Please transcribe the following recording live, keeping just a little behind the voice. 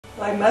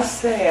I must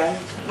say, I'm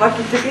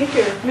lucky to be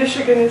here.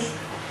 Michigan is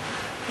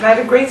not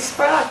a great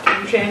spot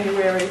in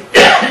January.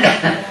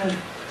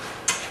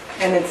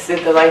 And it's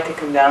a delight to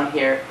come down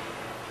here.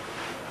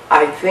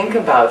 I think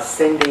about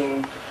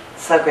sending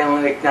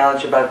psychoanalytic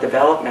knowledge about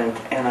development,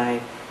 and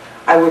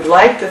I would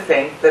like to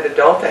think that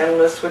adult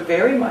analysts would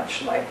very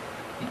much like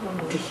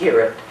to hear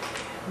it.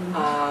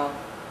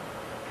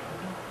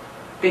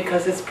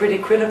 Because it's pretty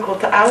critical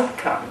to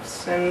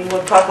outcomes. And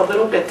we'll talk a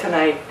little bit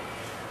tonight.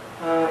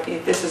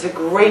 This is a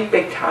great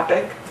big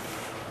topic,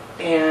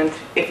 and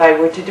if I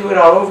were to do it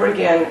all over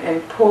again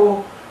and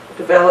pull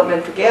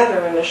development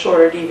together in a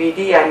shorter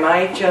DVD, I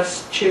might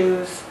just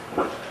choose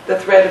the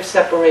thread of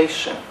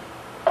separation.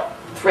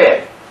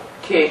 Thread,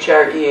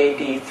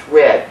 T-H-R-E-A-D,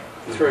 thread,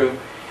 through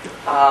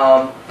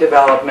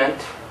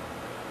development.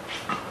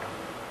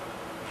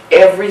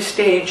 Every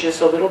stage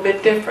is a little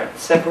bit different.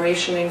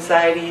 Separation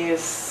anxiety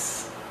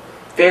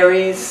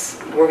varies.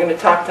 We're going to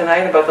talk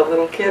tonight about the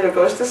little kid who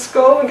goes to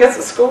school and gets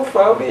a school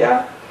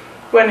phobia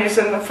when he's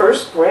in the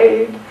first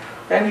grade,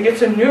 and he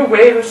gets a new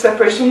wave of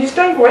separation. He's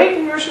done great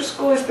in nursery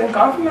school. He's been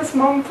gone from his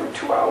mom for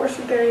 2 hours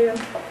a day,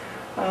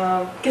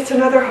 and gets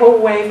another whole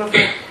wave of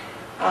it.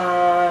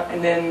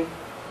 And then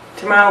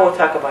tomorrow we'll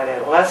talk about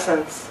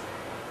adolescence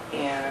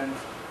and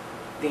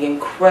the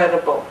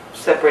incredible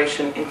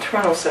separation,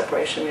 internal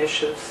separation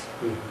issues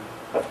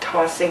of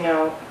tossing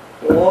out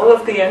all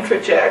of the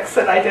introjects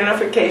and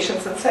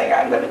identifications and saying,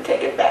 I'm going to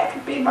take it back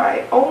and be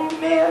my own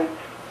man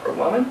or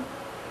woman.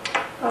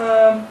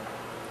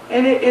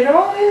 And it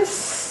all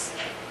is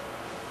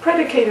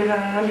predicated on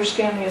an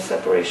understanding of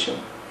separation,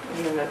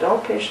 and in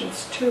adult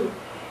patients too.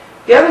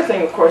 The other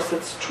thing, of course,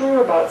 that's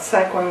true about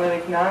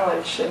psychoanalytic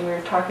knowledge, and we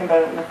were talking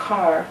about it in the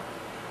car,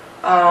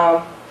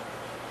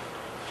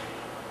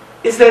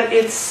 is that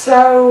it's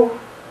so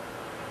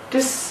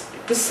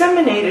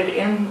disseminated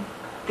in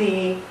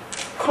the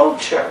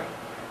culture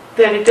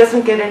that it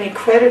doesn't get any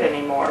credit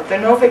anymore. The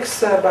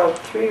Noviks, about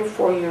 3 or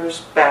 4 years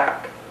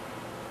back,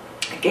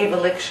 gave a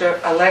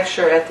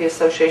lecture at the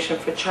Association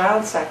for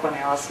Child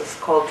Psychoanalysis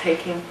called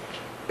Taking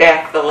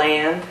Back the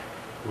Land,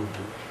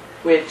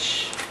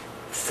 which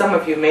some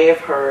of you may have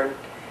heard.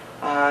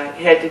 It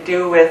had to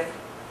do with,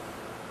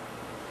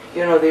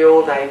 you know, the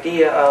old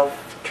idea of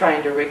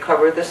trying to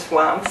recover the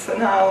swamps in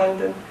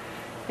Holland and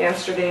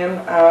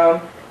Amsterdam,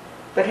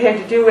 but it had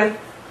to do with,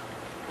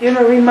 you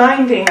know,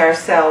 reminding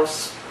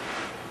ourselves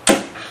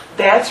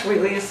that's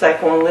really a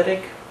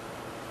psychoanalytic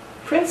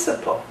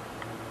principle.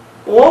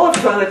 All of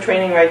toilet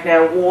training right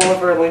now, all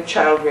of early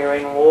child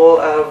rearing,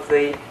 all of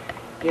the,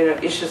 you know,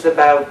 issues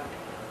about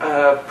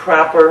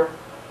proper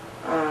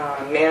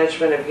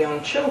management of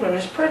young children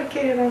is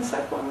predicated on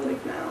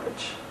psychoanalytic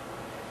knowledge.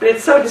 But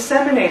it's so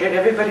disseminated,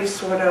 everybody's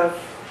sort of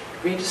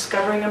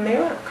rediscovering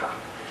America,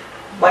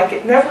 like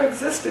it never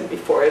existed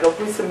before. It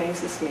always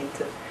amazes me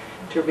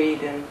to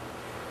read in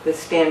the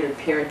standard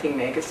parenting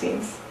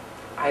magazines.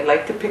 I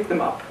like to pick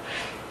them up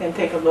and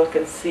take a look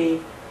and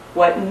see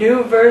what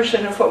new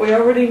version of what we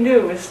already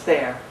knew is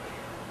there.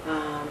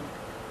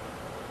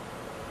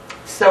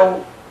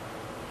 So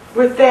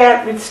with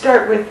that, we'd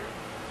start with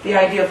the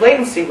idea of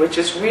latency, which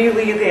is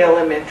really the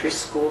elementary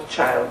school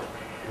child.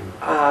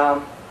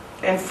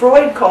 And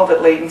Freud called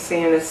it latency,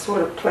 and it's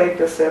sort of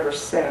plagued us ever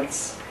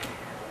since,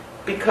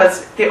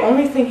 because the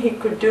only thing he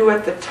could do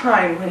at the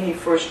time when he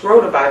first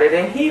wrote about it,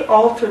 and he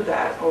altered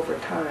that over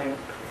time,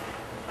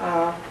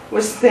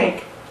 was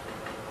think,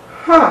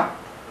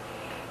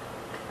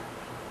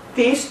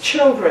 these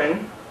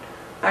children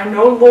are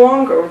no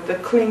longer the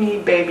clingy,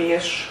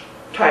 babyish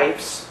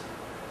types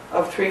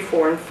of 3,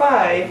 4, and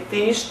 5.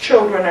 These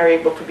children are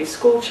able to be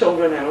school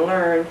children and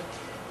learn.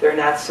 They're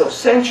not so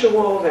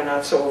sensual. They're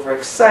not so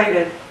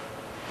overexcited.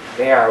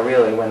 They are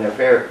really, when they're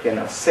very,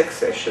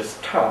 6-ish is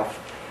tough.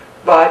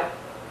 But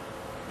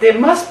it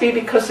must be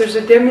because there's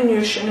a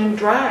diminution in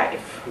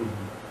drive.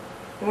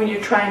 When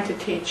you're trying to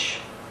teach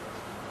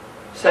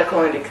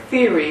psychoanalytic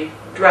theory,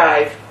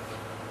 drive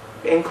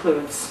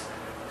includes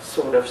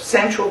sort of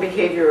sensual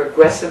behavior,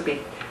 aggressive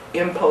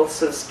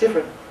impulses,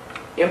 different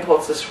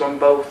impulses from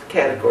both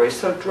categories.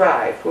 So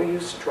drive, we'll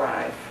use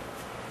drive.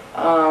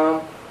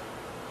 And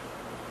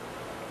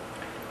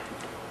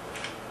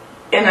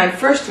on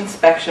first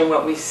inspection,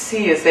 what we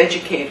see as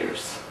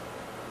educators,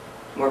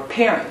 or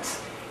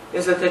parents,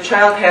 is that the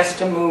child has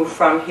to move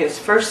from his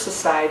first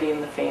society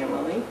in the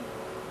family,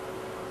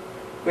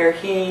 where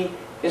he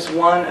is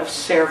one of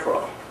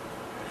several,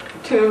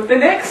 to the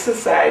next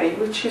society,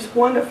 which he's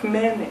one of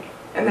many.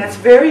 And that's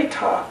very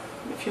tough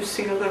if you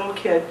see a little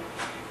kid.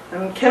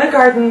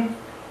 Kindergarten,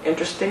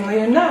 interestingly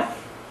enough,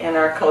 in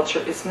our culture,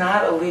 is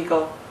not a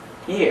legal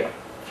year.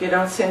 If you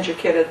don't send your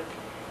kid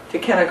to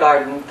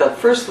kindergarten, the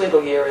first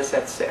legal year is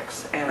at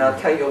 6. And I'll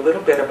tell you a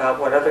little bit about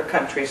what other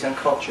countries and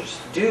cultures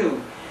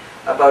do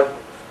about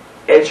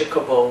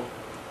educable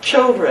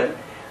children.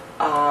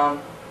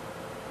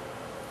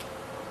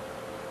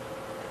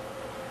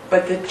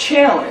 But the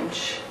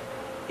challenge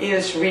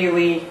is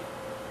really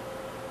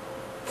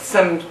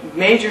some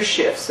major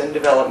shifts in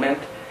development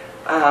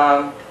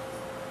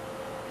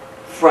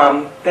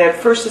from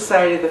that first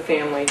society of the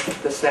family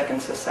to the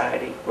second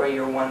society, where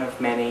you're one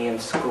of many in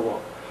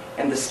school.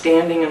 And the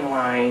standing in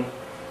line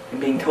and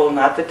being told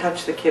not to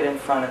touch the kid in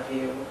front of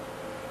you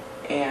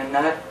and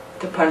not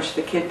to punch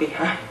the kid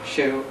behind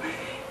you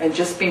and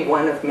just be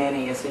one of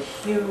many is a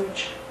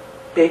huge,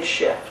 big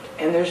shift.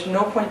 And there's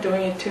no point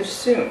doing it too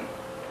soon,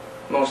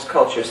 most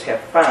cultures have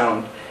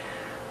found.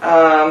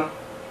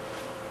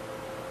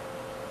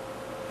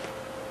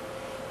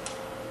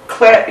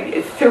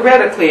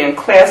 Theoretically and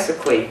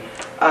classically,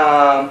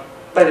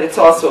 but it's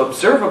also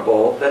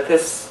observable that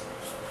this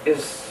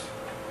is,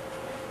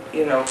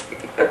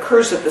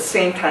 occurs at the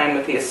same time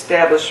with the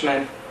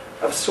establishment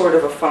of sort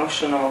of a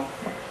functional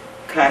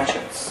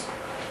conscience,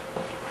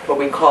 what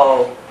we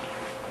call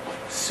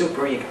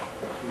superego.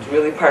 It's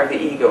really part of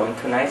the ego, and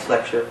tonight's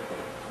lecture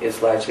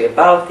is largely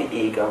about the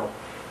ego,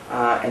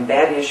 and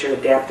that is your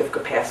adaptive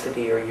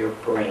capacity or your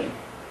brain.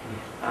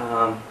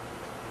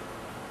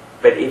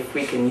 But if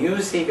we can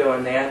use ego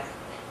in that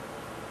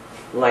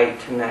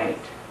light tonight,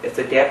 it's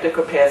adaptive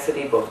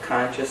capacity, both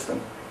conscious and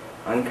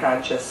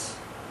unconscious,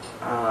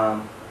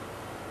 and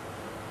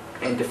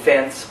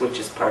defense, which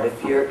is part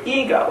of your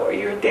ego or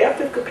your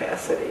adaptive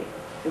capacity.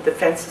 The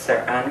defenses are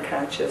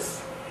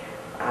unconscious.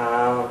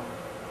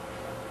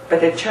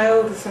 But a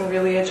child isn't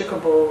really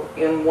educable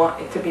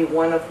to be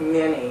one of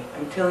many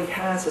until he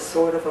has a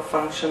sort of a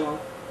functional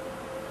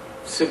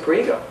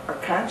superego or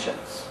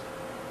conscience,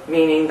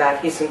 meaning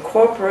that he's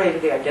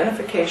incorporated the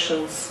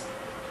identifications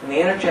and the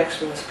interjections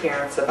from his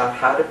parents about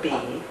how to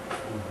be,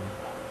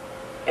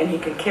 and he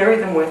can carry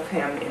them with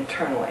him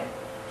internally.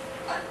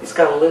 He's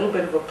got a little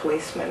bit of a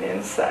policeman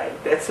inside.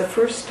 That's the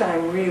first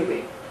time,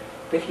 really,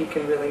 that he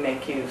can really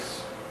make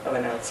use of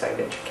an outside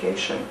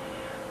education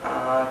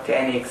to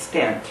any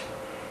extent.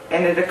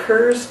 And it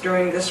occurs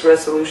during this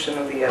resolution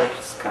of the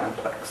Oedipus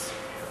complex,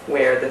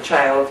 where the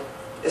child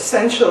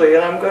essentially,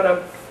 and I'm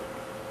going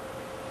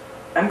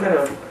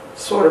to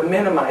sort of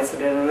minimize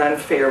it in an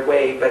unfair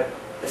way, but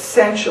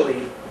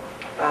essentially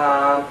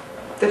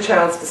the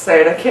child's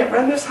decided, I can't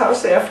run this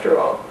house after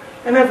all.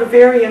 And I have a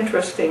very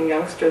interesting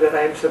youngster that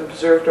I've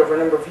observed over a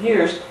number of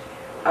years,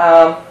 who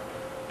at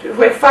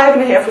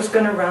 5.5 was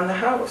going to run the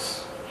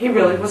house. He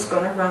really was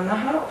going to run the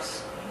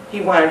house.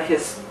 He wanted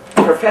his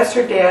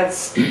professor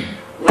dad's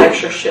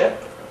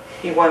lectureship.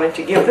 He wanted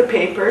to give the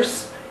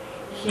papers.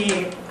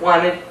 He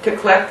wanted to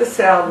collect the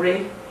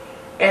salary.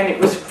 And it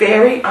was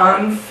very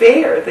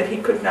unfair that he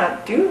could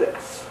not do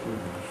this.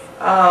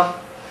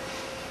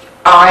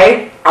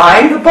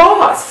 I'm the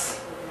boss.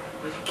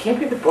 You can't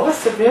be the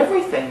boss of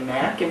everything,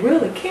 Mac. You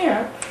really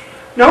can't.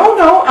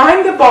 No,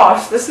 I'm the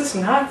boss. This is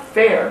not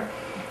fair.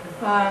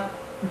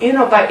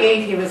 By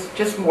 8, he was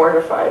just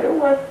mortified at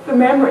what the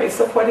memories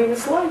of what he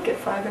was like at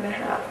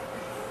 5.5.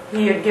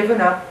 He had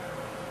given up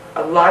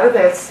a lot of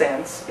that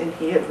sense, and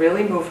he had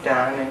really moved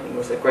on, and he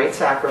was a great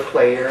soccer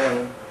player,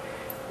 and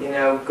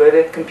good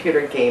at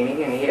computer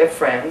gaming, and he had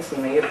friends,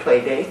 and they had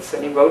play dates,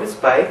 and he rode his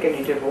bike, and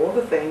he did all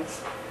the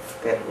things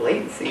that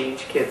latency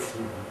age kids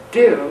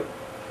do,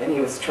 and he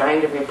was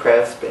trying to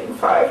repress being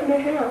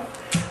 5.5.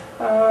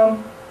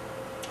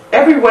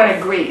 Everyone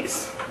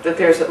agrees that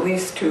there's at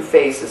least 2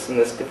 phases in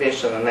this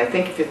division, and I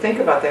think if you think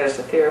about that as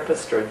a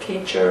therapist or a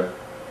teacher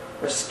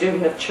or a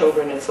student of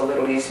children, it's a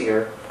little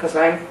easier, because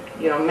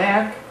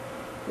Mac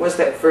was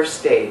that first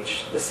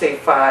stage, the say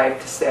 5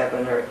 to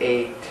 7 or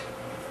 8.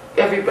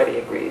 Everybody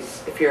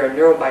agrees. If you're a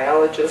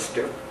neurobiologist,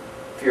 or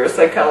if you're a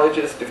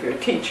psychologist, if you're a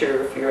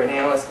teacher, if you're an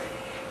analyst,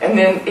 and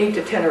then 8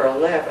 to 10 or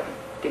 11,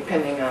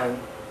 depending on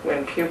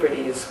when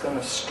puberty is going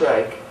to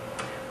strike.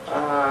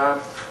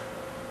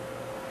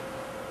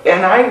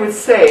 And I would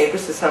say,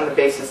 this is on the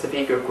basis of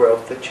ego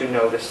growth that you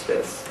notice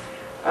this.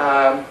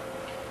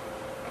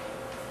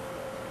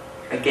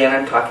 Again,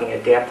 I'm talking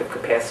adaptive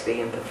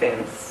capacity and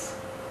defense.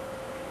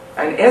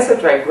 And as a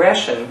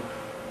digression,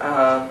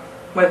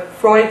 what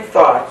Freud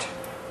thought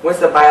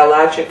was a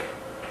biologic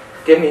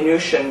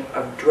diminution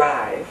of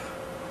drive,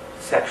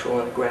 sexual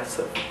and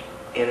aggressive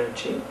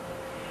energy,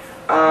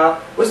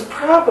 was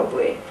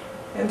probably,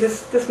 and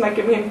this might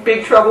get me in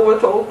big trouble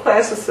with old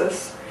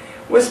classicists,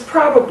 was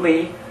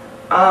probably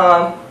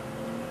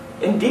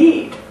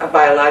indeed a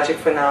biologic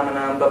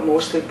phenomenon, but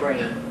mostly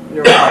brain,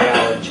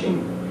 neurobiology.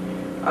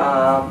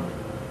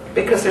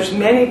 Because there's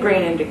many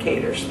brain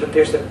indicators that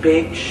there's a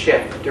big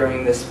shift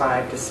during this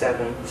 5 to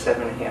 7,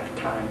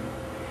 7.5 time.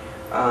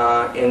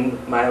 In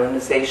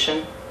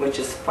myelinization, which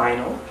is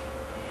final,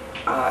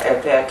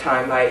 at that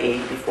time by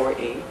 8, before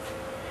 8.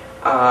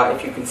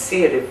 If you can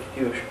see it, if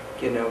you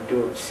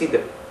see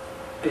the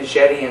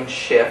Piagetian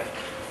shift,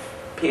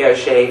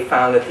 Piaget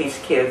found that these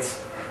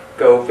kids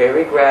go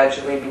very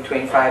gradually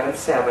between 5 and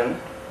 7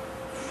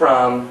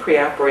 from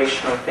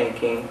pre-operational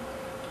thinking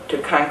to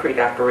concrete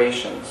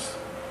operations.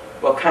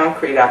 Well,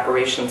 concrete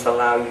operations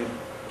allow you,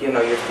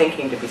 your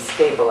thinking to be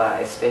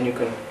stabilized, and you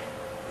can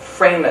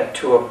frame it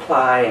to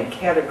apply and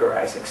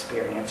categorize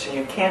experience. And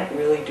you can't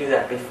really do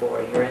that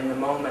before. You're in the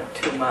moment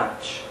too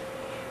much.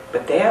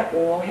 But that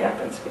all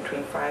happens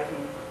between 5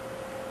 and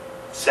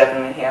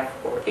 7.5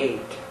 or 8.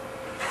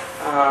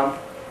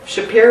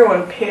 Shapiro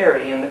and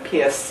Perry in the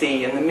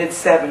PSC in the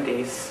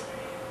mid-70s,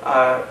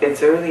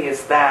 as early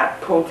as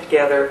that, pulled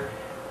together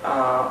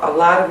a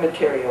lot of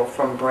material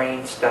from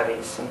brain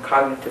studies and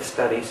cognitive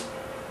studies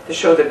to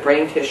show that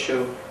brain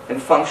tissue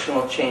and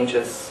functional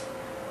changes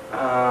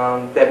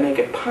that make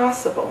it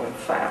possible, in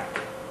fact,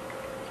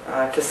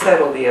 to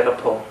settle the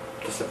Oedipal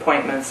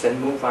disappointments and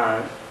move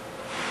on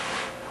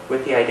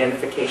with the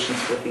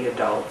identifications with the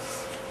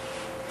adults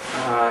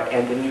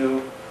and the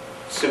new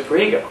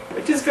superego,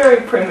 which is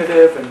very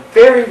primitive and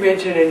very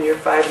rigid in your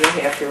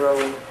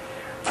 5.5-year-old.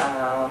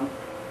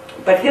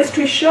 But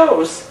history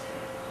shows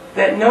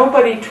that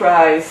nobody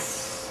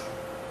tries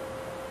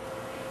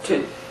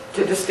to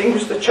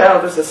distinguish the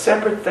child as a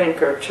separate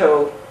thinker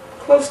till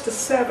close to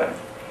 7.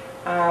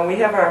 We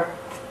have our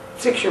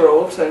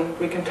 6-year-olds, and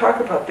we can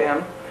talk about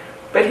them.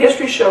 But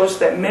history shows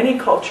that many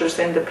cultures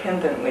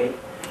independently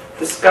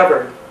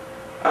discovered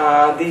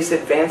these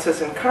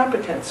advances in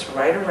competence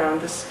right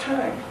around this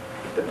time.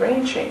 The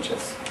brain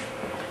changes.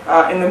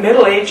 In the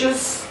Middle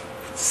Ages,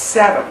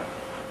 7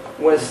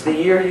 was the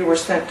year you were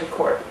sent to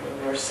court.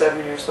 You were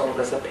 7 years old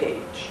as a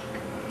page.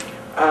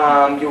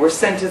 You were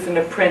sent as an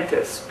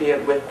apprentice, be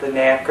it with the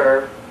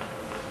knacker,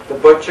 the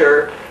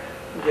butcher,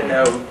 you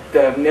know,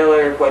 the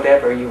miller,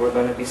 whatever you were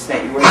going to be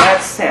sent. You were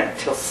not sent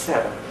till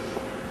 7.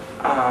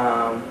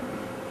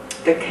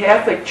 The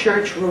Catholic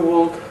Church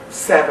ruled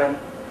 7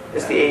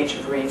 as the age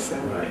of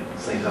reason. Right.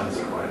 St. Thomas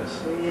Aquinas.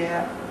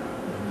 Yeah.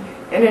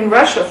 And in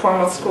Russia,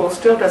 formal school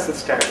still doesn't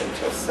start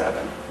until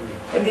 7.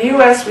 In the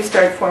U.S., we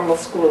start formal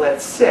school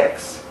at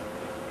 6.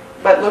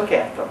 But look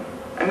at them.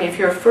 I mean, if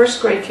you're a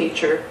first grade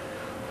teacher,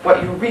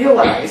 what you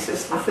realize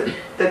is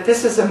that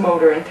this is a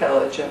motor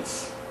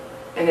intelligence,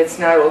 and it's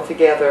not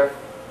altogether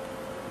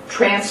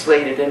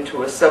translated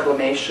into a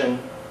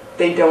sublimation.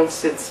 They don't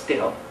sit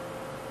still.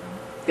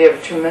 They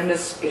have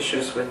tremendous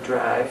issues with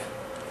drive.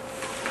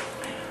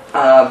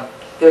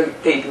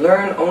 They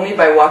learn only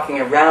by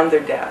walking around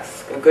their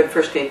desk. A good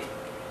first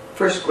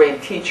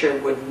grade teacher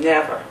would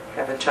never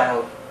have a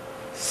child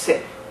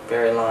sit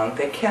very long.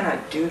 They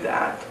cannot do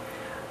that.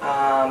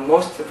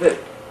 Most of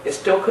it is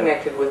still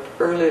connected with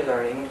early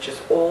learning, which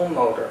is all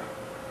motor.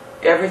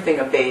 Everything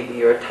a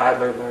baby or a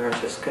toddler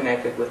learns is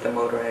connected with the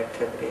motor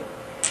activity.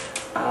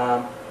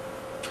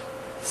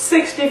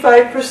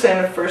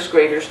 65% of first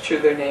graders chew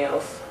their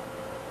nails.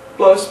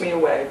 Blows me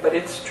away, but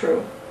it's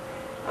true.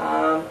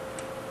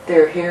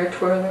 They're hair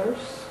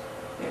twirlers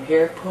and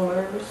hair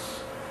pullers,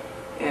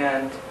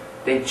 and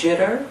they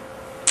jitter.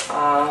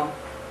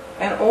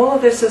 And all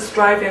of this is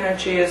drive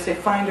energy as they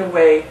find a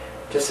way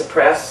to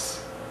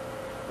suppress,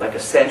 like a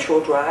sensual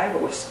drive,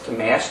 or to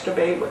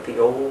masturbate with the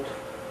old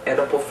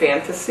Oedipal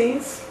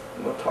fantasies.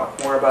 We'll talk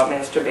more about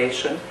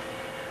masturbation.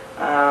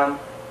 But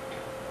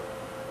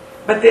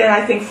then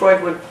I think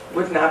Freud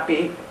would not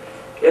be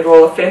at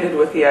all offended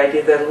with the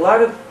idea that a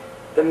lot of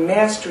the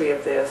mastery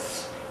of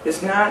this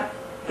is not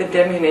the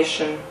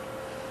diminution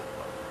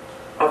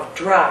of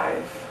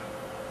drive,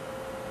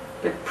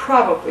 but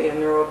probably a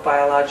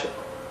neurobiological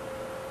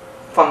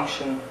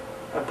function,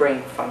 a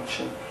brain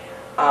function.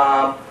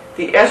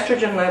 The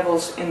estrogen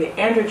levels and the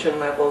androgen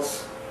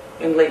levels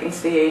in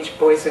latency age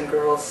boys and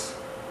girls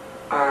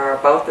are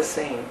about the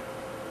same,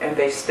 and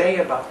they stay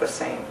about the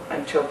same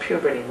until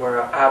puberty,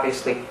 where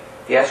obviously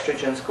the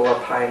estrogens go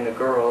up high in the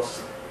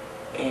girls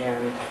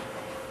and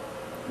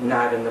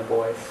not in the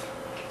boys,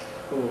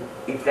 who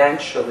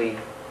eventually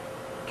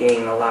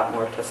gain a lot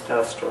more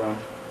testosterone,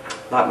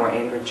 a lot more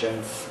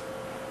androgens.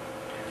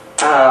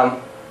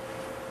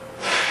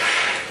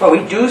 What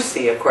we do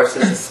see, of course,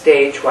 is a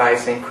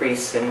stage-wise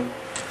increase in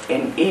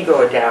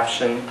ego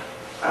adaptation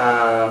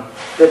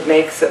that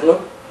makes it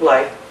look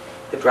like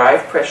the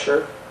drive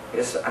pressure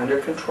is under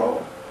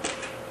control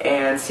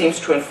and seems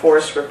to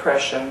enforce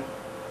repression,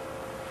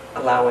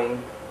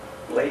 allowing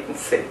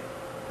latency,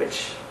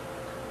 which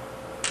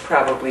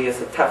probably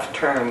is a tough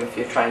term if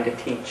you're trying to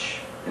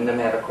teach in the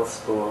medical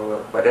school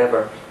or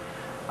whatever.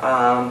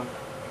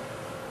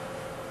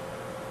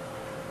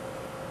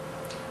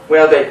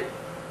 Well, the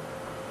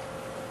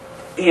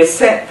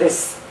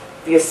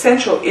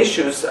essential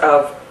issues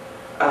of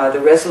the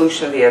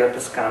resolution of the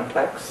Oedipus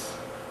complex,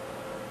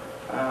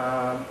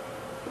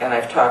 and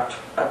I've talked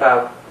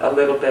about a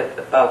little bit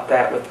about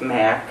that with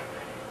Mac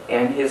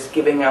and his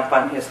giving up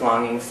on his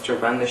longings to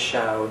run the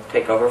show,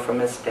 take over from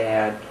his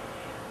dad,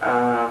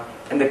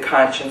 and the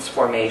conscience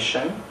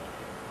formation.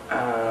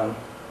 They're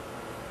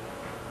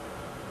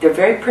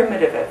very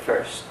primitive at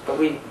first, but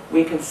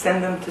we can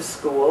send them to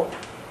school.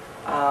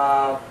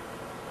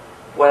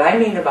 What I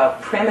mean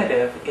about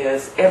primitive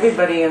is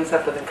everybody ends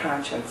up with a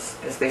conscience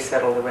as they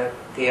settle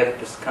the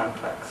Oedipus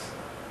complex.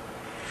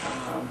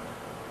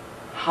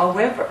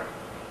 However,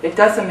 it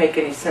doesn't make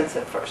any sense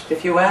at first.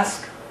 If you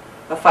ask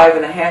a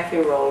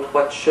 5.5-year-old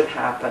what should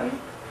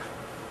happen,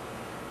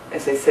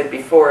 as I said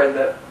before in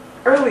the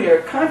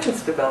earlier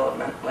conscience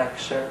development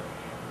lecture,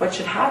 what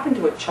should happen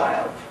to a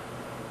child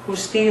who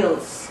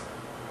steals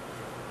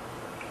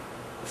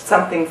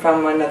something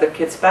from another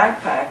kid's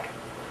backpack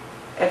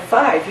at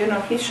 5, you know,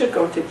 he should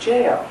go to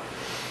jail.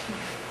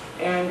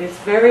 And it's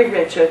very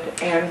rigid,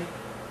 and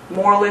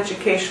moral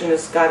education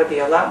has got to be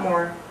a lot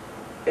more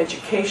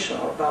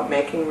educational about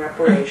making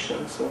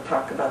reparations. We'll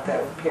talk about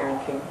that with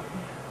parenting.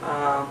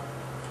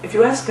 If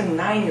you ask a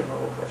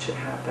 9-year-old what should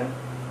happen,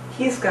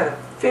 he's got a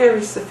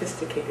very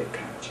sophisticated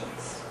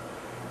conscience.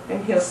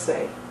 And he'll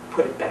say,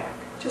 put it back.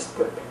 Just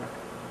put it back.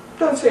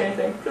 Don't say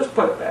anything. Just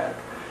put it back.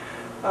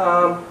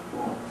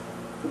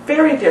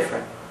 Very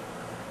different.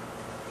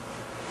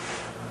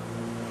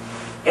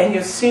 And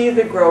you see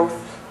the growth.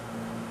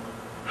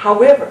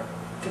 However,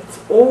 it's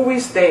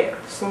always there.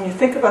 So when you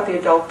think about the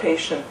adult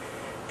patient,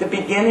 the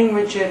beginning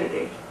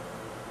rigidity,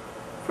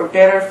 for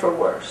better, for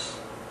worse,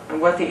 and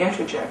what the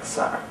interjects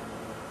are,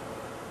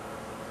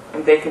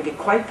 and they can be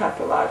quite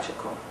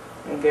pathological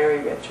and very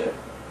rigid,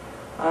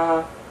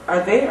 are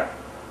there.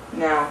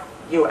 Now,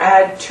 you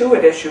add to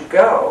it as you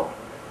go.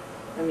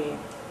 I mean,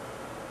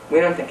 we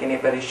don't think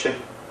anybody should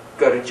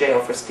go to jail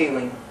for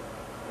stealing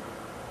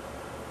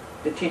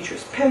the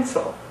teacher's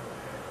pencil.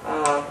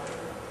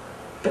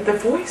 But the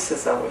voice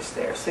is always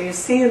there. So you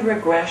see in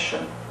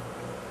regression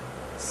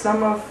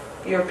some of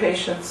your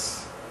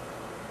patients'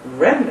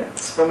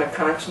 remnants from a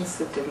conscience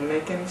that didn't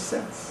make any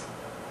sense.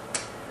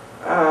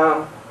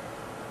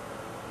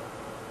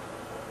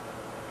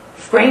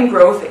 Brain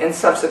growth and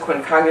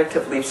subsequent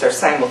cognitive leaps are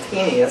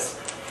simultaneous,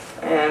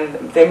 and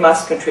they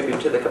must contribute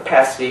to the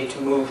capacity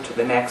to move to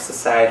the next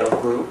societal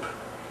group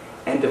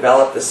and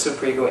develop the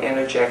superego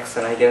interjects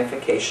and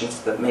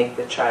identifications that make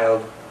the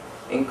child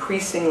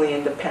increasingly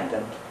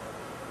independent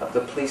of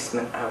the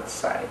policeman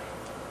outside.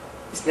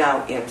 He's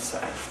now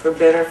inside, for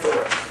better, for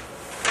worse.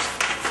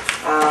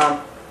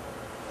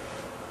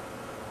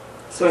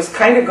 So he's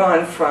kind of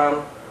gone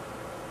from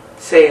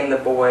saying the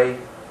boy,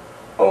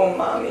 "Oh,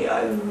 mommy,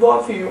 I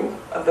love you,"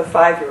 of the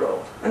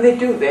 5-year-old. And they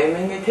do.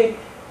 They take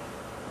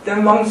their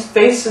mom's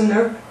face in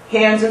their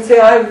hands and say,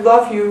 "I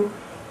love you,"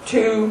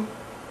 to,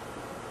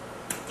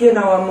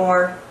 a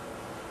more,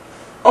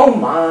 "Oh,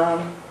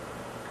 mom,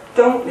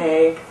 don't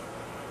nag."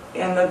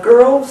 And the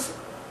girls,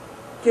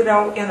 in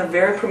a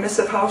very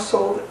permissive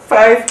household, at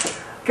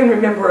 5, I can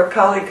remember a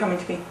colleague coming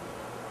to me,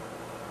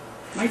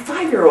 "My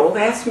 5-year-old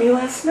asked me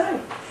last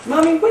night,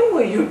 'Mommy, when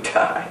will you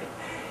die?'"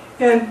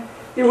 And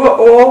it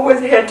always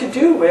had to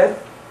do with,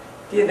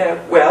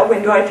 well,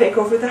 when do I take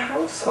over the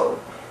household?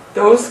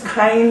 Those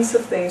kinds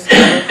of things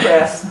can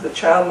repress. The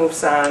child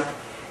moves on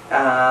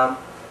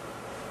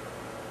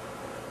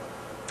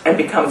and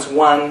becomes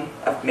one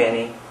of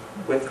many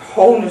with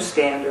whole new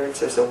standards.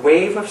 There's a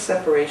wave of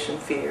separation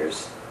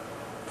fears.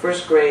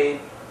 First grade,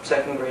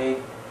 second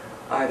grade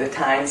are the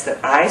times that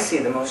I see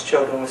the most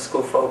children with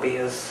school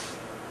phobias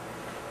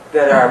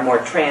that are more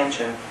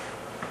transient.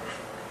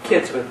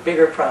 Kids with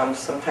bigger problems,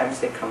 sometimes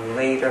they come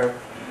later,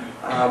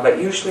 but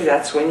usually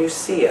that's when you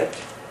see it.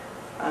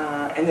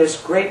 And there's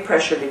great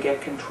pressure to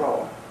get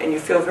control. And you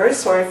feel very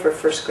sorry for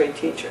first grade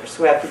teachers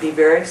who have to be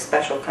very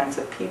special kinds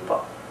of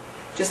people.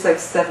 Just like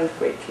 7th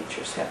grade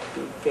teachers have to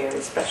be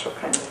very special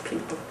kinds of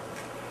people.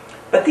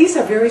 But these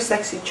are very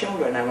sexy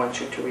children, I want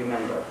you to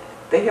remember.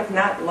 They have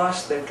not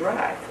lost their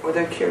drive or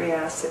their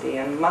curiosity,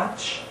 and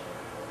much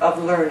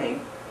of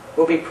learning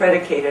will be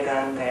predicated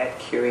on that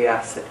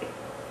curiosity.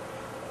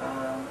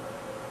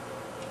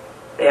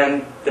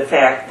 And the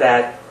fact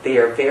that they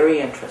are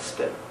very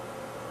interested.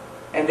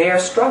 And they are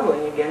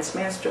struggling against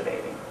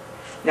masturbating.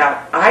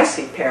 Now, I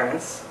see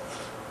parents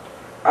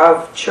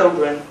of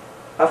children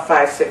of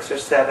 5, 6, or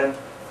 7,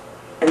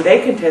 and they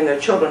contend their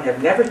children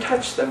have never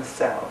touched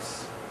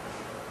themselves.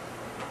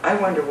 I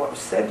wonder what was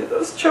said to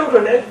those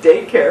children at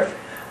daycare.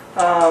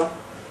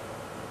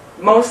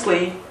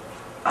 Mostly,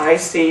 I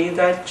see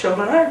that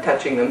children aren't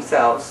touching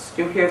themselves.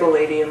 You hear the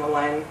lady in the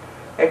line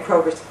at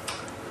Kroger's,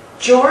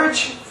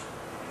 "George,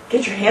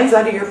 get your hands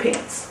out of your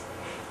pants."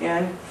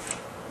 And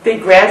they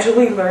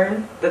gradually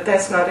learn that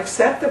that's not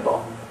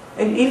acceptable.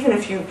 And even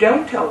if you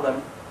don't tell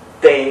them,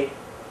 they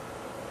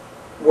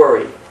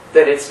worry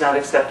that it's not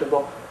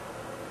acceptable.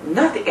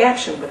 Not the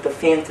action, but the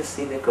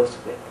fantasy that goes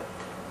with it.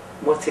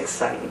 What's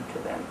exciting to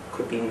them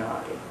could be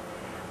naughty.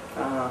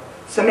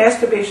 So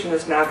masturbation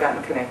has now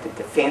gotten connected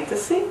to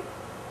fantasy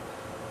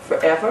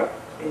forever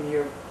in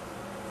your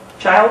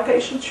child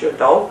patients, your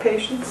adult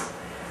patients.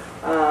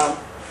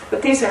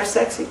 But these are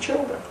sexy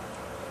children.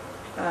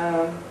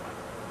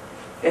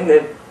 In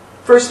the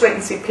first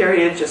latency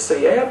period, just so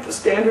you have the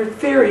standard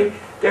theory,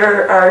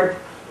 there are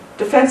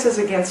defenses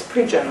against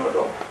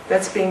pregenital.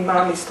 That's being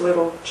mommy's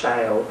little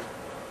child,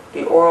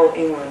 the oral,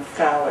 anal, and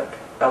phallic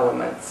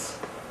elements,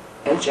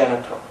 and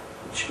genital,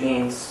 which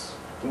means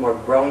the more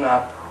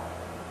grown-up,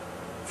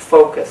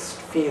 focused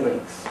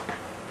feelings,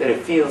 that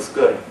it feels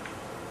good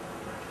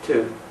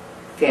to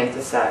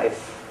fantasize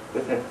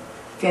with a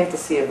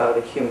fantasy about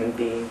a human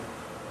being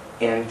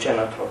and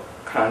genital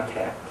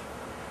contact.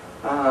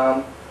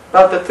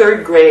 About the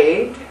 3rd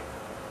grade,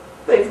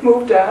 they've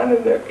moved on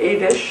and they're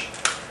 8-ish.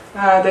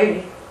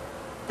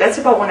 That's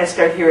about when I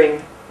start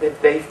hearing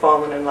that they've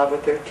fallen in love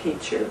with their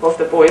teacher, both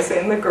the boys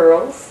and the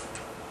girls.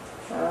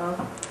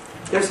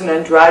 There's an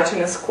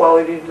androgynous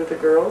quality to the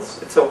girls.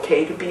 It's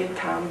okay to be a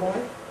tomboy.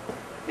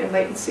 in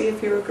latency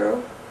if you're a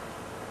girl.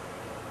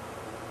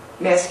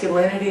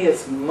 Masculinity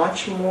is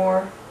much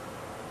more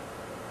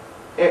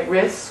at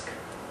risk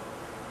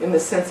in the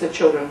sense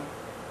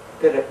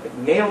that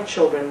male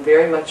children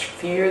very much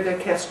fear their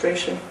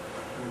castration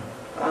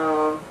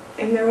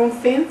in their own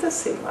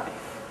fantasy life.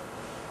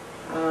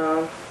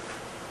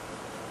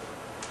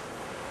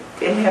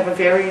 And have a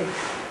very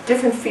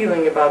different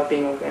feeling about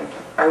being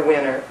a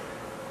winner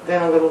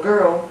than a little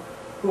girl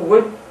who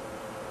would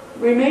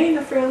remain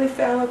a fairly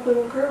phallic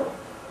little girl.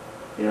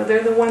 You know,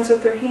 they're the ones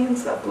with their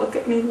hands up. Look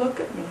at me, look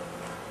at me.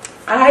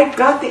 I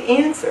got the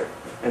answer.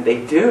 And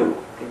they do.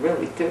 They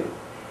really do.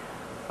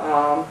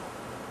 And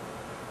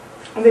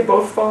they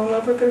both fall in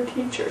love with their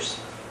teachers.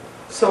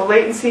 So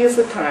latency is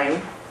a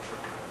time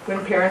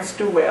when parents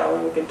do well,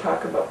 and we can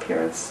talk about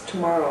parents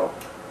tomorrow,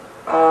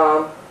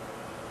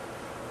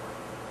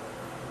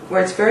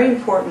 where it's very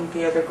important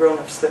the other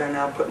grown-ups that are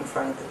now put in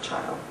front of the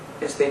child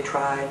as they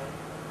try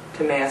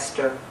to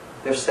master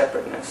their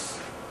separateness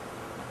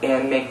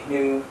and make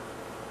new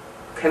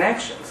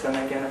connections and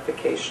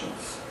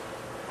identifications.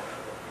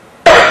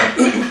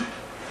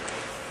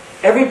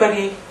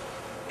 Everybody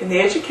in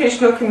the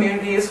educational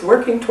community is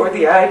working toward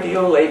the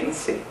ideal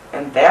latency,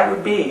 and that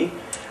would be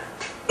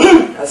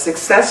a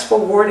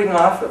successful warding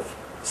off of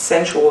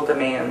sensual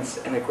demands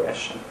and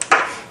aggression.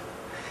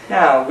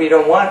 Now, we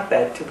don't want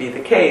that to be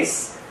the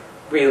case,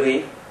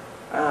 really.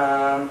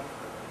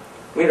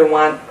 We don't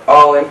want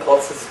all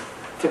impulses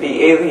to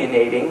be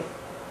alienating.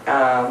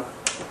 But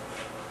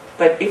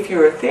if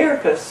you're a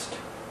therapist,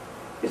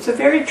 it's a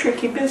very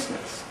tricky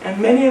business. And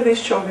many of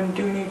these children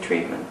do need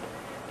treatment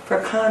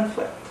for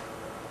conflict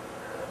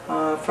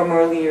from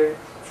earlier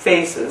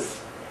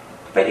phases.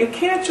 But you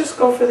can't just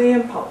go for the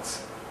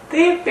impulse.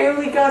 They've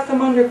barely got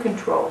them under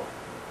control.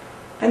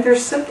 And they're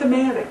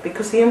symptomatic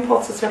because the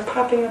impulses are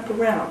popping up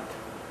around.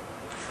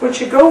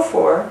 What you go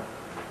for,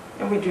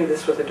 and we do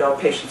this with adult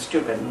patients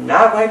too, but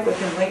not like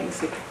within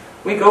latency,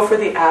 we go for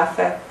the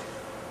affect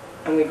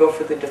and we go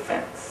for the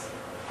defense.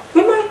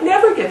 We might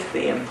never get to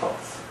the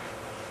impulse.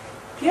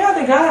 Yeah,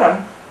 they got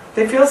them.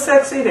 They feel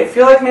sexy, they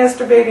feel like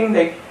masturbating,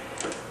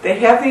 they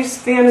have these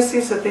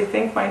fantasies that they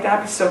think might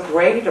not be so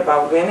great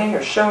about winning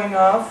or showing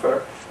off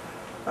or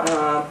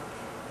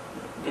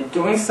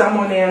doing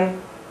someone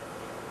in.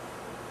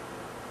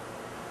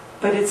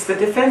 But it's the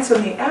defense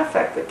and the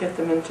affect that get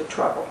them into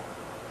trouble.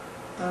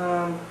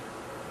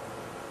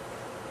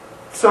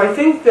 So I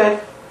think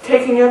that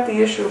taking up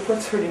the issue of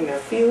what's hurting their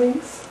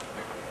feelings,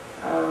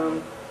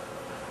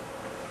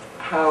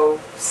 how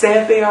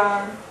sad they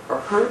are or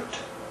hurt,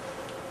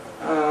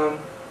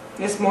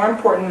 is more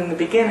important in the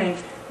beginning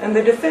than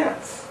the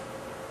defense.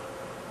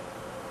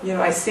 You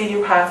know, I see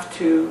you have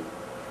to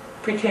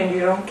pretend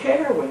you don't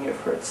care when you've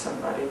hurt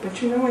somebody,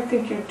 but you know, I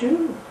think you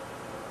do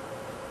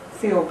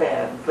feel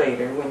bad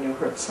later when you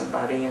hurt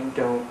somebody and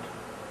don't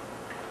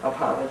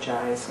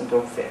apologize and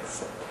don't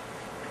fix it.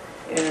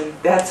 And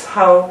that's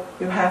how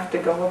you have to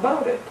go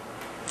about it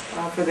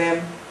for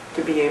them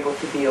to be able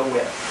to deal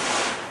with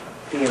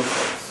the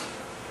impulse.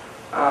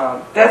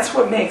 That's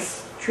what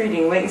makes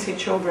treating latency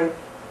children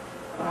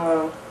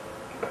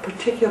a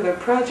particular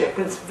project.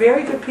 But it's a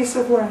very good piece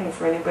of learning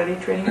for anybody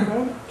treating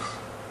grown-ups,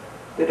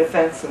 the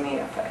defense and the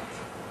affect.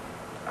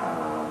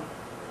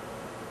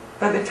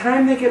 By the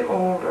time they get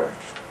older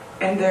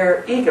and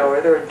their ego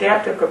or their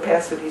adaptive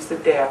capacity is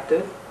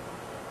adapted,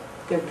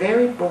 they're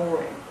very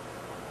boring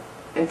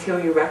until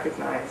you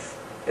recognize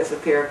as a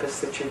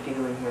therapist that you're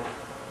dealing with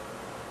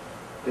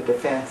the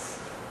defense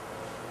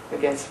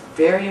against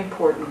very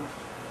important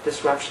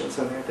disruptions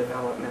in their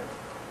development.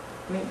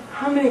 I mean,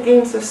 how many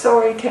games of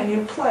sorry can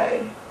you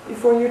play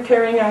before you're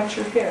tearing out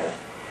your hair?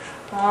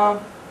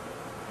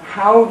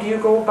 How do you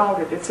go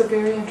about it? It's a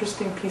very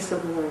interesting piece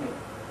of learning.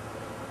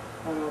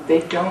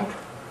 They don't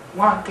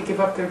want to give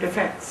up their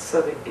defense, so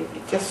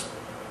it just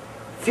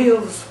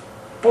feels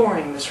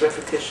boring, this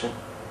repetition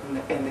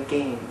and the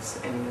games,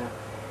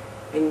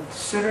 and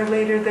sooner or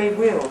later they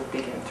will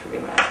begin to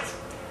relax.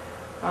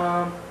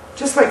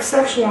 Just like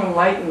sexual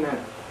enlightenment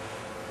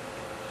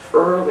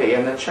early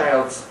in the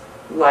child's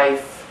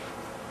life,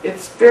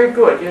 it's very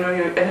good. You know,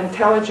 an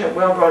intelligent,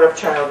 well-brought-up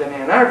child in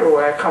Ann Arbor,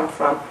 where I come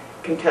from,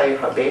 can tell you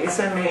how babies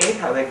are made,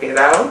 how they get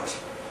out.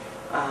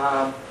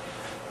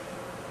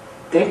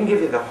 They can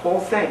give you the whole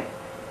thing.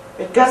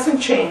 It doesn't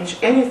change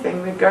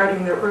anything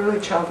regarding their early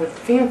childhood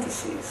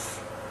fantasies.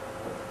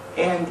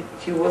 And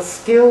you will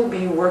still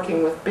be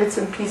working with bits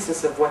and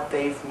pieces of what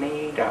they've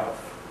made of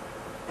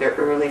their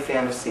early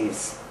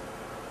fantasies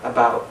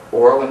about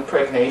oral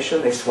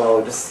impregnation. They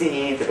swallowed a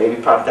seed, the baby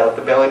popped out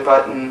the belly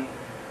button,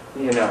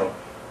 you know,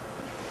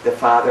 the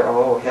father,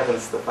 oh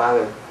heavens, the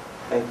father,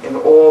 and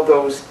all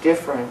those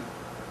different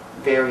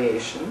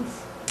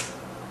variations.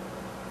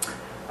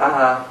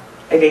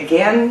 And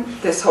again,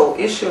 this whole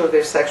issue of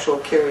their sexual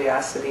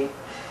curiosity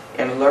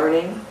and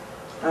learning,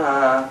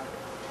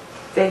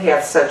 they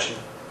have such,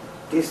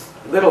 these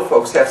little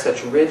folks have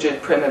such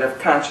rigid, primitive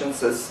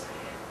consciences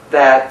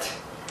that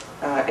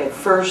at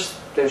first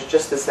there's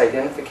just this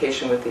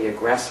identification with the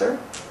aggressor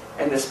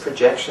and this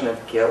projection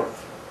of guilt.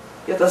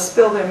 They'll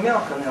spill their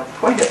milk and they'll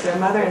point at their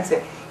mother and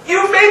say,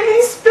 "You made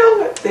me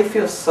spill it." They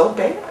feel so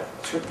bad.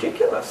 It's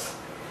ridiculous.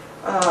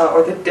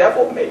 Or the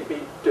devil made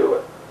me do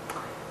it.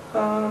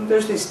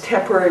 There's these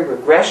temporary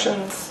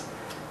regressions.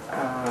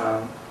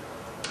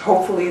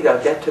 Hopefully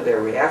they'll get to their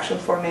reaction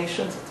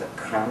formations. It's a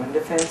common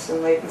defense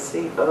in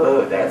latency.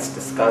 Oh, that's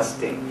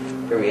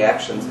disgusting. The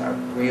reactions are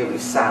really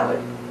solid.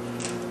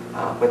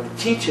 What the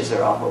teachers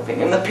are all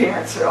hoping, and the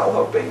parents are all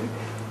hoping,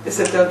 is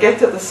that they'll get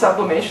to the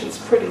sublimations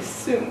pretty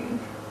soon.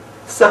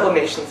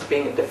 Sublimations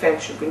being a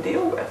defense you can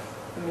deal with.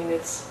 I mean,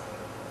 it's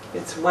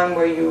one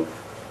where you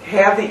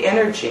have the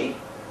energy,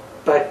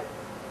 but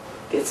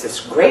it's this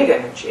great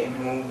energy. I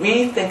mean, when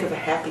we think of a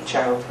happy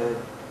childhood,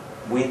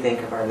 we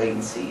think of our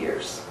latency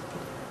years.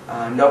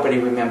 Nobody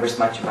remembers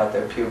much about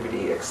their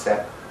puberty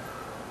except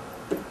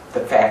the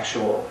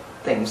factual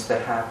things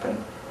that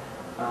happen,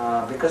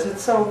 because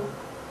it's so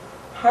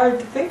hard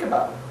to think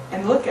about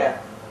and look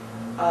at.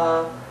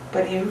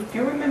 But if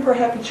you remember a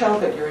happy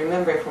childhood, you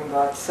remember it from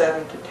about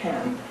 7 to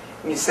 10,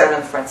 and you sat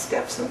on the front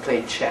steps and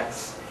played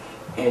chess,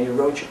 and you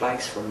rode your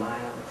bikes for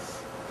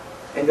miles,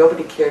 and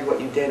nobody cared what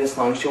you did as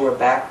long as you were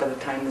back by the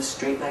time the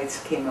street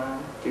lights came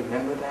on. Do you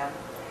remember that?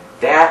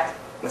 That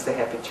was a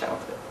happy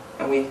childhood.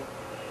 And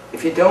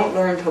if you don't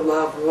learn to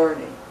love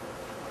learning,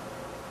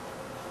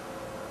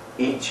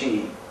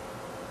 e.g.,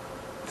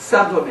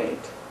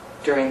 sublimate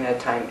during that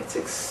time, it's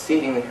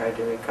exceedingly hard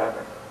to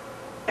recover.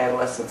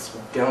 Adolescents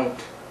don't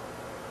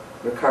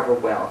recover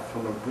well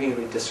from a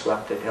really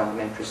disrupted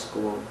elementary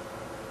school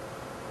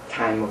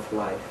time of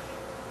life.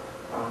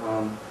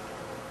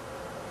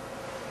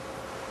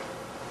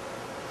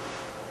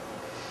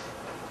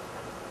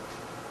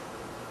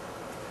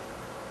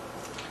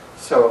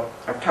 So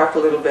I've talked a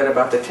little bit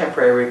about the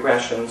temporary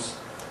regressions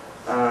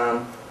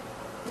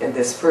in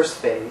this first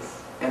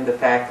phase, and the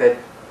fact that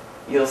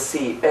you'll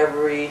see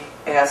every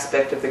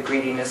aspect of the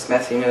greediness,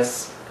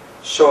 messiness,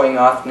 showing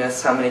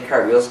offness, how many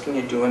cartwheels can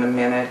you do in a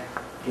minute,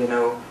 you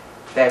know,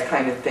 that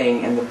kind of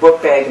thing. And the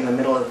book bag in the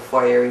middle of the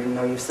foyer, even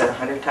though you've said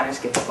 100 times,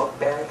 get the book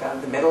bag out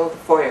of the middle of the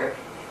foyer,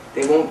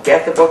 they won't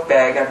get the book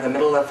bag out of the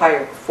middle of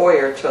the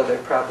foyer till they're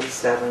probably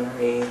 7 or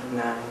 8 or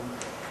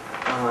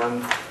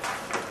 9.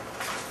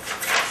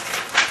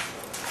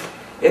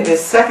 In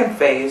this second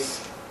phase,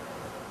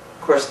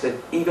 of course, the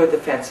ego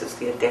defenses,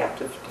 the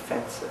adaptive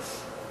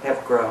defenses,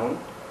 have grown.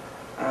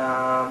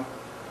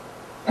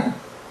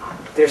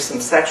 There's some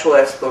sexual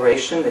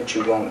exploration that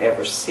you won't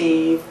ever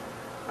see.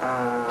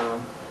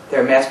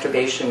 Their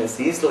masturbation is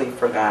easily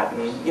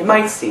forgotten. You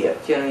might see it.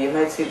 You know, you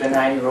might see the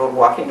 9-year-old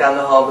walking down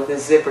the hall with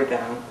his zipper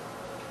down.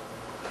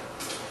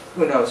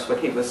 Who knows what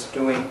he was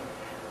doing?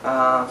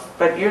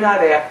 But you're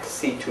not apt to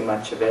see too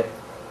much of it.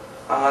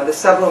 The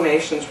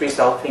sublimations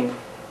resulting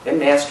in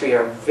mastery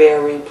are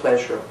very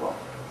pleasurable.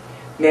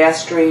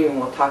 Mastery, and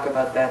we'll talk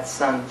about that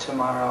some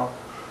tomorrow,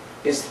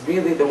 is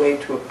really the way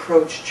to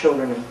approach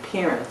children and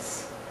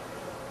parents.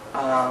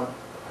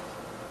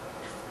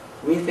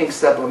 We think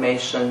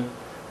sublimation,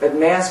 but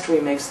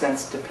mastery makes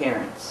sense to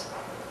parents.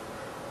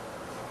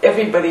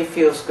 Everybody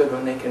feels good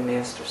when they can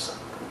master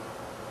something.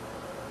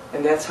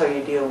 And that's how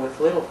you deal with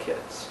little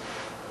kids,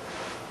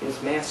 is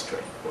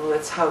mastery. Well,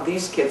 that's how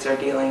these kids are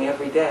dealing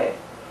every day.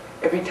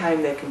 Every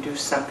time they can do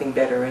something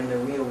better in the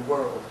real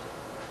world,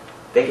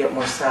 they get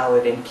more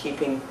solid in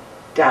keeping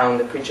down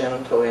the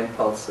progenital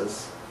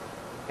impulses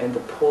and the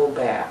pull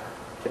back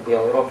to be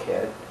a little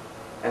kid,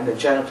 and the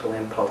genital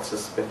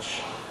impulses,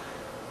 which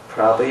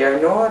probably are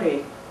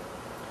naughty.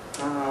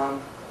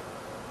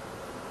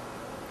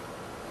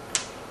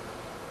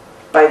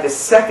 By the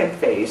second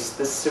phase,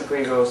 this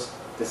superego's,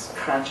 this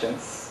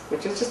conscience,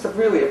 which is just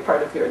really a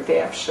part of your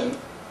adaptation,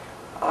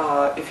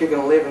 if you're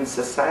going to live in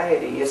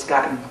society, has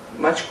gotten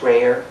much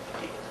grayer,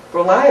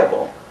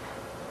 reliable,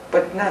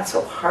 but not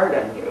so hard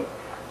on you.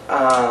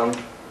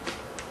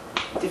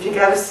 If you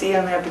got a C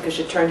on that because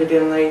you turned it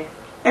in late,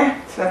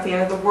 it's not the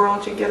end of the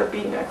world, you get a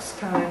B next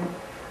time.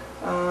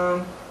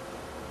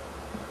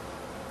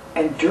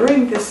 And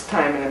during this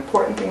time, an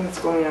important thing that's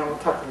going on, we'll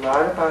talk a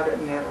lot about it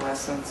in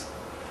adolescence,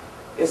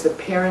 is that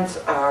parents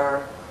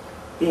are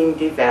being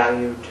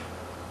devalued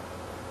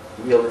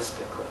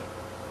realistically.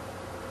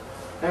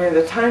 I mean,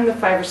 the time the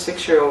 5 or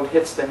 6-year-old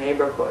hits the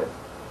neighborhood,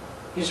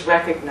 he's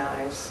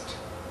recognized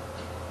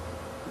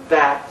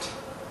that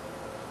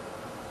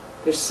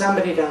there's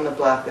somebody down the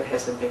block that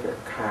has a bigger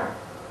car.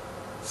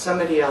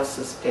 Somebody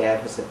else's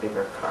dad has a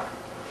bigger car.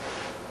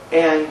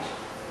 And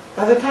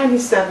by the time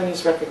he's 7,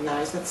 he's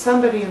recognized that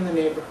somebody in the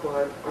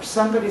neighborhood or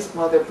somebody's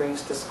mother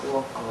brings to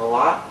school a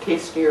lot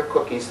tastier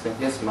cookies than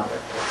his mother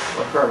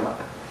or her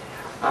mother.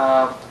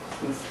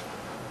 He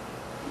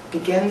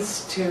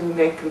begins to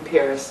make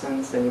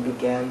comparisons, and he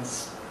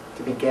begins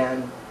to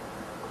begin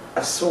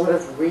a sort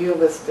of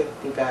realistic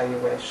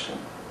evaluation.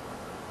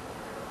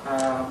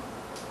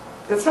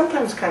 That's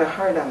sometimes kind of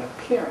hard on the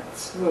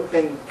parents, who have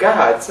been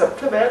gods up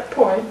to that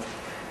point,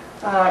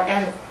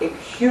 and a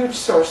huge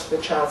source of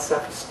the child's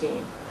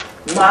self-esteem.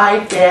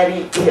 My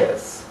daddy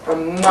is, or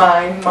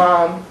my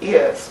mom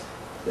is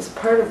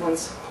part of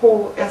one's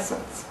whole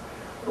essence.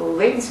 A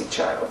latency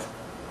child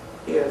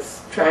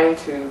is trying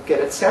to get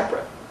it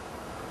separate.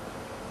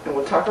 And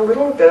we'll talk a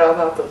little bit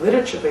about the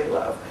literature they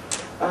love.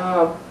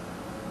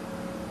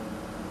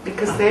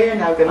 Because they are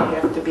now going to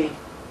have to be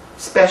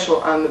special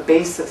on the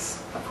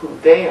basis of who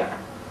they are.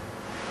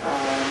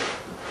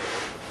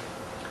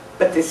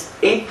 But these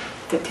 8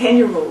 to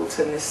 10-year-olds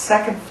in this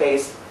second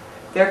phase,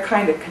 they're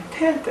kind of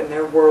content in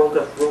their world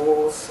of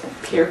rules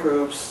and peer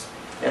groups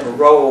and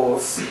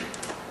roles,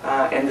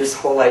 and this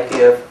whole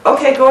idea of,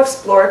 okay, go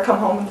explore, come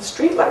home when the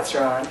streetlights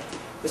are on,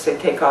 as they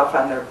take off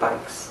on their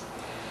bikes.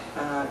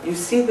 You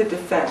see the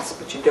defense,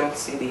 but you don't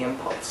see the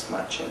impulse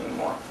much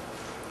anymore.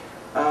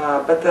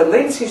 But the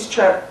latency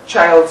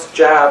child's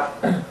job,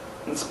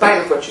 in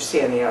spite of what you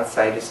see on the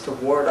outside, is to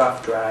ward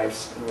off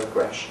drives and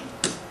regression.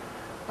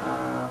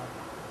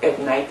 At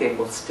night, they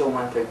will still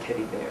want their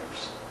teddy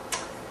bears.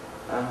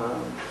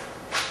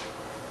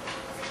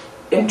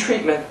 In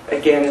treatment,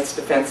 again, it's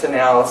defense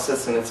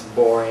analysis and it's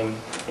boring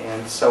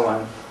and so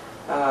on.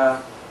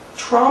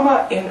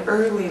 Trauma in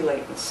early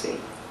latency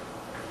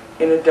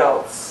in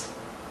adults.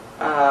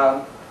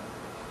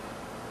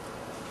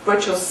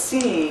 What you'll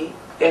see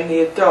in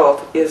the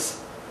adult is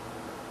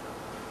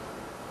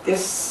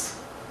this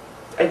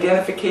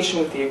identification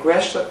with the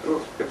aggressor,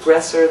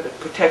 the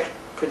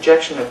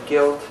projection of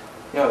guilt.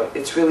 You know,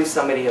 it's really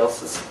somebody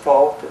else's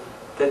fault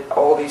that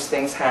all these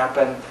things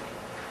happen.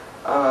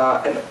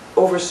 An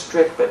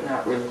over-strict but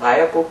not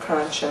reliable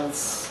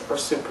conscience or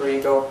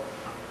superego.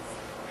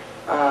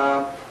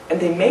 And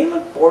they may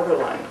look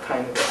borderline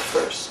kind of at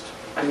first,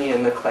 I mean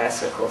in the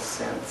classical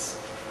sense.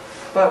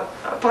 But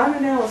upon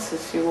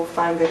analysis you will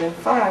find that in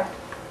fact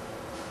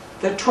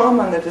the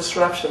trauma and the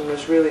disruption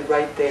was really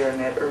right there in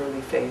that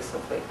early phase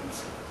of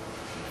latency.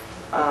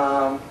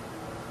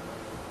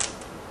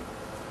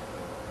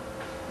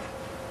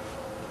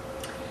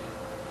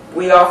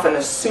 We often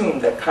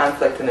assume that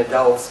conflict in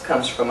adults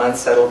comes from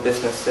unsettled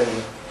business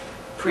in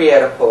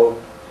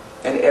pre-Oedipal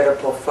and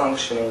Oedipal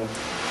functioning.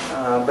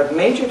 But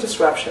major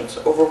disruptions,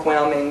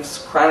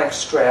 overwhelmings, chronic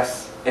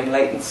stress, and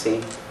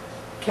latency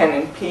can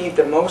impede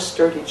the most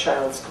sturdy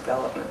child's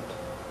development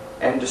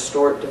and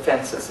distort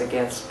defenses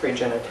against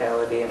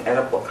pregenitality and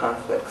Oedipal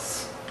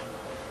conflicts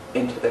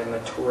into their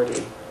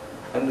maturity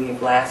and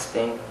leave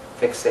lasting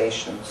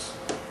fixations.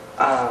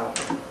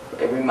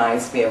 It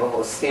reminds me of a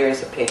whole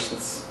series of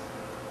patients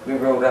we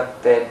wrote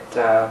up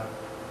that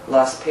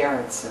lost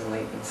parents in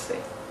latency.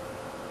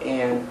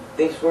 And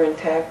these were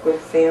intact with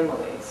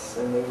families,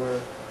 and they were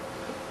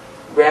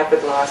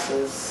rapid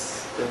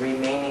losses. The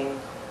remaining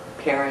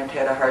parent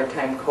had a hard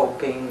time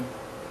coping.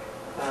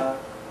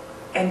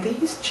 And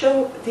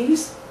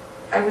these,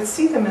 I would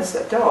see them as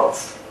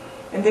adults,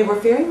 and they were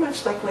very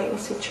much like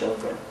latency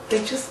children.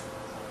 They just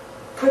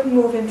couldn't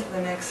move into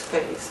the next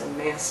phase and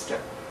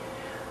master.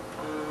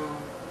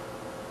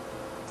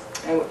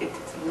 And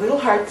it's a little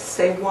hard to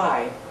say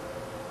why.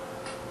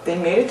 They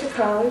made it to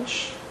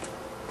college.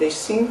 They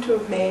seem to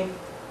have made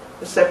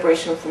the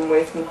separation from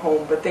away from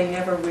home, but they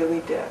never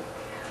really did.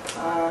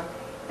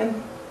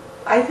 And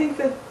I think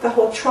that the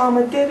whole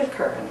trauma did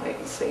occur in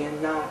latency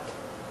and not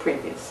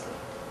previously.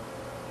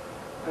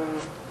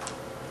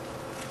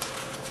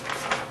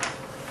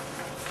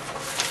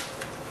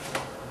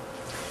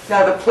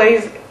 Now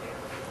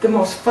the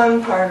most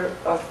fun part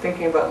of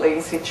thinking about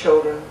latency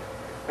children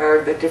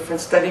are the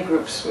different study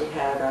groups we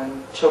had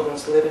on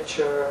children's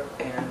literature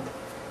and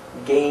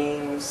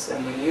games.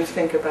 And when you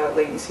think about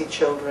latency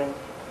children,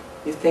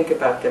 you think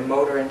about their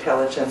motor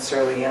intelligence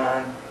early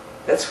on.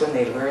 That's when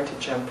they learn to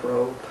jump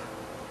rope.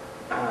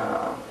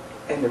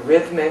 And the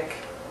rhythmic,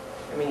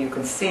 I mean, you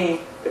can see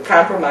the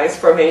compromise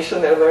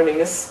formation. They're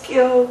learning a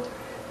skill.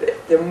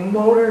 Their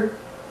motor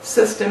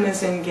system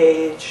is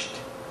engaged.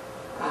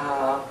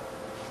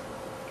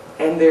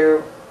 And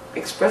they're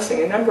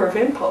expressing a number of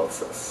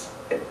impulses.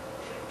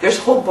 There's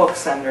whole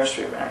books on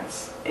nursery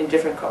rhymes in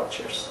different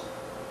cultures.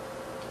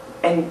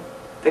 And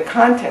the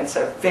contents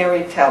are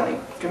very telling.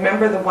 Do you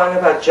remember the one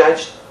about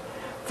Judge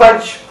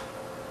Fudge?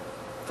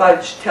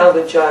 Fudge, tell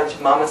the judge,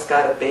 Mama's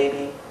got a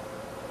baby.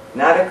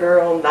 Not a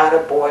girl, not a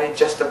boy,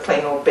 just a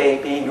plain old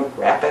baby. You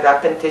wrap it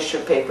up in tissue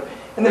paper.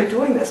 And they're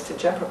doing this to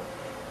jump rope.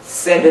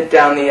 Send it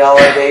down the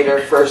elevator,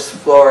 first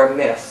floor,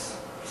 miss.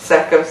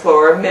 Second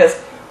floor,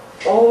 miss.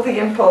 All the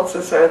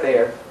impulses are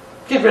there.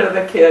 Get rid of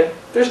the kid.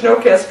 There's no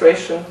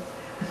castration.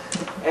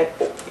 And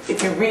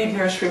if you read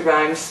nursery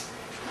rhymes,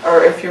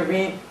 or if you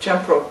read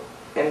jump rope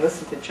and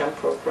listen to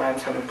jump rope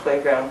rhymes on the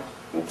playground,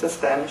 it's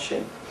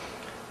astonishing.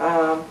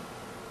 But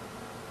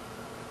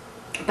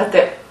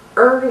the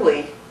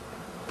early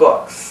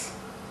books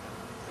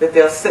that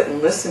they'll sit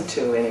and listen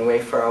to anyway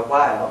for a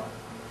while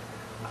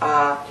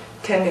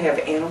tend to have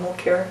animal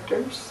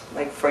characters,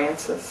 like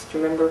Frances. Do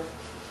you remember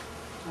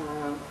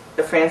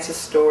the Frances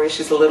story?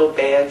 She's a little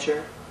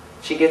badger.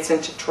 She gets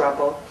into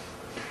trouble,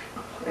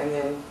 and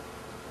then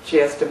she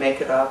has to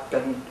make it up.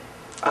 And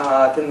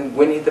then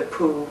Winnie the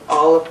Pooh,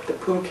 all of the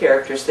Pooh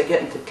characters, they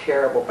get into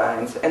terrible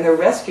binds, and they're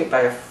rescued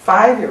by a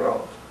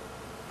 5-year-old.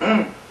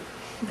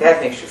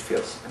 That makes you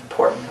feel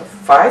important. A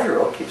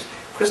 5-year-old keeps,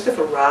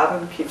 Christopher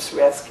Robin keeps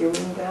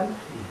rescuing them.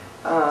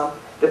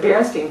 The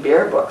Berenstain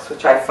Bear books,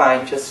 which I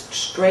find just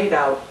straight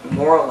out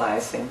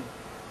moralizing,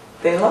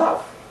 they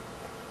love.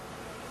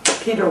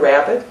 Peter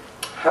Rabbit,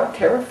 how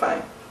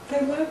terrifying.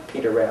 They love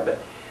Peter Rabbit.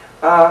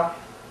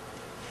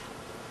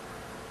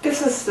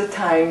 This is the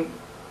time,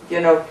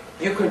 you know,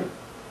 you could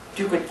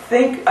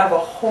think of a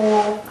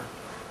whole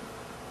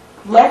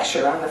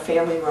lecture on the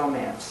family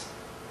romance.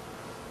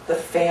 The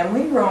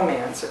family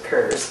romance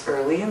occurs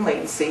early in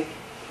latency,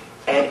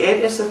 and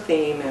it is a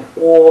theme in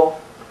all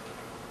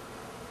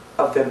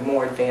of the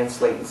more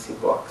advanced latency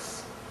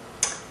books.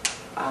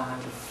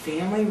 The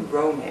family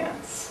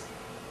romance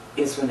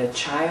is when a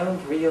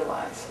child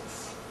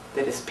realizes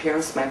that his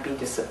parents might be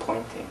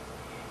disappointing,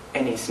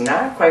 and he's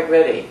not quite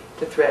ready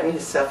to threaten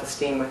his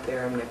self-esteem with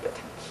their omnipotence.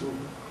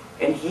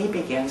 Mm-hmm. And he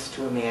begins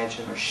to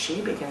imagine, or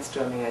she begins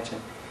to imagine,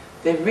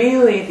 that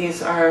really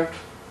these aren't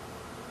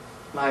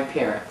my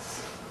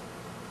parents.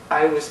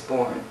 I was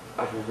born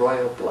of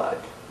royal blood,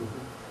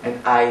 mm-hmm.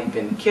 and I've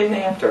been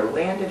kidnapped or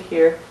landed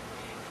here.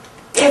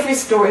 Every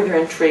story they're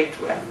intrigued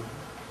with.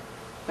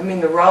 I mean,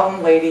 the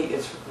Rowland lady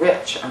is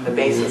rich on the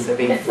basis of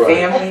a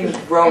family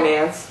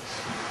romance.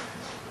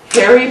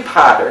 Harry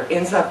Potter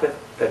ends up with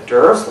the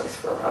Dursleys,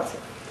 for us.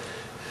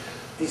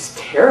 These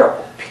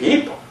terrible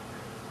people.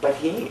 But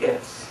he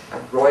is a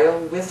royal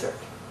wizard.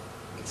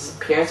 His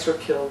parents were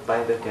killed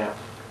by the devil.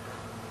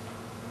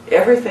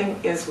 Everything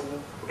is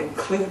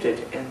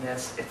included in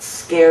this. It's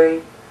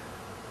scary.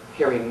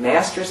 Harry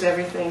masters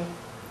everything.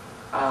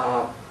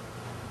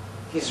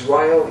 He's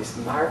royal. He's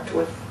marked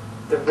with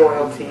the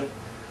royalty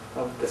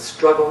of the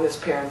struggle his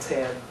parents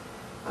had.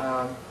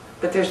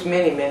 But there's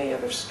many, many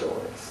other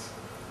stories.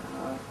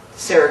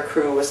 Sarah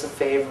Crewe was a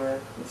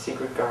favorite in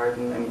Secret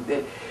Garden. I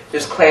mean,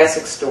 there's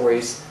classic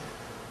stories.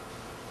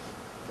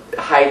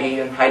 Heidi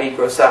and Heidi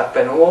Grows Up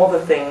and all the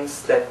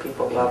things that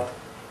people loved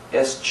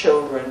as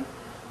children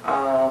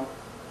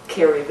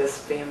carry this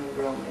family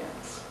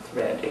romance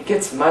thread. It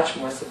gets much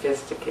more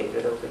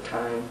sophisticated over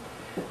time.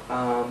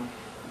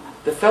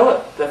 The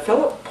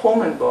Philip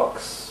Pullman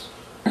books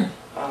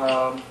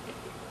are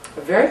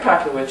very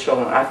popular with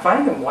children. I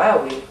find them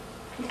wildly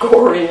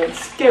gory and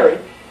scary,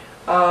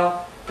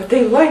 but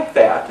they like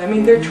that. I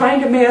mean, they're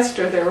trying to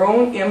master their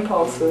own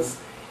impulses.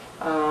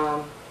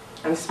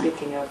 I'm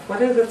speaking of,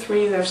 what are the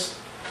three? There's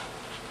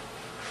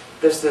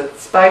the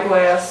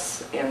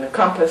spyglass and the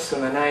compass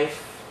and the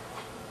knife,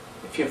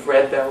 if you've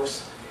read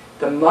those.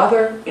 The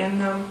mother in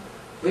them,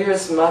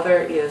 Lyra's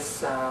mother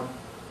is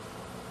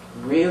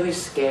really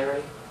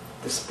scary.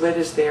 The split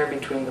is there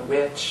between the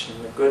witch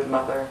and the good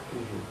mother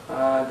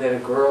that a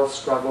girl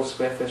struggles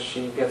with as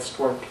she gets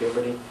toward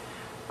puberty.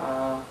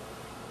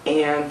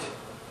 And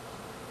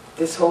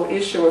this whole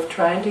issue of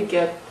trying to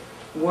get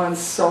one's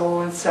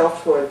soul and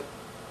selfhood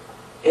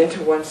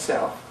into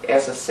oneself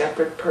as a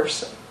separate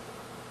person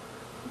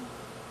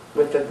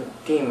with the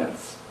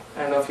demons.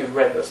 I don't know if you've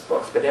read those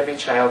books, but every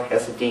child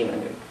has a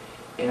demon,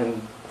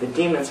 and the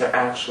demons are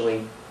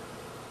actually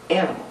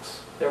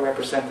animals. They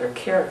represent their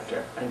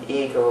character, an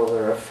eagle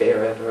or a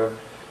ferret or,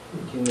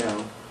 you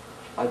know,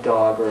 a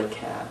dog or a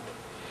cat.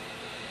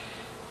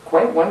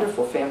 Quite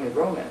wonderful family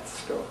romance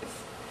stories.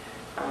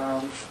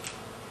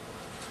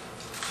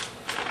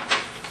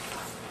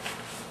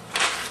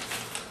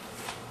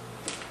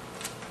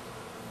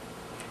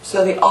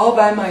 So the all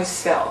by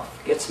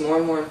myself gets more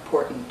and more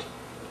important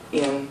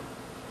in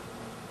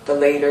the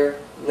later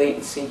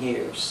latency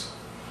years.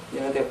 You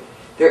know,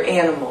 they're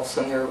animals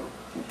and they're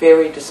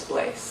very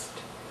displaced.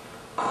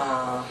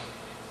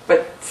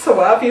 But so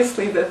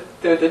obviously that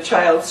they're the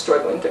child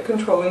struggling to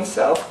control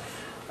himself.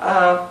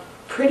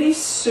 Pretty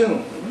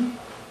soon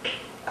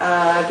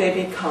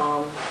they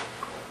become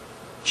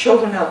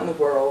children out in the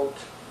world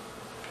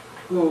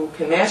who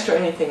can master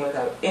anything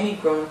without any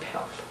grown-up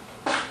help.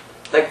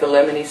 Like the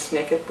Lemony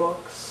Snicket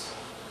books,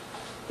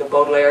 the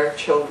Baudelaire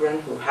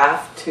children who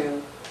have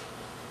to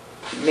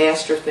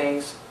master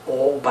things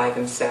all by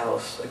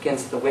themselves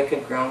against the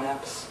wicked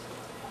grown-ups.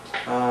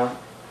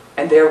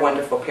 And their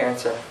wonderful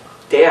parents are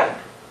dead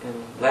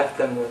and left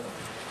them with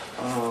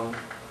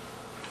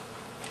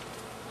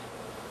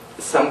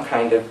some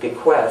kind of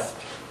bequest.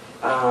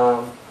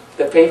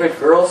 The favorite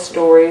girl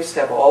stories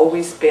have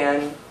always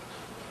been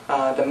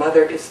the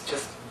mother is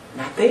just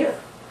not there.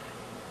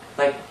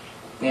 Like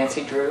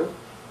Nancy Drew.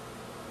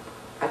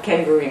 I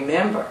can't even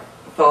remember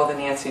with all the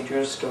Nancy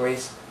Drew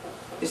stories.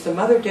 Is the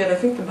mother dead? I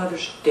think the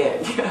mother's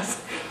dead,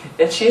 yes.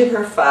 And she and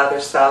her father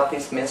solved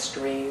these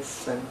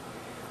mysteries, and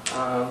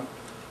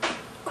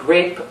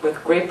with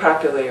great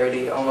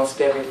popularity, almost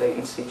every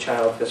latency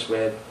child has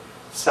read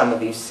some of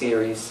these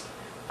series.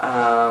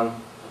 The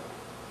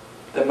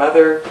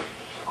mother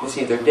is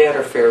either dead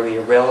or fairly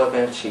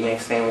irrelevant. She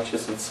makes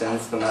sandwiches and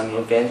sends them on the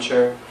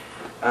adventure.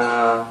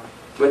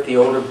 With the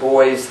older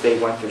boys, they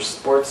want their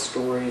sports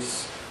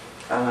stories.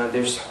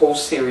 There's a whole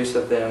series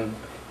of them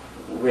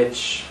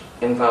which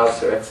involves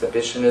their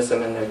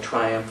exhibitionism and their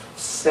triumph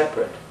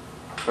separate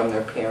from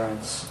their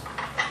parents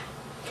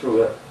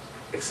through an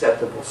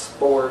acceptable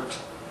sport.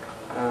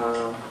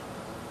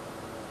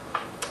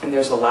 And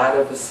there's a lot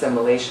of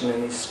assimilation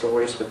in these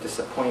stories with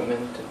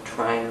disappointment and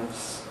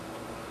triumphs.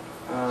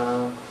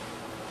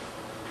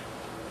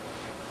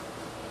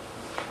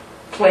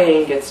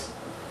 Playing gets,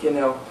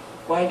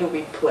 why do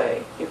we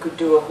play? You could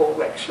do a whole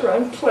lecture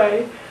on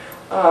play.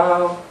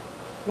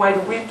 Why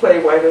do we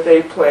play? Why do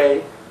they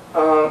play?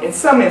 In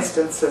some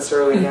instances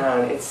early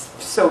on, it's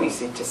so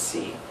easy to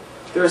see.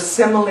 They're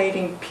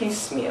assimilating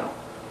piecemeal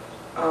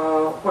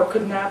what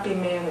could not be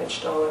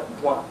managed all at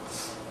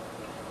once.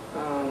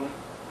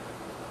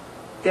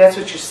 That's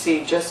what you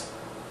see just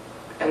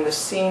in the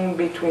scene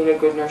between a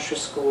good nursery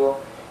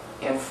school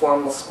and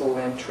formal school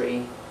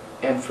entry.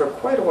 And for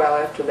quite a while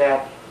after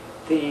that,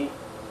 the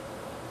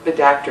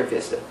doctor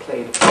visit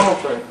played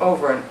over and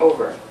over and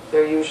over.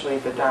 They're usually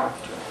the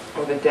doctor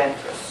or the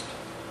dentist.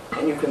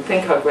 And you can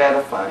think how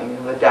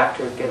gratifying. The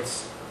doctor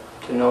gets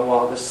to know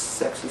all this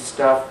sexy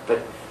stuff,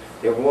 but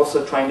they're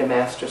also trying to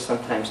master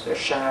sometimes their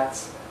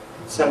shots,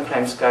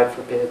 sometimes, God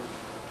forbid,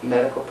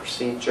 medical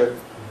procedure.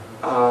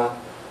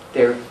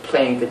 They're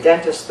playing the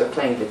dentist, they're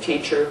playing the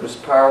teacher who's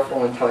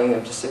powerful and telling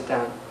them to sit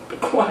down and be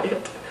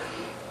quiet.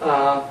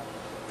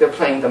 They're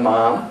playing the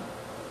mom.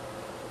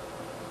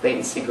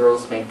 Latency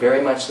girls make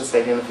very much this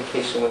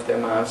identification with their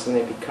moms, and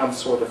they become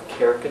sort of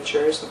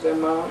caricatures of their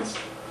moms,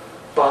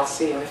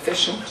 bossy and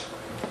efficient.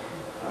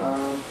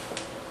 And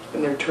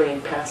they're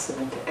turning passive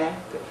into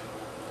active.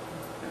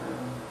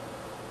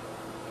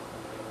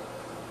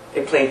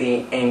 They play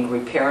the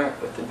angry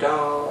parent with the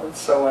doll and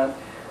so on.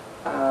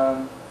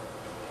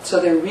 So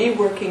they're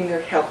reworking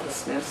their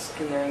helplessness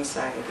and their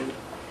anxiety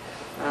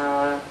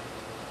to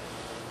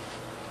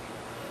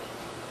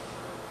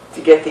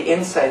get the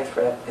inside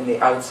threat and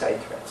the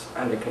outside threats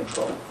under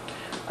control.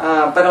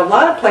 But a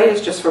lot of play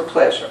is just for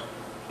pleasure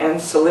and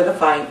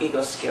solidifying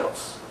ego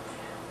skills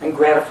and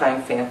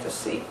gratifying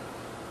fantasy,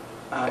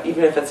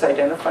 even if it's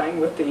identifying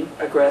with the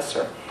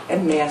aggressor,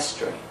 and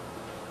mastery.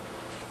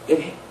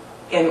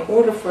 In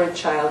order for a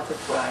child to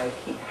thrive,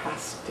 he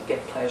has to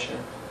get pleasure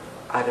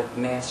out of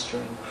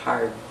mastering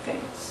hard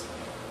things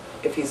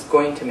if he's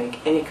going to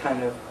make any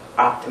kind of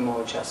optimal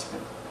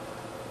adjustment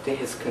to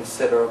his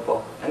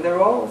considerable, and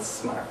they're all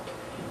smart,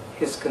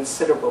 his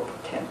considerable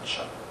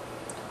potential.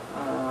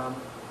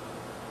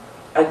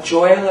 A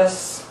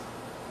joyless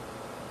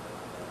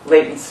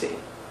latency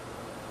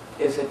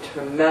is a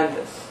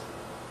tremendous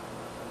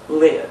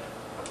lid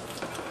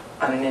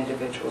on an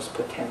individual's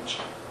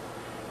potential.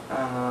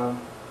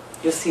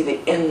 You'll see the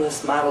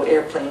endless model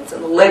airplanes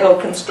and the Lego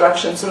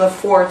constructions and the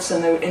forts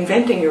and the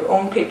inventing your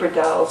own paper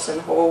dolls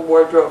and whole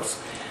wardrobes.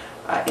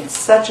 It's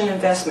such an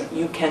investment.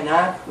 You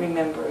cannot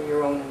remember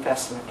your own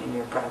investment in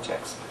your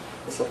projects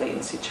as a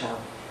latency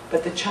child.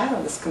 But the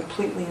child is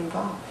completely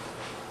involved.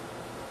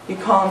 You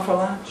call them for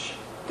lunch.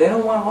 They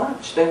don't want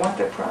lunch. They want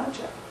their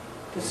project.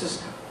 This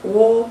is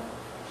all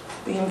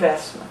the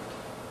investment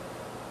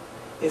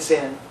is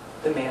in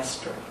the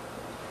mastery.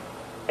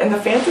 And the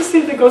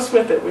fantasy that goes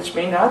with it, which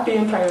may not be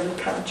entirely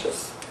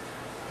conscious.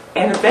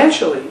 And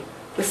eventually,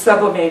 the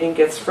sublimating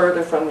gets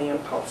further from the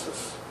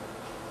impulses.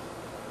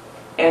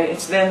 And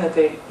it's then that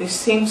they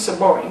seem so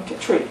boring to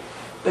treat.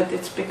 But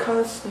it's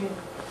because they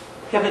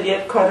haven't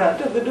yet caught on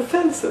to the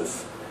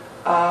defenses.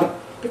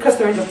 Because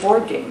they're into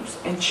board games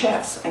and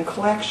chess and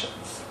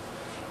collections.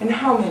 And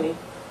how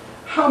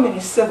many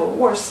Civil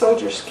War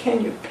soldiers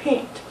can you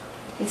paint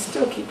and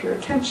still keep your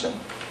attention?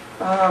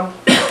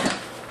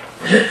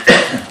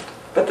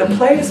 But the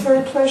play is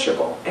very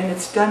pleasurable, and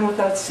it's done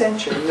without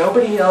censure.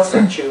 Nobody yells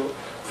at you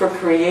for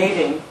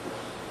creating,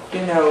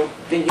 the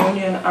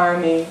Union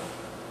Army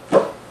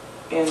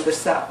in the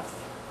South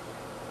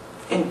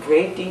in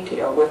great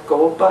detail with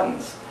gold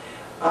buttons.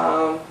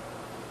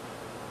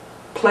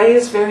 Play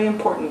is very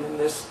important in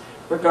this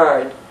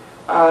regard,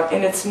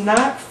 and it's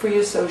not free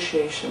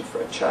association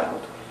for a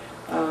child.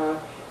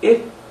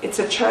 It's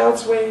a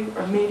child's way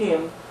or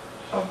medium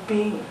of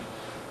being.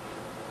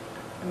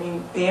 I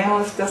mean, the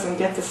analyst doesn't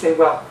get to say,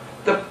 well,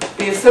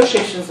 the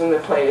associations in the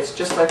play is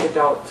just like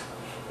adult.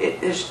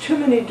 There's too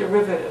many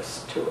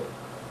derivatives to it.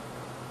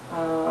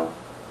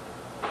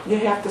 You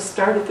have to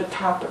start at the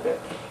top of it.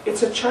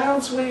 It's a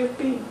child's way of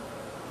being.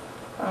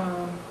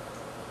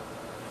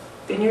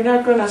 Then you're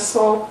not going to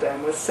assault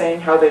them with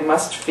saying how they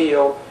must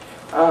feel.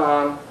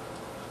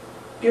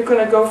 You're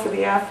going to go for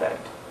the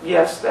affect.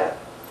 Yes, that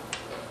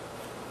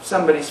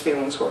somebody's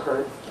feelings were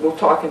hurt. We'll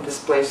talk in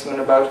displacement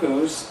about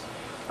whose.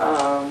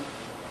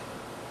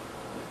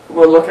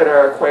 We'll look at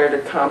our acquired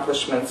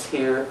accomplishments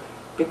here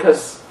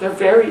because they're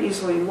very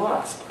easily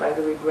lost by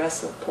the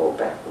regressive pull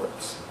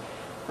backwards.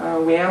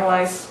 We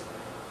analyze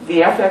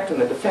the affect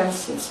and the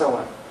defense and so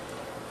on.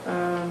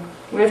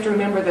 We have to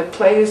remember that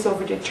play is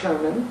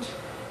overdetermined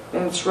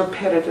and it's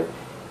repetitive.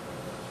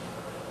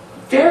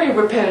 Very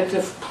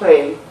repetitive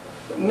play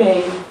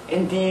may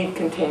indeed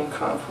contain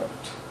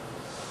conflict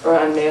or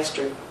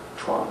unmastered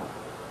trauma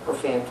or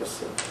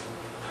fantasy,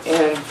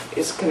 and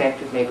is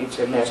connected maybe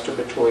to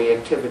masturbatory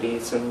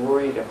activities and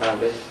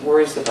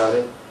worries about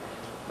it.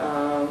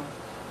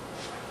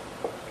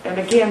 And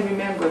again,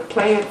 remember,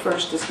 play at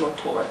first is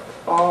motoric.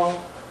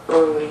 All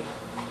early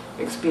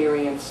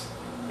experience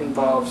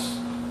involves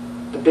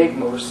the big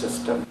motor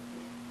system.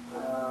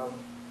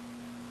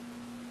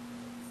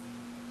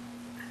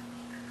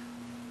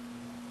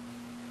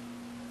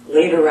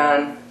 Later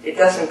on, it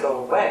doesn't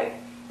go away.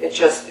 It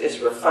just is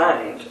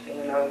refined.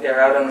 You know, they're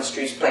out on the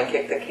streets playing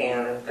kick the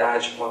can and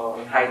dodgeball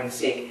and hide and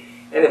seek.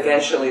 And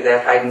eventually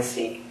that hide and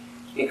seek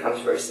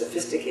becomes very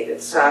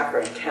sophisticated. Soccer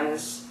and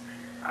tennis.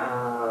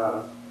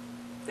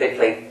 They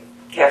play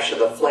capture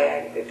the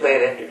flag. They play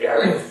it after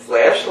dark with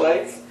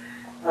flashlights.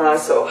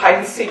 So hide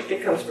and seek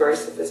becomes very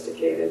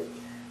sophisticated.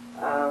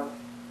 By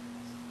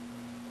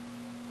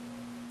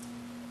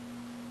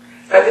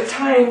the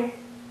time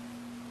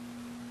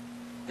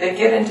they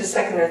get into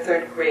second or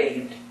third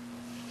grade,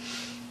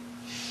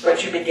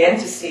 what you begin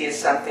to see is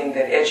something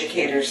that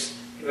educators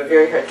have a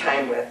very hard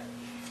time with.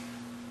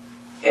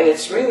 And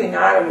it's really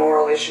not a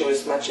moral issue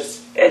as much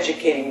as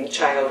educating the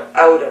child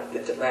out of the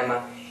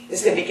dilemma,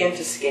 is they begin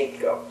to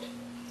scapegoat.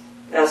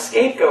 Now,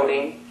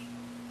 scapegoating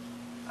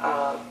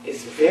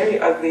is a very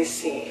ugly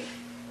scene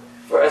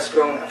for us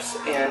grown-ups.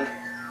 And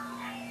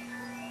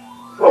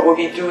what we'll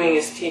be doing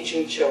is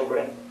teaching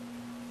children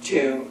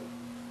to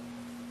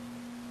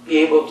be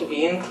able to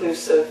be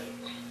inclusive,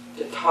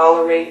 to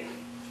tolerate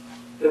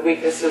the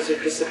weaknesses or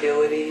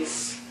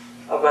disabilities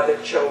of other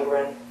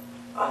children,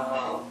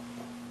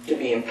 to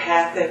be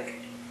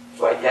empathic,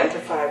 to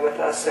identify with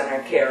us and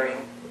our caring.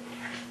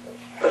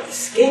 But the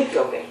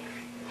scapegoating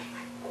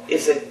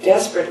is a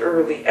desperate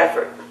early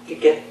effort to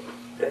get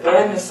the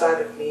badness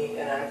out of me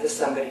and onto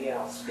somebody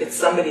else. It's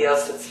somebody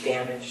else that's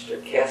damaged or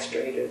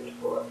castrated,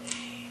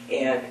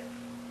 and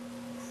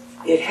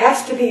it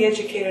has to be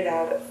educated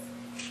out of.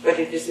 But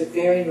it is a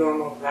very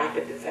normal,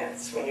 rapid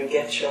defense when you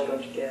get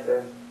children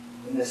together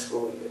in the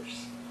school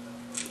years.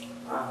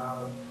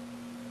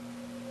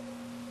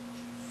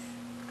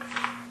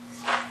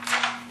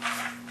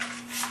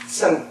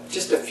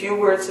 Just a few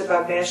words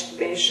about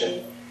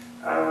masturbation.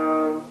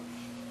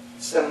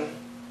 Some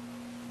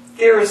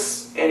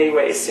theorists,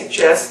 anyway,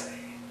 suggest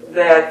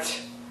that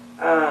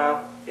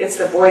it's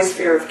the boy's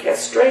fear of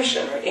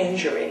castration or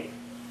injury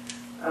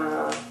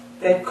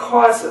that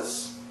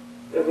causes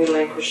the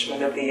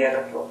relinquishment of the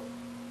Oedipal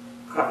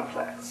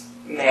complex.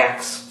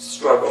 Max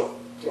struggled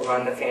to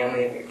run the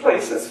family and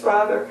replace his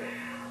father.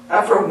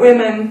 For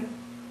women,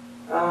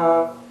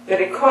 that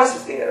it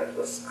causes the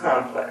Oedipus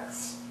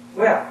complex.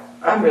 Well,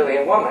 I'm really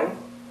a woman.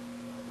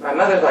 My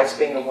mother likes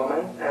being a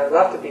woman. I'd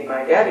love to be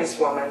my daddy's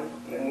woman,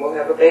 and we'll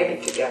have a baby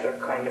together,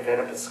 kind of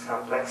Oedipus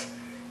complex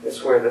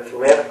is where the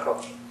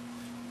theoretical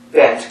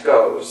bent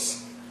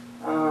goes.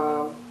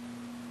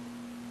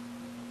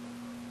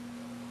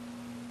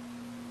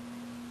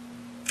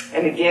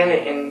 And again,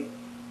 in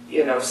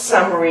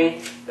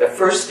summary, the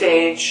first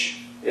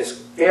stage is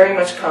very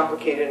much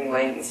complicated in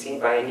latency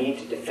by a need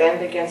to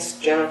defend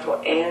against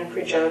genital and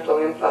pregenital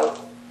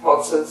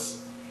impulses,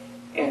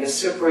 and a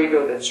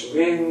superego that's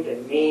rude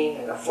and mean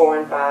and a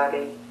foreign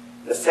body.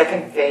 The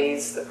second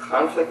phase, the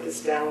conflict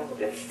is down,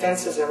 the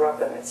defenses are up,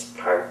 and it's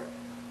part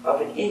of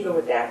an ego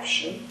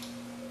adaptation.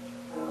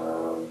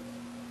 The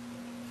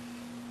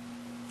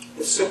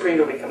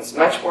superego becomes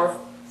much more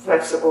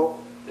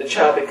flexible. The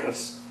child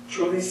becomes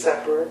truly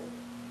separate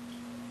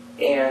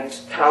and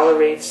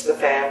tolerates the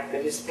fact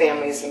that his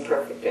family is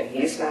imperfect and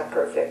he's not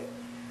perfect.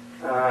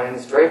 And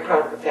is very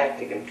proud of the fact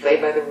he can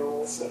play by the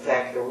rules. In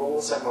fact, the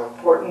rules are more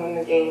important in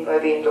the game by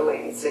the end of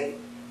latency.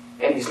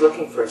 And he's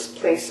looking for his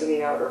place in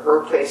the out, or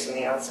her place in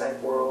the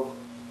outside world.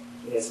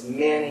 He has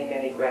many,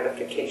 many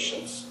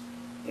gratifications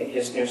in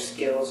his new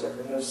skills or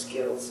her new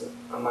skills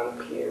among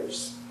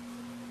peers.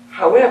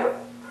 However,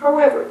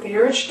 the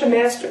urge to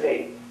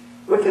masturbate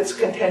with its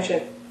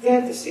contingent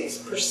fantasies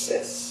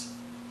persists.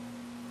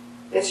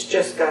 It's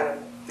just got a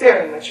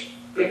very much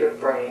bigger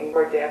brain,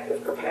 more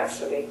adaptive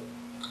capacity.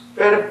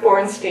 Greta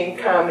Bornstein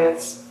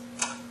comments,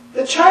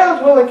 the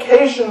child will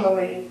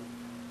occasionally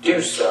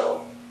do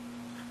so.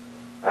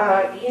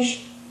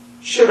 He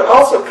should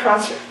also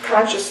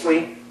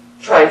consciously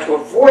try to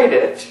avoid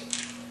it,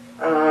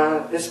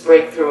 this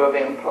breakthrough of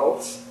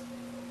impulse,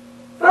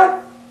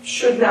 but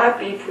should not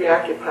be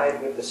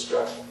preoccupied with the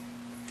struggle.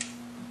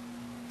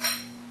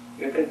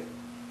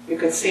 You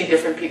can see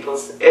different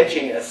people's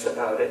edginess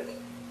about it.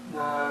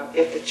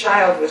 If the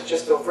child was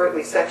just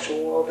overtly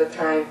sexual all the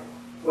time,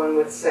 one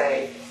would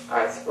say,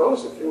 I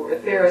suppose if you were a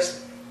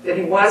theorist, that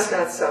he was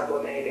not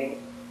sublimating,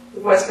 he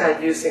was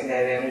not using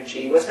that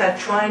energy, he was not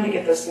trying to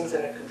get those things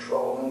under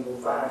control and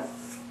move on.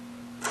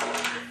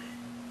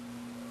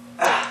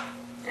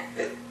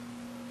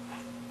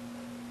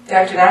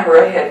 Dr.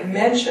 Nahara had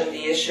mentioned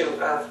the issue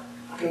of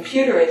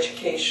computer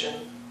education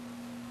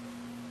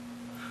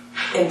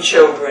in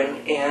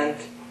children, and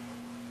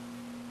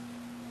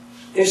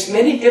there's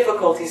many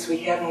difficulties we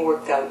haven't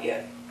worked out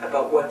yet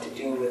about what to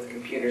do with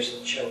computers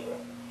in children.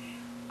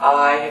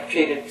 I have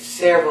treated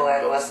several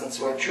adolescents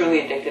who are truly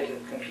addicted to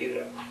the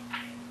computer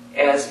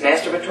as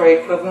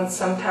masturbatory equivalents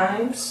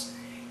sometimes,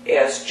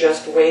 as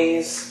just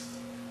ways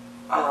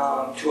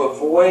to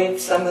avoid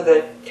some of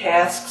the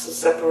tasks of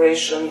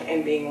separation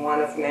and being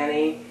one of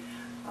many.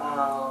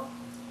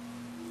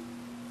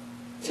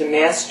 to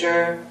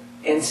master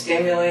and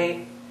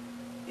stimulate,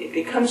 it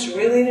becomes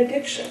really an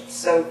addiction.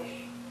 So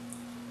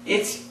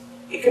it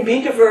can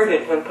be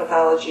diverted when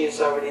pathology is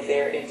already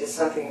there into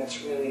something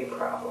that's really a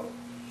problem.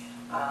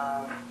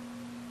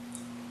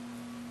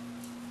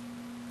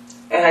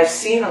 And I've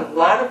seen a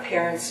lot of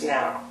parents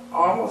now,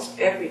 almost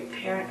every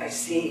parent I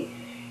see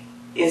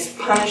is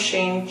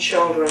punishing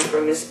children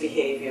for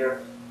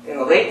misbehavior in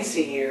the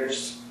latency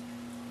years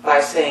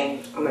by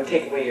saying, I'm going to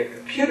take away your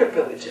computer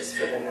privileges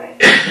for the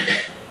night.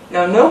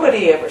 Now,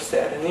 nobody ever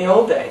said in the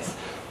old days,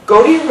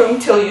 go to your room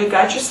till you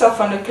got yourself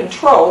under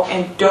control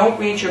and don't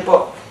read your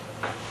book.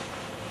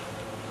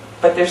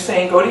 But they're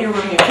saying, go to your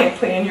room, you can't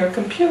play on your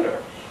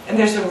computer. And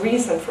there's a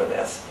reason for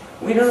this.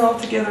 We don't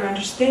altogether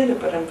understand it,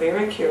 but I'm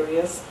very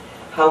curious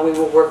how we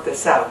will work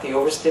this out, the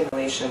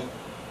overstimulation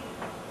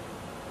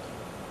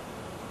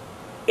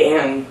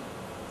and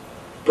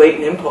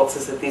blatant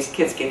impulses that these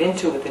kids get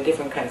into with the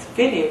different kinds of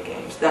video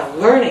games. Now,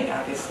 learning,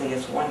 obviously,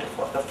 is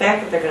wonderful. The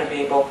fact that they're going to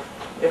be able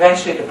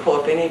eventually to pull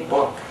up any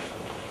book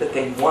that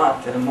they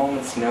want at a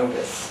moment's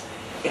notice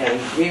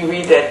and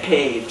reread that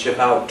page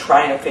about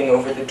triumphing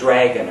over the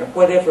dragon or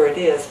whatever it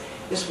is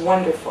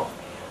wonderful.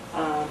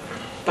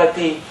 But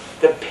the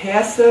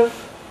passive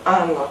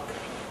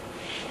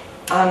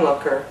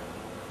onlooker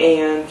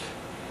and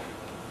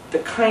the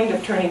kind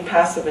of turning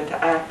passive into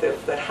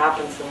active that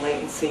happens in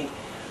latency,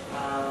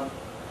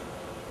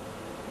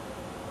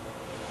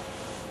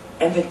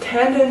 and the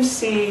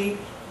tendency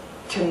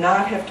to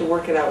not have to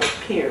work it out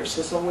with peers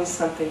is always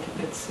something to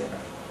consider.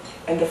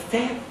 And the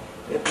fact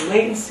that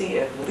latency,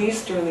 at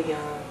least early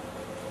on,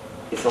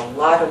 is a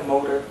lot of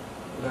motor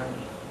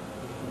learning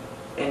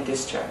and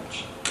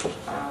discharge.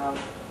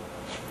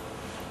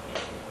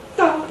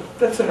 No,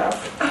 that's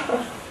enough.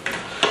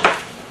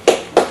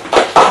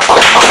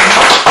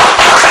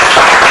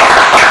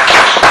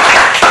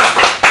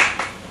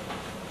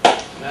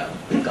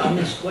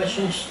 Comments,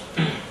 questions?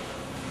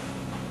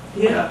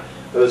 Yeah,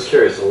 I was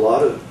curious. A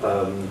lot of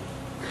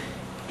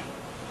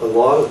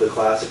the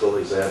classical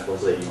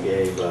examples that you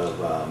gave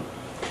of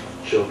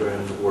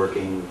children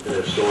working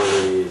their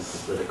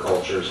stories that the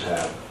cultures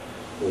have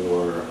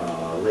for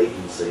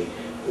latency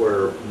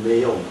were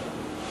male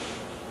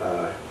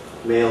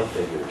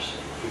figures.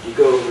 Could you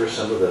go over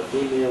some of the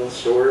female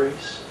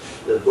stories,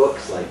 the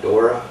books like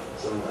Dora,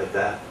 something like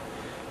that?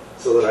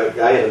 So that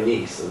I have a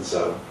niece, and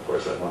so of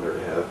course I want her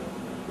to have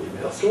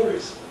female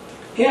stories.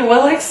 Yeah,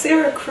 well, like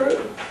Sarah Crew.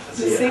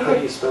 How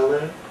do you spell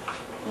that?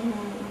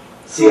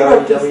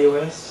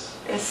 C-R-E-W-S?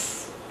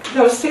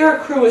 No, Sarah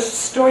Crew is a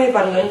story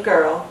about a little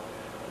girl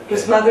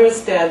whose mother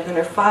is dead, then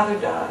her father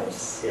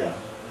dies. Yeah.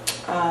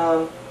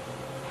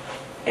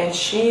 And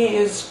she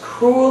is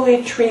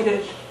cruelly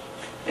treated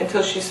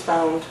until she's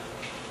found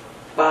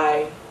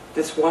by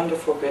this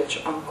wonderful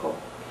rich uncle.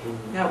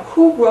 Mm-hmm. Now,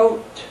 who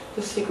wrote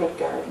The Secret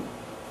Garden?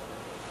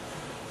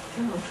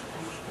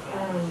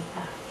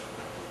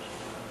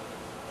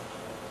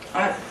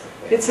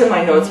 It's in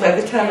my notes by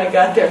the time I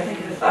got there.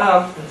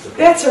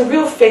 That's a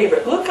real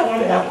favorite. Look up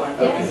that one.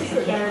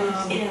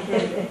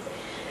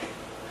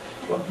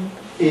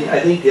 I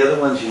think the other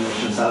ones you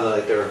mentioned sounded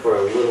like they were for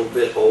a little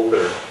bit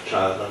older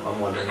child. I'm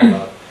wondering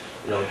about,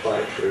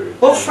 Flight through.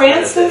 Well,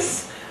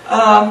 Francis,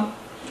 the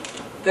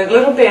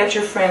little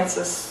badger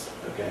Francis.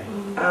 Okay.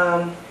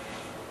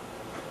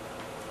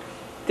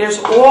 There's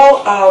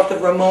all of the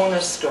Ramona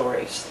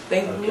stories.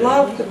 They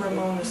love the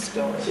Ramona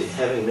stories. See,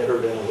 having never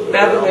been a little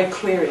Beverly girl,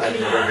 Cleary. I've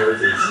never heard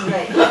these.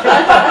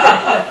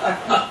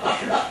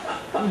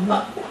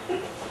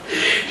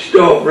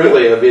 No,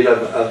 really. I mean,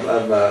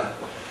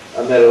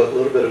 I'm at a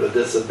little bit of a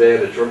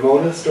disadvantage.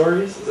 Ramona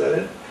stories, is that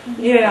it?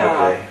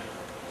 Yeah.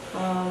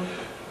 Okay.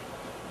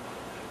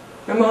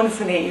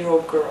 Ramona's an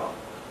 8-year-old girl.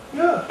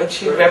 Yeah. But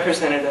she's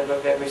representative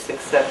of every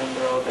 6,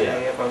 7-year-old that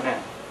I ever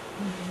met.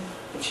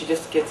 And she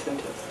just gets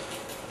into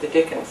the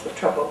Dickens of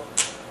trouble,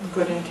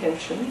 good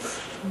intentions.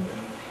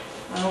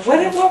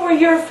 What were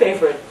your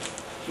favorite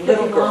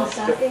little girls?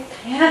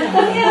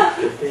 Yeah.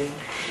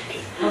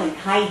 Oh,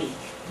 Heidi.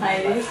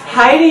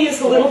 Heidi is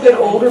a little bit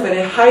older, but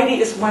Heidi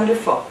is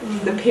wonderful.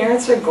 The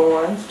parents are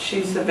gone.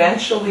 She's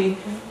eventually,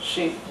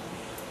 she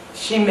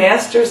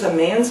masters a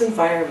man's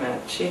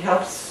environment. She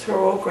helps her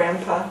old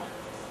grandpa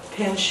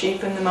tend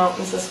sheep in the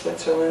mountains of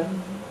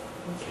Switzerland.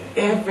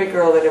 Every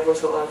girl that ever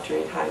was allowed to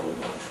read Heidi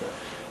loves her.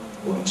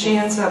 She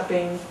ends up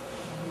being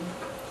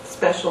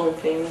special and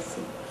famous.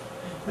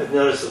 I've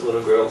noticed that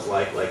little girls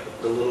like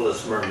The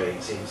Littlest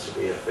Mermaid seems to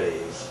be a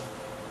phase.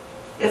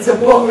 It's a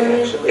book,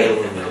 actually.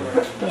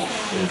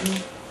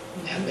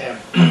 And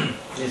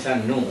these are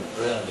new,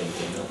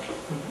 relatively new,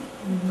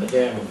 but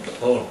they're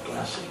all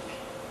classic.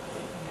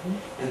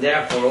 And they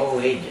are for all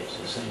ages.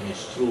 The same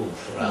is true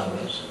for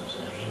adolescents.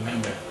 I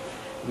remember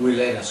we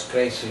led us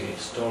crazy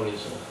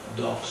stories of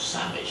Dog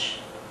Savage,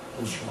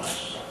 which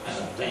was an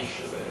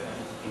adventurer.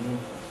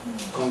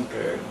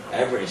 Conquer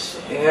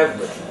everything.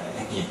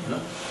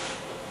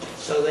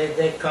 So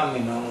they come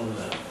in all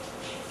the...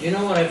 You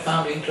know what I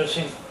found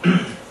interesting?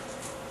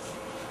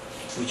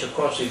 Which of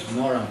course is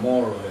more and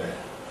more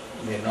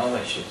the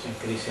knowledge is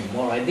increasing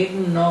more. I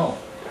didn't know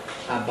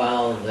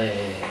about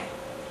the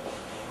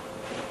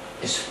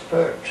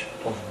spurt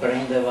of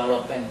brain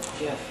development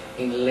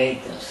in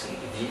latency.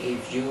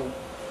 If you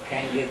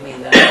can give me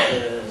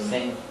that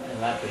thing,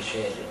 I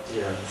appreciate it.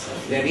 Yeah.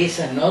 There is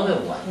another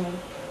one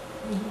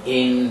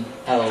in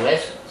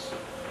adolescence,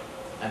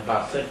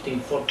 about 13,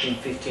 14,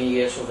 15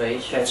 years of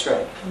age. That's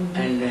right.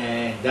 And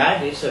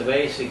that is a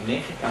very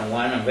significant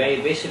one and very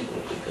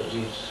visible because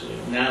it's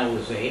now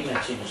with the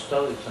imaging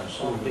studies and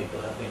so on, people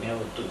have been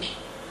able to,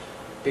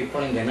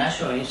 people in the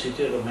National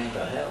Institute of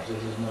Mental Health,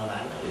 this is not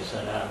analysts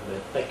that are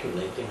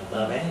speculating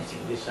about anything,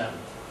 these are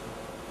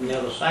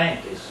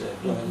neuroscientists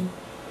doing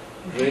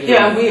really...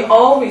 Yeah, we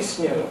always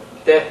knew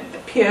that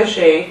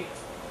Piaget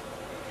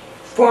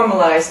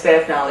formalized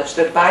that knowledge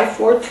that by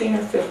 14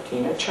 or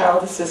 15, a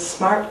child is as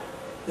smart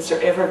as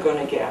they're ever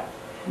going to get.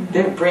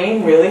 Their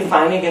brain really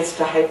finally gets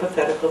to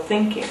hypothetical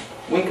thinking.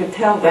 We could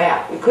tell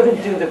that. We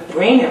couldn't do the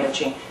brain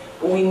imaging,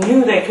 but we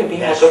knew they could be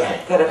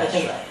hypothetical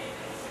thinking. Right.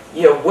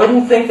 You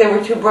wouldn't think they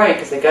were too bright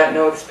because they got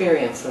no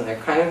experience and they're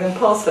kind of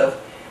impulsive,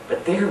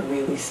 but they're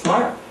really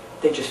smart.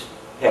 They just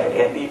haven't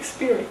had the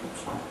experience.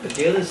 But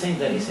the other thing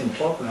that is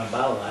important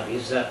about that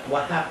is that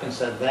what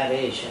happens at that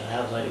age and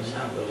how that is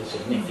handled is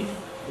significant.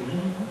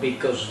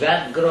 Because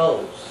that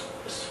growth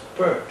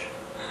spurt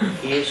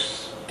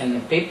is,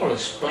 and people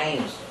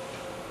explain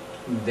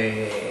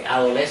the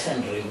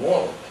adolescent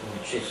revolt,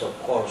 which is of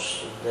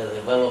course the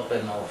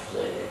development of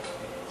the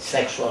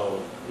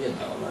sexual,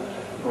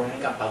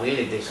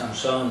 capabilities and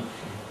so on,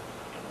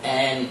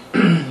 and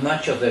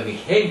much of the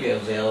behavior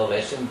of the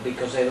adolescent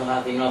because they don't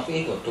have enough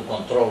ego to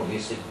control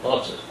these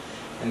impulses.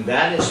 And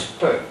that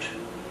spurt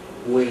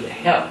will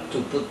help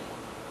to put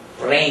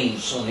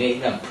reins on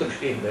it and put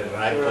it in the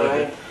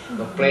right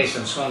place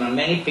and so on. And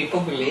many people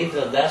believe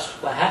that that's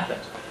what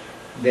happens.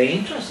 The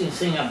interesting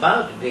thing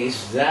about it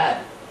is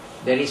that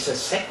there is a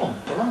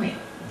second pruning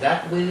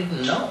that we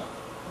didn't know.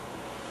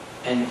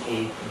 And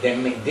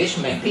this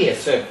may be a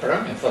third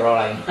pruning for all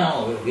I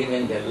know,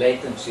 given the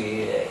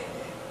latency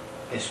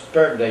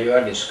spurt that you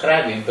are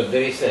describing, but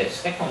there is a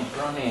second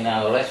pruning in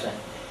adolescence,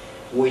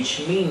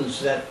 which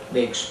means that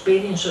the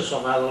experiences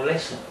of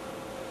adolescence,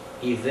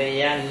 if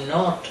they are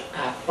not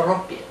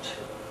appropriate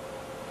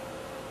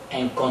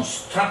and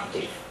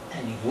constructive,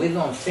 and if we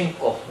don't think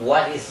of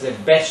what is the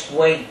best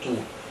way to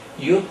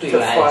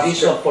utilize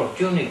this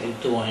opportunity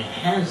to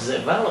enhance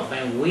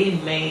development, we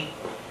may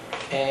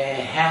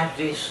have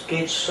these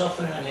kids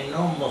suffer an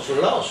enormous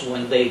loss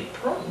when they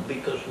prune,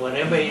 because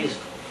whatever is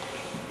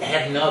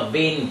have not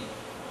been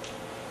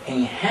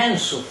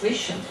enhanced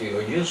sufficiently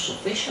or used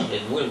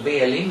sufficiently will be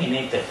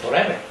eliminated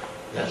forever.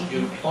 That's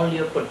your only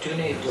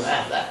opportunity to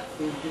have that.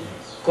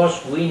 Of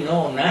course, we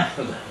know now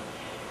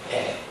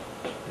that,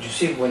 you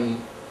see, when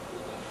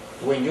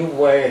you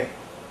were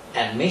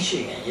at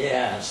Michigan,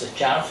 as a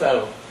child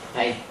fellow,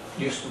 I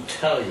used to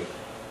tell you,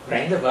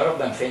 brain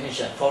development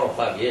finished at 4 or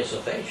 5 years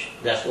of age.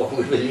 That's what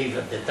we believed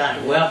at the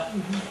time. Well,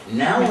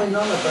 now we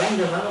know that brain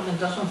development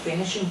doesn't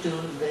finish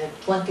until the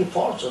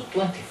 24th or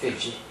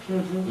 25th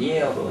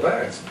year of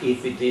birth,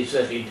 if it is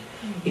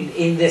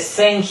in the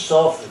sense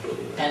of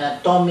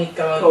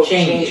anatomical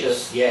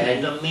changes. Yeah,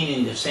 I don't mean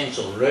in the sense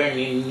of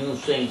learning new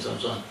things and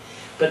so on,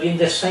 but in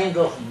the sense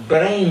of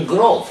brain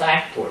growth,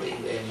 actually,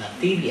 the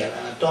material,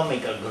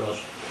 anatomical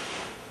growth,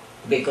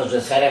 because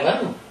the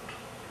cerebellum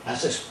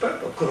as a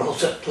spurt of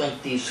growth at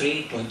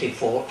 23,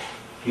 24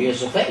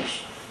 years of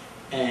age.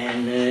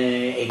 And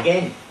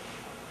again,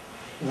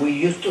 we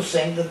used to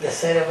think that the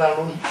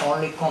cerebellum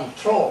only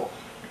controlled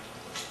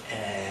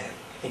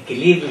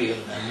equilibrium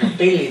and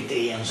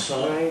mobility and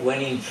so on,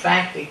 when in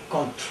fact it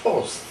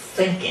controls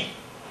thinking.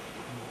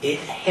 It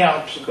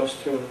helps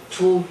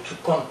to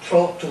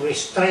control, to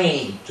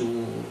restrain,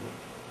 to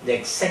the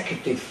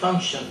executive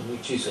function,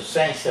 which is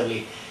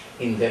essentially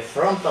in the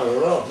frontal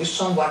lobe. Is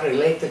somewhat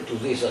related to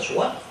this as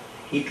well.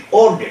 It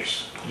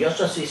orders, just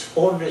as it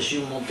orders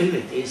your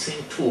motility, it's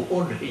to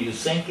order your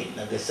thinking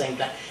at the same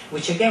time,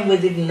 which again we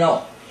didn't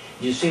know.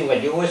 You see,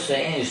 what you were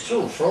saying is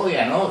true. Freud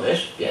and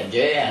others,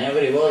 Piaget and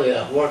everybody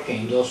that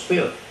working in those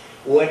fields,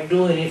 were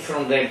doing it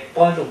from the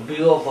point of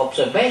view of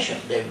observation.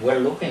 They were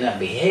looking at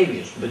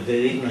behaviors, but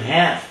they didn't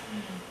have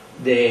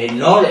the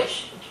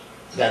knowledge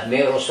that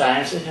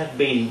neurosciences have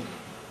been,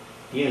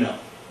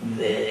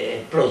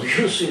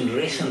 producing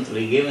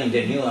recently, given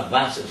the new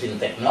advances in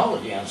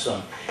technology and so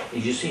on.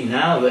 You see,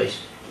 nowadays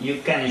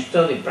you can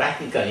study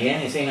practically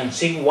anything and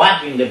see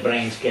what in the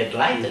brains get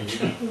lighted.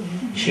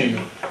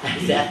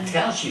 And that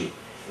tells you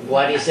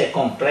what is the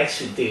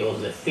complexity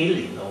of the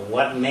feeling, or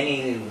what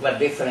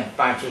different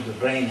parts of the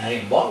brain are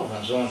involved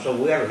and so on. So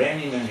we are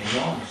learning an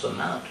enormous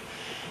amount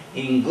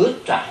in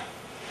good time.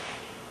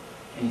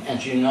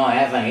 And I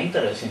have an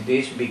interest in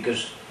this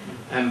because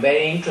I'm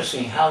very interested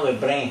in how the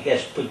brain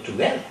gets put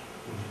together,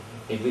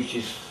 which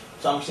is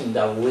something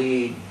that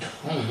we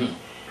don't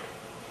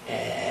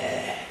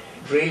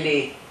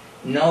really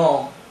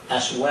know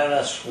as well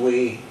as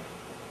we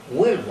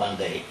will one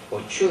day,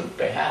 or should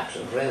perhaps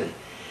already.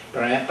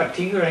 But I'm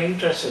particularly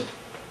interested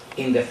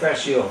in the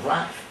first year of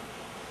life,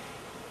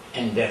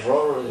 and the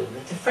role,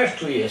 the first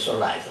 2 years of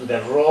life, and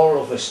the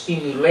role of a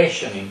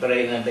stimulation in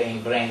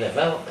brain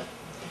development.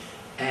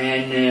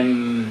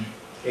 And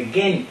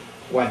again,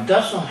 what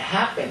doesn't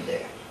happen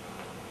there,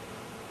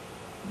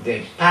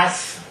 the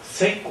past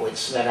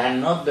sequence that are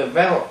not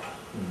developed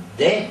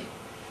then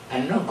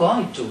are not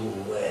going to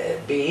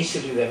be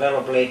easily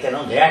developed later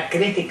on. There are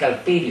critical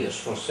periods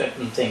for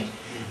certain things.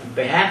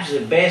 Perhaps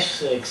the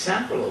best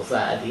example of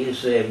that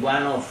is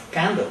one of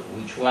Kandel,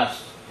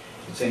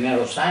 it's a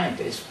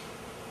neuroscientist,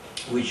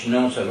 which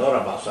knows a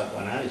lot about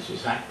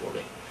psychoanalysis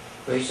actually,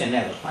 but he's a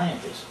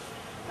neuroscientist.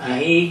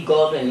 And he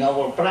got a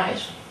Nobel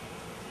Prize.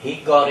 He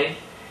got it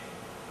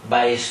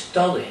by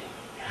studying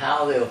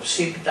how the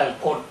occipital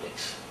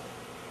cortex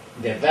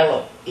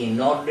developed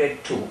in order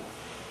to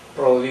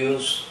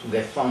produce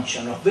the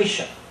function of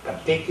vision,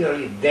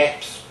 particularly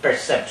depth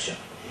perception.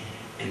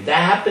 And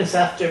that happens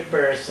after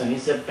birth and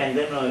is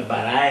dependent on a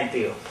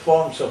variety of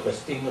forms of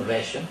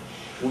stimulation,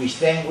 which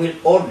then will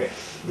order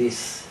these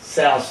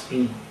cells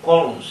in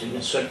columns in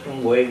a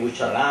certain way,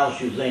 which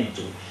allows you then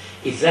to,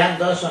 if that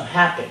doesn't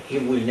happen,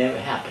 it will never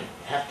happen.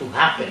 It has to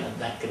happen at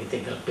that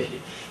critical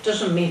period. It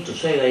doesn't mean to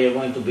say that you're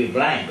going to be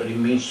blind, but it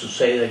means to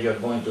say that you're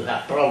going to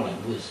have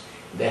problems with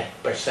that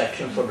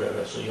perception for the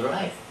rest of your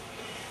life.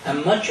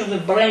 And much of the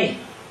brain,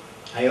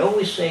 I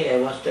always say,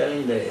 I was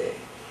telling the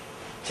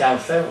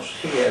child fellows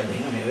here at the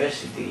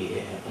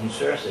university on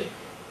Thursday,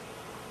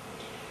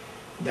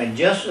 that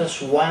just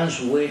as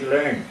once we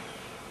learn,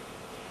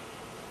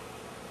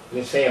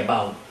 let's say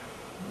about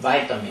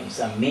vitamins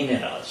and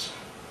minerals,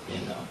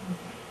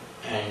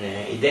 and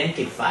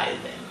identify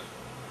them,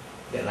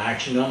 the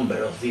large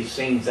number of these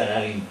things that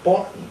are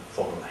important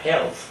for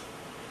health,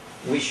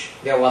 which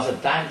there was a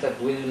time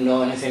that we didn't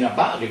know anything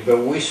about it, but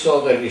we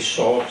saw the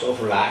results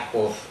of lack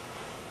of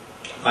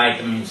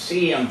vitamin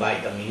C and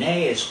vitamin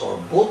A,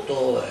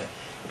 scorbuto,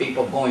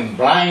 people going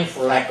blind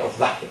for lack of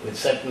with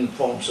certain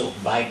forms of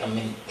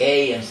vitamin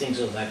A and things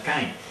of that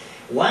kind.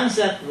 Once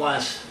that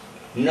was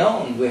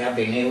known, we have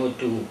been able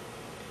to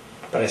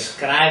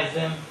prescribe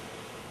them,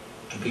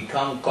 to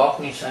become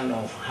cognizant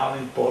of how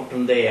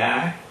important they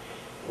are,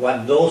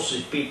 what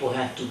doses people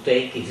have to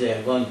take if they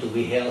are going to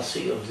be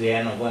healthy or if they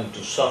are not going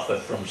to suffer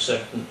from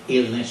certain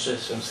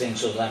illnesses and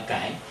things of that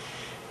kind.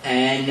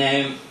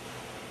 And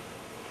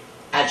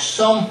at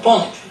some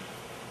point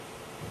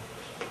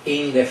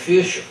in the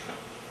future,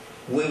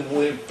 we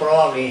will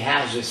probably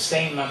have the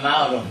same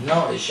amount of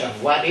knowledge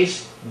of what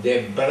is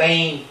the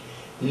brain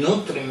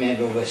nutriment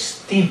of a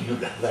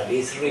stimulus that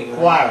is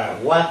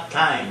required, what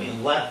time,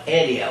 in what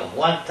area,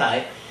 what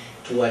type,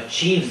 to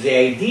achieve the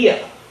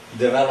ideal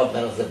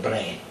development of the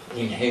brain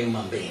in a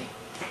human being.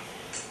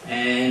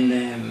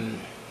 And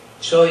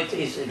so it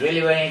is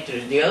really very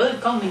interesting. The other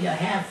comment I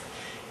have,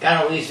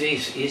 Carol,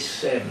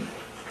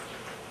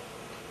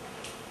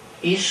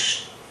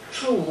 is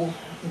true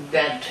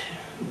that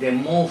the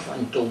move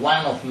into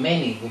one of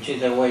many, which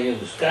is the way you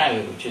describe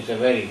it, which is a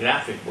very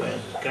graphic way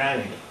of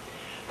describing it,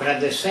 but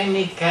at the same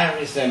it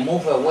carries the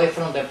move away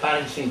from the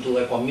parents into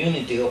a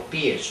community of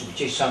peers,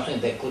 which is something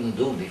they couldn't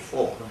do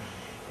before.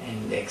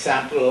 And the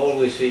example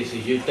always is,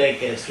 if you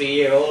take a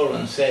 3-year-old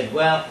and said,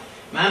 well,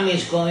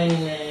 Mommy's going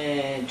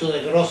to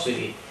the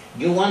grocery,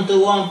 you want to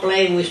go and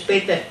play with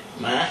Peter?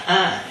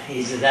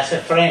 He said, that's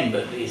a friend,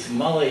 but his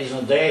mother is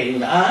not there.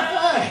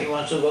 He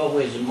wants to go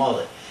with his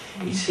mother.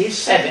 He's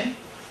 7,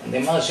 and the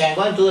mother said, I'm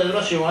going to the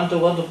grocery, you want to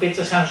go to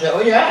Peter's house? He said,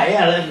 oh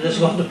yeah, let's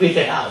go to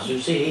Peter's house. You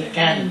see, he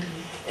can,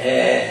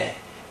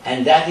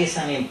 and that is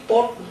an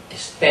important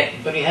step,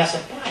 but it has a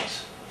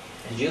price.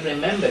 And you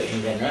remember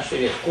in the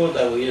nursery school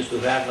that we used to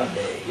have at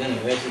the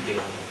University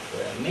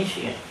of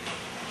Michigan,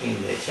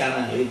 in the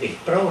child analytic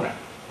program,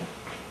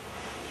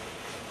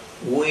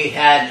 we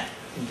had,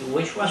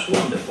 which was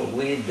wonderful,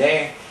 we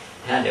there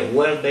had a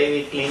well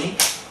baby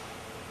clinic,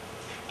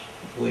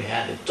 we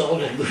had a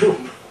toddler group,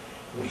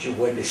 which you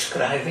were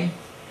describing,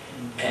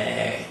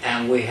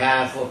 and we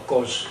have, of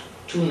course,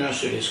 2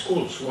 nursery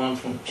schools, one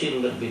from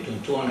children between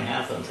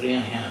 2.5 and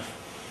 3.5,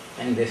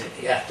 and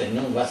the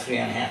afternoon was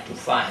 3.5 to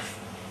 5.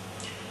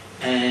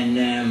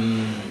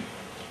 And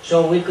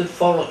so we could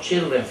follow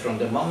children from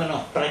the moment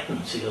of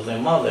pregnancy of the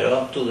mother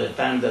up to the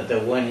time that they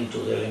went into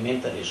the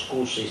elementary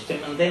school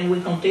system, and then we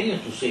continue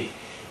to see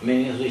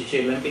many of these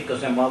children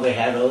because the mother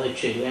had other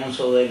children,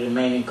 so they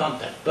remain in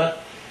contact.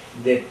 But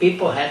the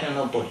people had an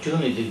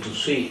opportunity to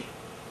see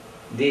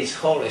this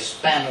whole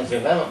span of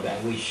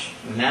development, which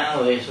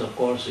nowadays, of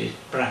course, is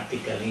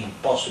practically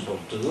impossible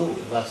to do.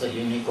 It was a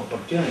unique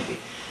opportunity.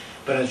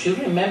 But as you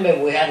remember,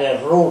 we had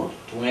a rule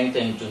to enter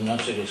into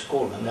nursery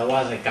school, and there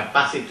was a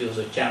capacity of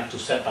the child to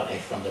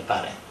separate from the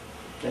parent.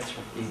 That's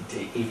right.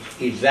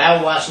 If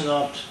that was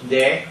not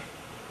there,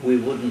 we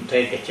wouldn't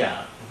take a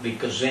child,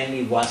 because then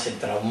it was a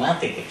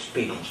traumatic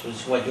experience, which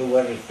is what you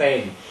were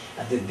referring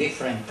at the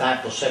different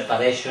type of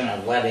separation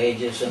at what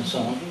ages and so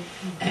on.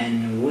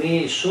 And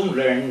we soon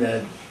learned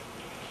that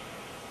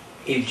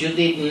if you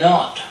did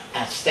not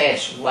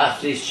assess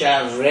was this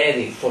child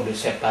ready for the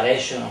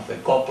separation of a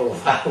couple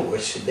of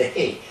hours a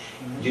day,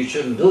 you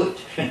shouldn't do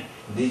it.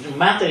 Didn't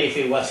matter if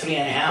it was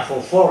 3.5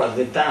 or 4 at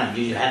the time.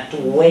 You had to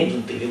wait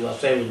until he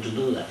was able to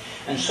do that.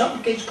 And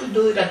some kids could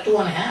do it at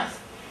 2.5.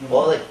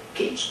 Other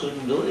kids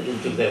couldn't do it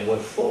until they were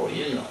 4,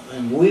 you know.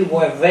 And we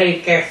were very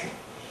careful.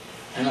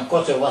 And of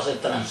course there was a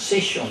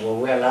transition where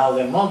we allowed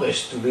the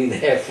mothers to be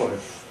there for,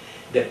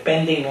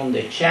 depending on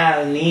the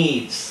child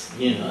needs,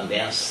 you know,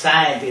 the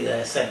anxiety that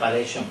the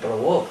separation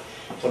provoked,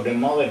 for the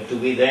mother to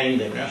be there in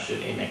the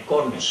nursery, in a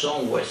corner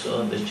somewhere,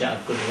 so the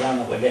child could run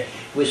over there.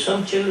 With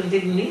some children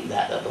didn't need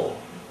that at all,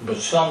 but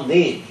some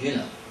did, you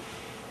know.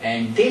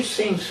 And these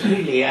things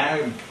really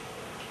are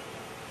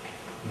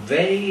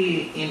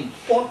very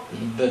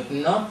important, but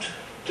not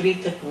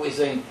treated with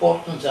the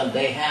importance that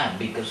they have,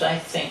 because I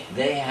think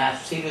they have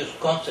serious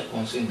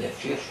consequences in the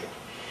future,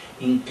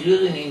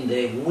 including in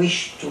the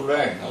wish to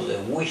learn or the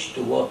wish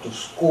to go to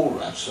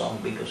school and so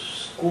on, because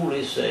school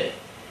is a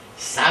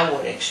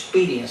sour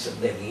experience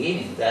at the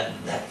beginning, that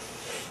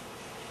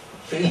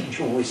filling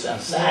you with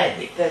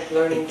anxiety. That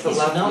learning to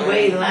love. It's not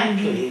very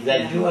likely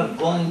that you are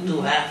going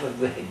to have a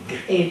very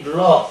great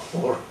love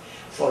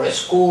for a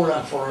school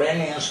and for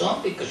learning and so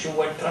on, because you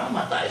were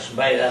traumatized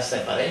by that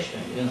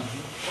separation, you know.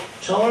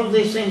 So all of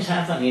these things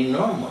have an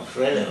enormous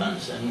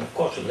relevance, and of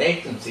course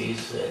latency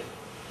is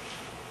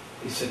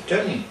a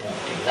turning point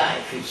in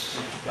life. It's,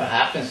 what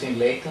happens in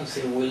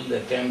latency will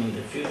determine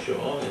the future,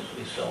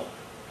 obviously, so.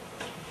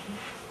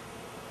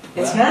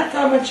 It's not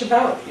that much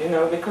about, you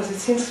know, because it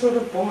seems sort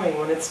of boring.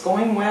 When it's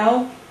going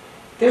well,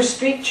 they're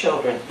street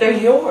children. They're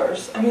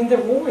yours. I mean,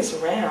 they're always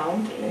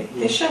around.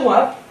 They show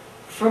up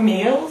for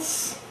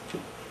meals.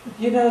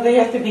 You know, they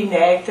have to be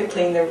nagged to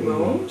clean their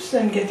rooms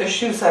and get their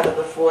shoes out of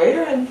the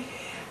foyer.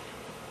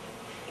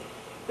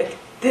 But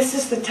this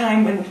is the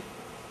time when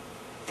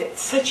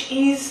such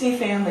easy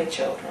family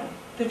children.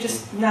 They're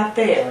just not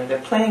there. They're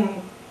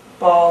playing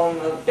ball in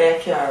the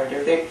backyard,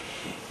 or they're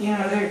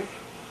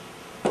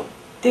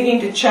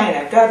digging to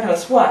China, God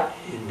knows what.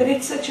 But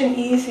it's such an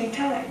easy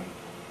time.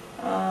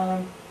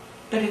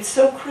 But it's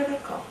so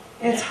critical.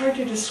 And it's hard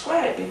to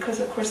describe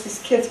because, of course, these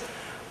kids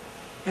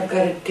have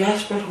got a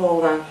desperate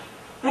hold on,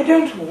 I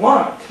don't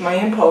want my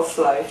impulse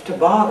life to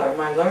bother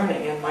my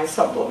learning and my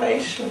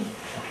sublimation.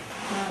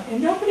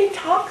 And nobody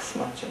talks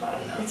much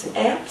about it. It's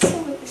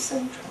absolutely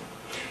central.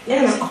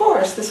 And of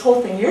course, this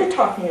whole thing you're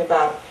talking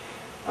about,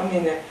 I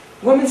mean, the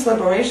women's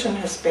liberation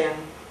has been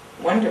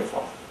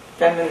wonderful.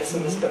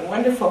 Feminism has been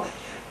wonderful.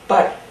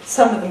 But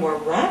some of the more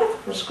radical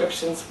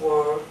prescriptions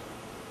were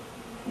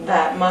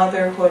that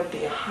motherhood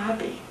be a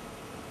hobby.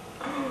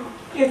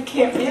 It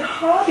can't be a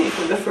hobby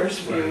for the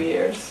first few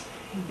years.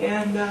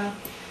 And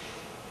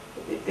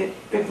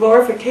the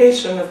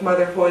glorification of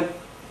motherhood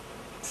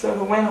sort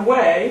of went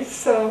away,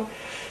 so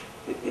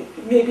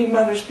maybe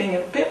mothers being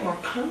a bit more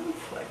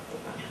conflict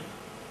about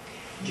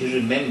it. Do you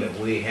remember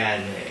we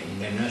had, in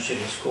the nursery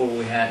school,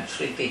 we had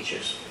 3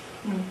 teachers,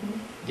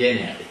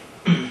 generally.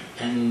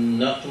 And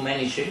not too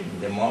many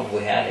children. The most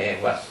we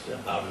had was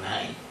about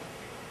 9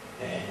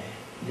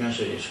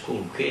 nursery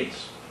school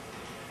kids.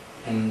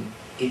 And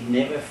it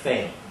never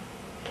failed.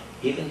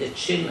 Even the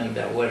children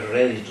that were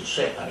ready to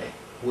separate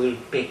will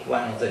pick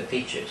one of the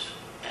teachers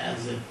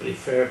as a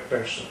preferred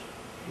person.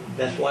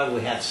 That's why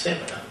we had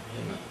several,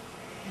 you know.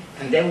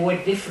 And they were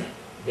different.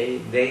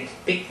 They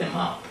picked them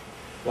up.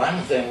 One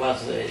of them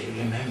was, you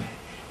remember,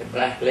 a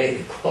black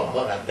lady called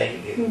Laura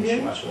Bailey,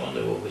 which was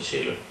wonderful with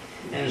children.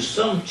 And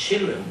some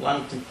children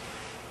wanted to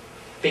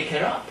pick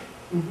her up.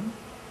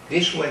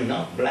 These were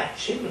not black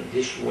children,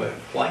 these were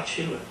white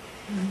children.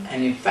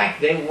 And in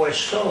fact, they were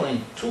so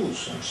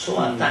enthused and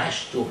so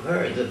attached to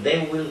her that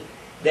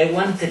they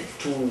wanted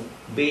to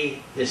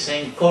be the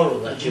same color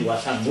that she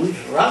was. And we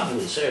rubbed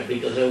with her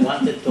because they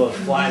wanted to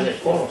acquire the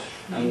color.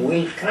 And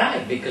we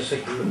cried because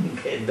they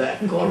couldn't get that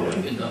color,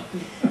 you know.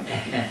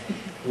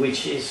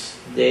 Which is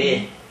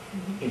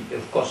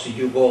of course, if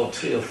you go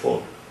 3 or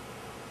 4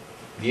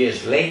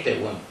 years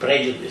later, when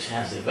prejudice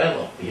has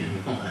developed, you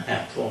know,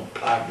 and formed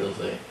part of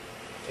the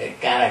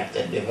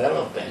character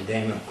development,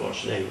 then of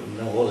course they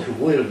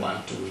will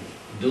want to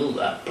do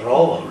that,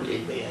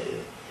 probably.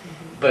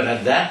 But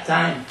at that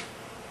time,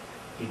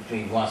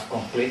 it was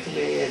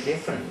completely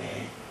different.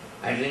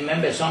 I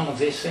remember some of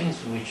these things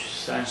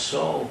which are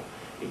so,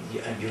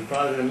 you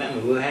probably remember,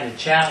 we had a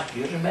child,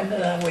 you remember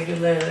that when you were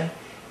there?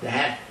 They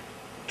had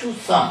 2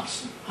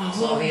 thumbs,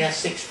 so he has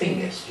 6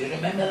 fingers. You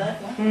remember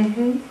that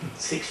one?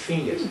 6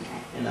 fingers.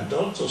 And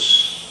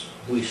adults,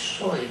 we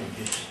saw it and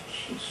just,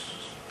 Jesus,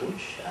 poor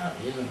child,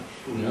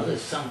 you know,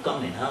 there's some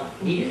coming out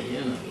here,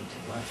 you know,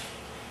 it was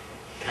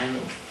kind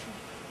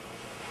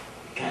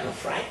of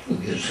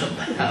frightening you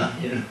somehow,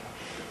 you know.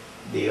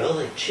 The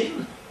other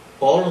children,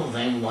 all of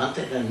them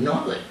wanted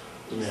another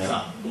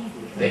thumb.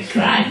 They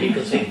cried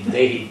because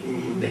they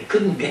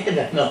couldn't get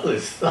another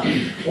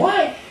thumb.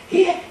 Why?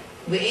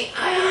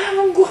 I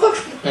haven't got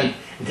one.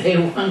 They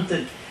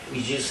wanted,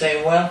 you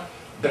say, well,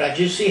 but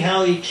you see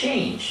how it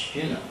changed,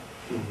 you know,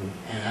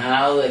 and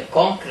how the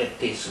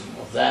concretism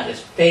of that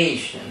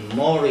stage and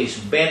more is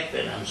better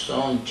and so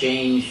on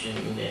changed,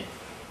 and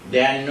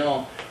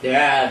there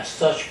are at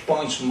such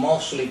points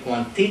mostly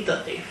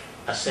quantitative,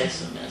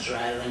 assessments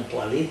rather than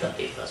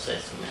qualitative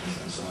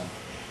assessments and so on.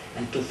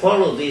 And to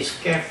follow this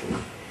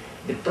carefully.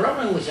 The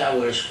problem with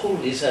our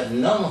school is that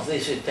none of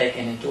this is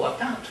taken into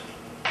account.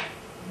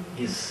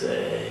 It's,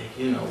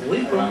 you know,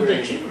 we blunt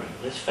the children,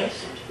 let's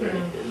face it.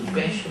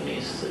 Education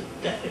is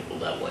difficult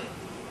that way.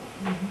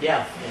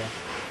 Yeah.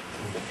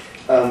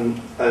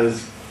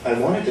 I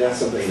wanted to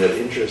ask something that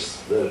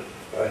interests, that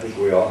I think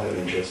we all have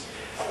interest.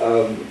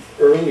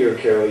 Earlier,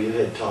 Carol, you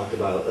had talked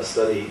about a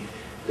study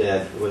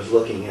that was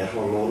looking at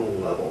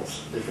hormonal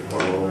levels, different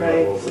hormonal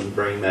levels and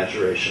brain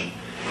maturation.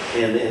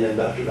 And then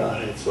Dr.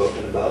 Dodd had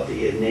spoken about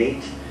the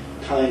innate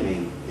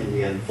timing in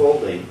the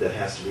unfolding that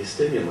has to be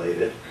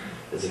stimulated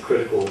as a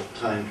critical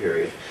time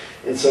period.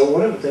 And so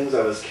one of the things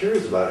I was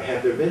curious about,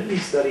 have there been any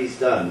studies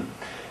done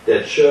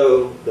that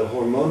show the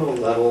hormonal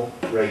level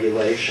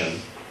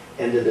regulation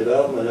and the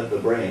development of the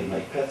brain,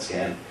 like PET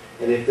scan,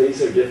 and if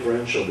these are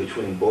differential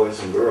between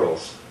boys and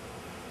girls?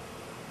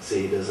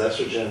 See, does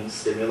estrogen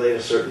stimulate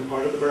a certain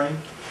part of the brain?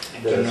 I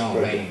don't know,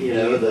 maybe. You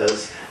know,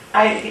 does...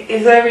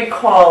 As I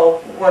recall,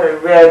 what I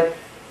read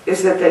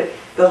is that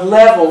the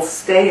levels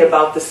stay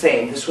about the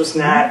same. This was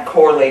not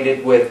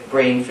correlated with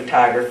brain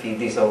photography,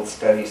 these old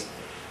studies.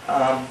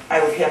 I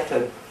would have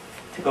to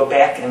go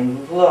back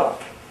and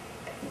look.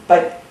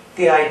 But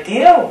the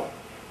idea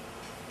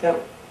that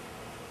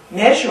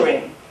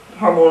measuring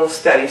hormonal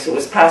studies, it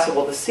was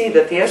possible to see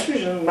that the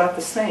estrogen was about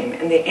the same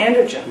and the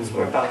androgens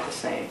were about the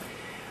same.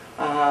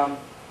 And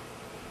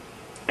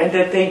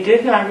that they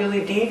did not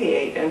really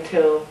deviate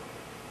until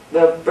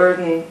the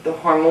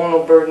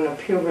hormonal burden of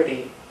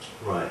puberty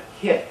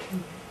hit.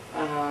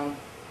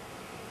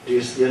 Do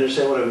you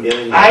understand what I'm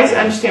getting at? I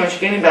understand what you're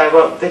getting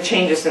about the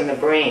changes in the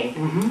brain.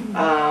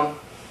 I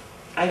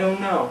don't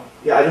know.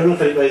 Yeah, I don't know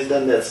if anybody's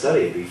done that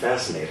study. It'd be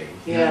fascinating.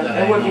 Yeah,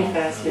 that would be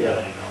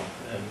fascinating.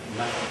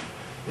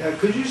 Yeah,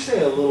 could you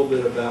say a little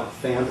bit about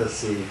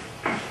fantasy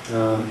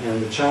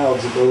and the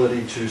child's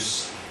ability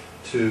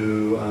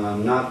to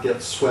not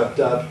get swept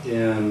up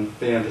in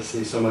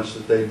fantasy so much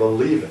that they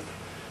believe it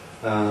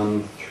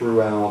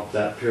throughout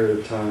that period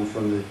of time,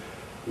 from the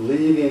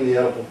leaving the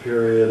Oedipal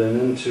period and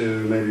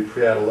into maybe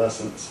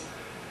pre-adolescence?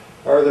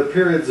 Are there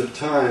periods of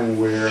time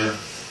where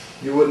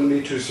you wouldn't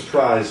be too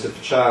surprised if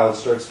a child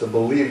starts to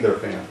believe their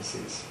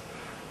fantasies?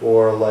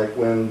 Or like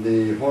when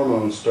the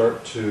hormones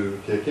start to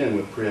kick in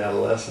with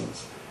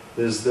pre-adolescence,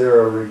 is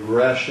there a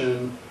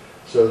regression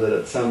so that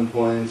at some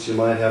points you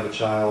might have a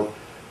child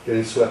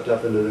getting swept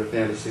up into their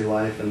fantasy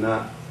life and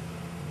not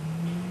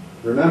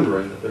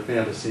remembering that their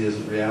fantasy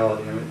isn't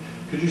reality? I mean,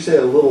 could you say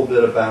a little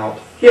bit about...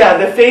 Yeah,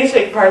 the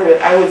phasic part of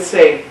it, I would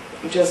say,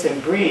 just in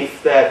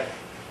brief, that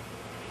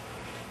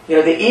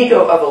the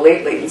ego of a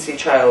late latency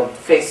child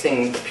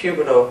facing the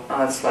pubertal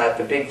onslaught,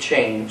 the big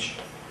change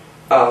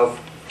of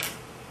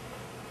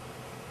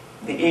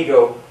the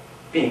ego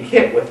being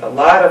hit with a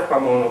lot of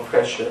hormonal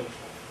pressure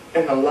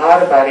and a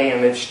lot of body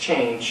image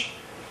change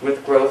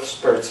with growth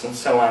spurts and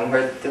so on,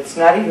 where it's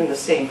not even the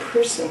same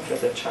person for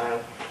the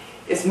child,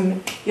 is,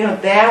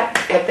 that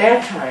at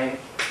that time,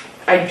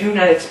 I do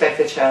not expect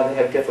the child to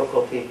have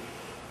difficulty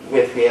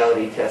with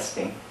reality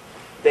testing.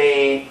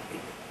 They,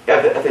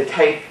 of the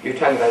type you're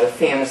talking about, a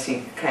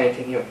fantasy kind of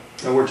thing.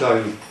 And we're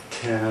talking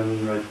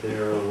 10 right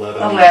there,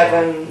 11.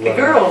 11. The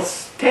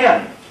girls,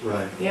 10.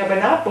 Right. Yeah, but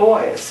not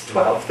boys.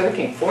 12,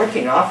 13,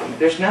 14 often.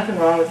 There's nothing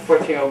wrong with a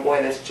 14-year-old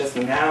boy that's just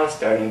now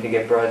starting to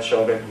get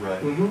broad-shouldered.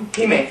 Right.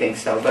 He may think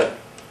so, but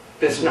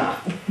there's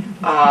not.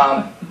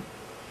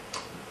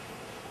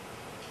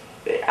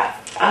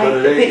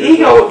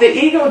 The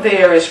ego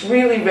there is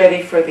really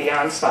ready for the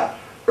onslaught.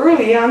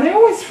 Early on, they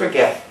always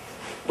forget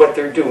what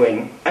they're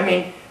doing. I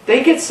mean,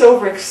 they get so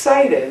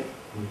overexcited.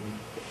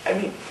 I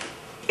mean,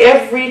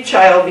 every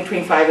child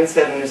between 5 and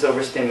 7 is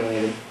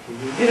overstimulated.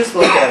 You just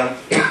look at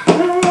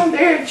them.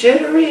 They're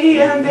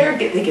jittery and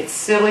they get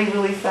silly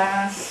really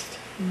fast.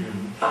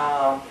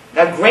 Now,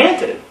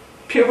 granted,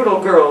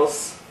 pubertal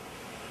girls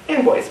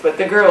and boys, but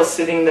the girls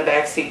sitting in the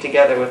back seat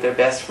together with their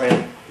best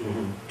friend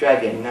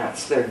drive you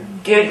nuts. They're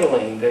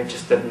giggling. They're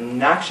just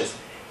obnoxious.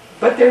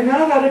 But they're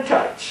not out of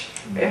touch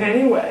in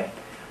any way.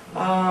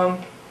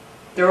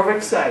 They're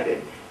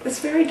overexcited. It's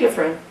very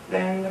different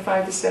than the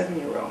 5 to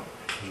 7-year-old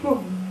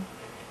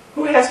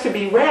who has to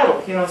be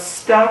rattled.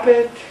 Stop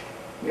it.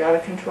 You're out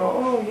of control.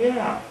 Oh,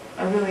 yeah,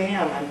 I really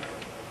am. I'm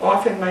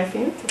off in my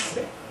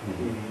fantasy.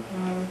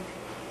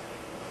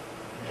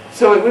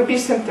 So it would be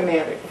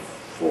symptomatic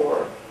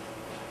for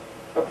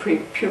a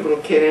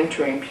pre-pubertal kid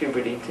entering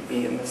puberty to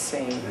be in the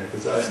same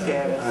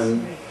status.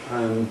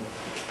 I'm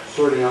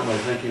sorting out my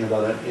thinking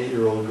about an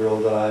 8-year-old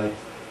girl that I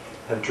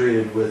have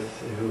treated with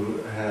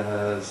who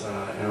has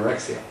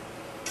anorexia.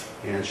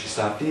 And she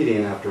stopped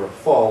eating after a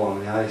fall on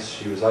the ice.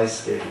 She was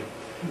ice skating.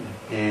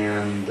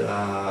 And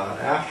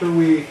after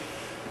we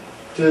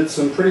did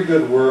some pretty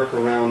good work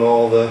around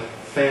all the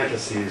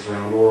fantasies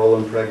around oral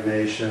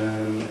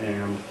impregnation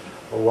and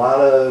a lot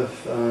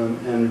of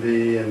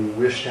envy and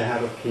wish to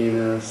have a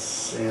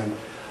penis and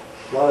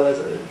a lot of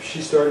that,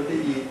 she started to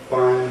eat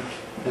fine.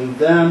 And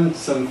then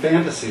some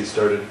fantasies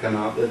started to come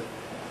out that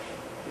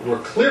were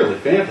clearly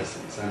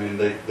fantasies. I mean,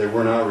 they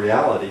were not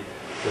reality,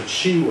 but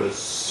she was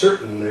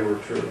certain they were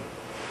true.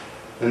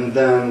 And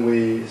then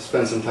we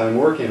spent some time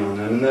working on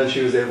them, and then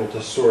she was able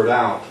to sort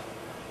out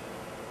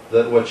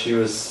that what she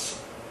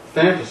was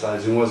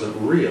fantasizing wasn't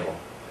real.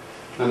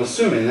 I'm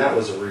assuming that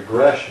was a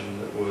regression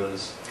that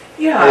was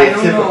Yeah, I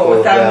don't know. atypical of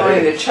Without that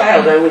knowing the age.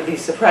 child, I would be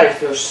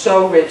surprised. They were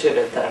so rigid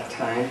at that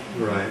time.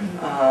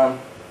 Right.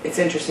 It's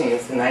interesting.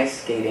 It's an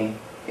ice skating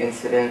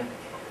incident.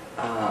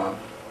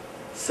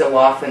 So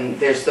often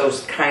there's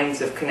those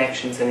kinds of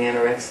connections in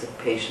anorexic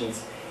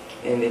patients,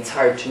 and it's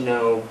hard to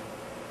know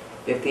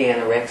if the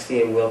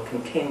anorexia will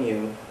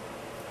continue.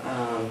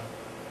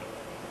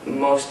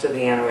 Most of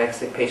the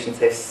anorexic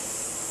patients I've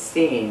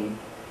seen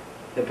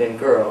have been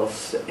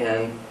girls,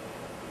 and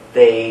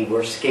they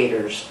were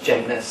skaters,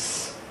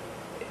 gymnasts,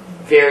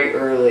 very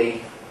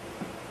early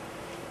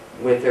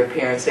with their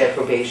parents'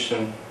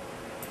 approbation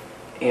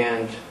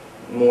and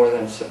more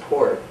than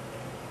support.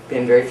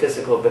 Been very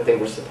physical, but they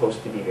were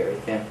supposed to be very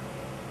thin.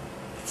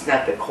 It's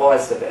not the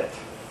cause of it.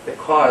 The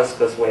cause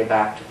goes way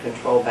back to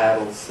control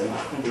battles and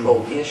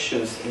control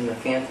issues in the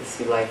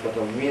fantasy life of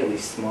a really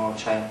small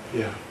child.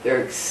 Yeah.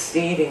 They're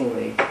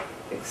exceedingly,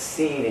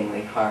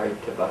 exceedingly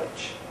hard to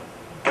budge.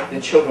 The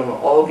children will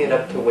all get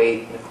up to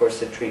weight in the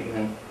course of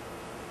treatment,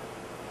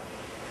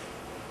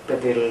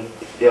 but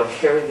they'll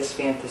carry this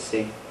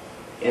fantasy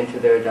into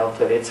their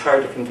adulthood. It's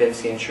hard to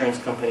convince the insurance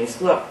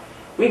companies, look,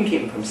 we can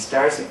keep them from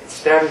starving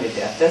to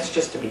death. That's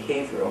just a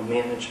behavioral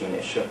management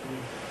issue.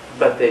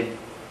 But the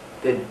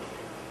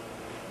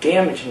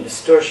damage and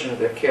distortion of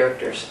their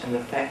characters and the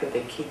fact that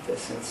they keep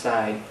this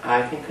inside,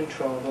 I can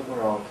control the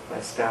world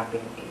by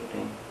stopping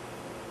eating,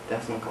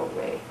 doesn't go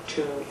away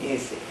too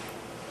easy.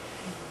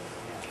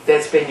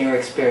 That's been your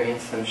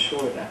experience, I'm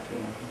sure, Dr.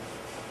 Norton.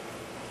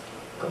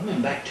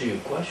 Coming back to your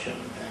question,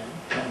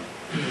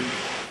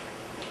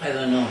 I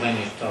don't know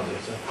many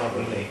studies that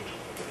correlate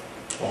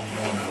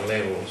hormonal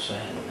levels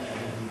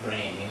and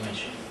brain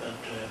imaging, but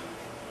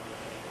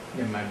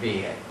there might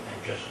be. I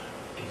just,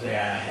 if there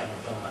are, I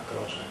haven't come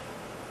across it.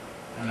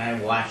 And I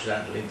watched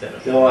that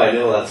literature. No, I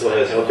know, that's what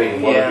I was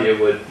hoping one of you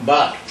would.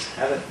 But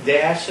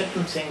there are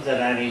certain things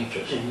that are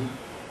interesting.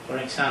 For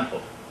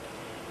example,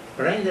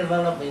 brain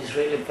development is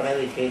really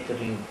predicated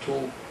in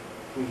two,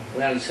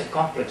 well, it's a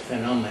complex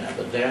phenomenon,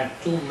 but there are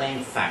two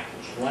main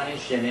factors. One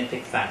is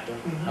genetic factor,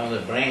 how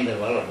the brain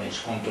development is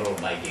controlled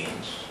by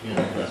genes. You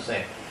know, let's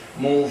say,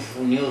 move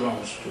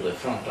neurons to the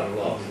frontal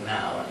lobe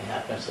now, and it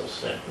happens at a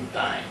certain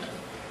time. And,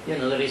 you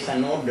know, there is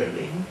an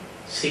orderly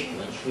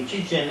sequence which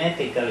is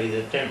genetically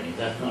determined,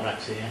 that's not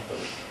accidental.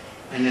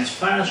 And as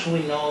far as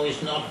we know,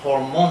 it's not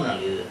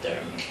hormonally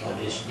determined, but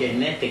it's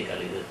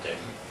genetically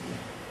determined.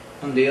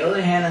 On the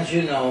other hand, as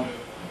you know,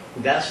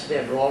 that's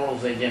the role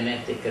of the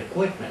genetic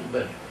equipment,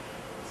 but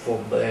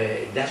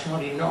that's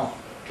not enough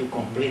to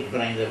complete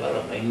brain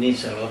development. It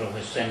needs a lot of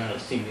external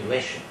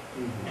stimulation.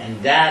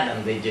 And that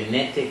and the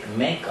genetic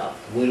makeup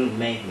will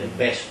make the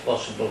best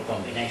possible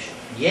combination.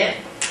 Yet,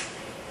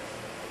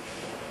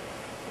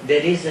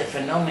 there is a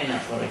phenomenon,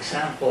 for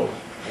example,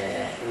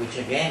 which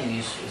again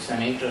is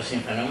an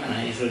interesting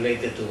phenomenon, is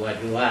related to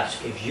what you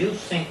asked. If you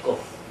think of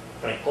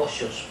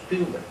precocious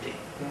puberty,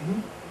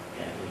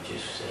 which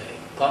is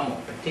common,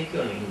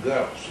 particularly in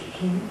girls,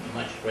 it's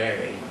much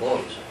rarer in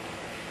boys.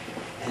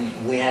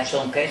 And we have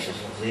some cases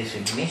of this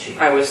in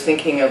Michigan. I was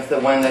thinking of the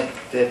one that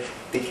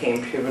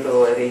became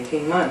pubertal at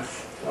 18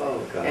 months.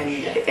 Oh, gosh.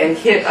 And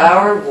hit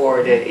our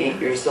ward at 8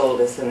 years old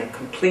as in a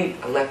complete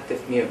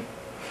elective mute.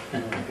 Oh,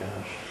 my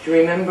gosh. Do you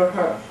remember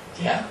her?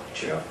 Yeah,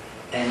 sure.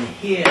 And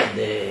here in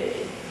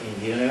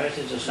the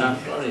University of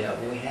South Florida,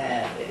 we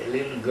had a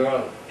little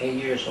girl, 8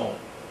 years old,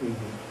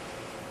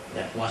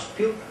 that was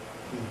puber,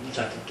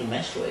 started to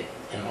menstruate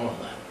and all of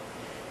that.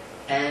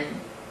 And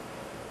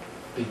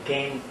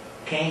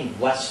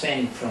was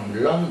sent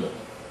from London,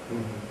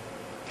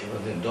 she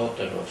was the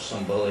daughter of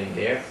somebody in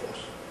the Air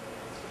Force,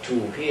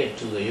 to here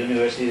to the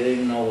university. They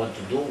didn't know what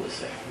to do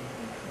with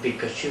her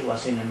because she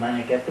was in a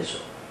manic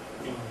episode.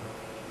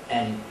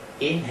 And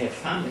in her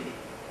family,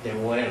 there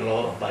were a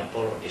lot of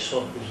bipolar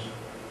disorders.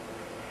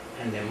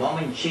 And the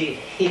moment she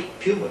hit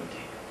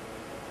puberty,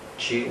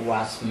 she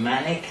was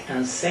manic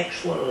and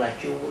sexual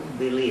like you wouldn't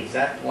believe.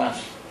 That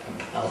was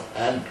about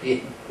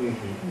unbelievable.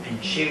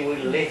 And she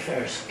would lift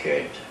her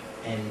skirt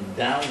and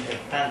down her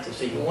pants and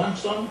say, "You want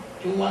some?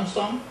 You want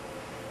some?"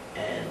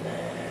 And,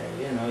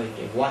 you know,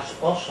 it was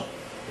awesome.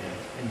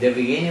 At the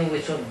beginning we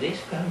thought this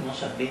girl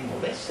must have been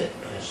molested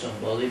by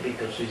somebody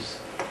because it's...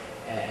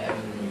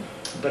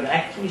 but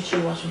actually she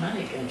was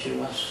manic and she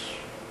was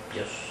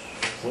just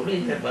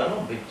fully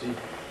developed.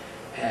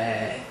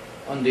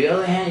 On the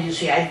other hand, you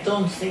see, I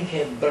don't think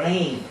her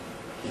brain...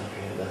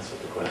 Okay, that's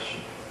what the question.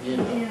 You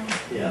know,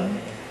 Yeah.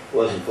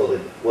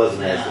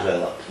 Wasn't as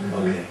developed.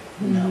 Okay.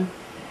 No.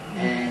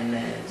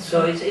 And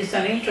so it's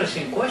an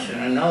interesting question,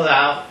 and no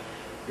doubt,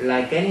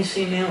 like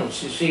anything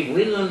else, you see,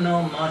 we don't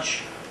know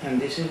much, and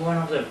this is one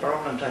of the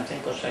problems, I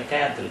think, of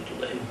psychiatry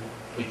today,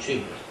 with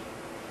children.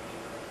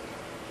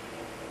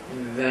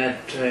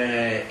 That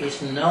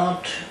it's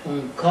not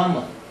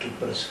uncommon to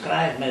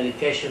prescribe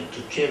medication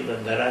to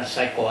children that are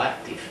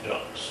psychoactive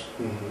drugs,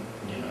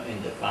 Mm-hmm.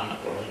 in the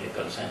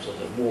pharmacological sense of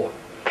the word.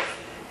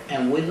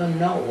 And we don't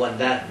know what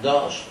that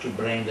does to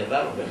brain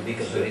development,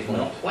 because there is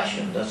no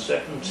question that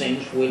certain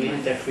things will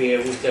interfere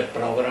with the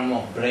program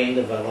of brain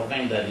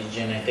development that is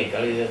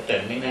genetically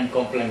determined and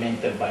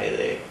complemented by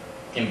the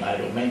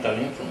environmental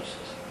influences.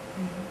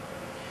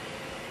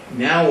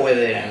 Now,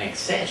 whether an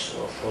excess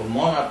of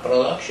hormonal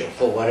production,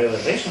 for whatever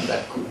reason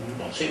that could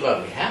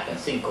conceivably happen,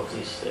 think of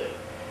this,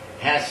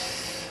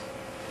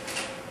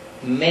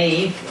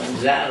 may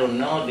influence that or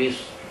not,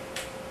 is,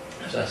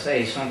 as I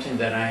say, something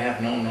that I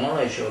have no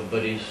knowledge of,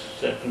 but is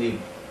certainly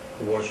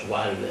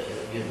worthwhile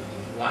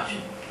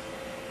watching.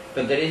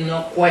 But there is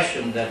no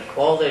question that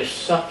other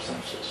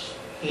substances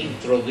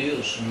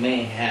introduced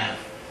may have,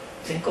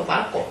 think of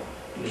alcohol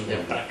in the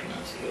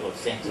pregnancy, or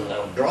think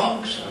of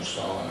drugs and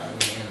so on,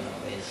 and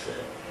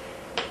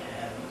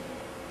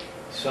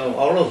so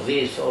all of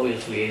this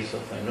obviously is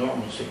of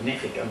enormous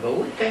significance, but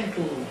we tend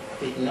to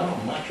ignore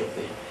much of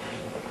it.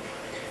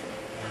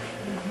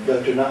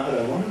 Dr.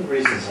 Nahara, one of the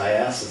reasons I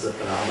asked is the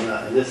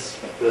phenomena, and this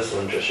will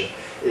interest you,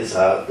 is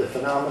the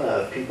phenomena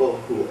of people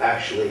who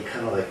actually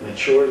kind of like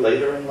mature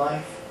later in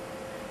life.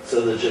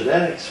 So the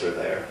genetics were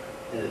there,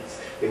 and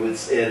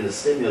and the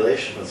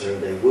stimulation was there.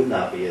 They would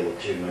not be able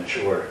to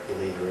mature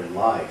later in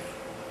life.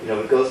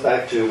 It goes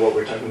back to what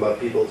we're talking about,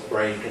 people's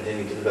brain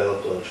continuing to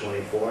develop till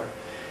 24.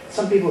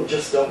 Some people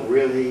just don't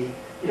really,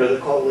 they're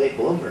called late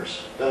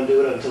bloomers, don't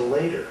do it until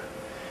later.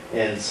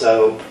 And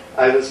so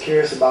I was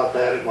curious about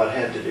that and what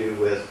had to do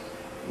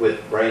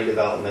with brain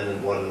development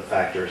and what are the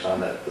factors on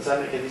that. Does that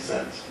make any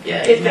sense?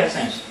 Yeah, it makes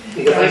sense.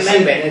 Because I see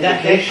Remember, an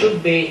that indication.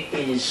 should be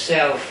in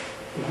itself.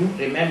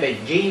 Remember,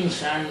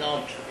 genes are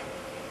not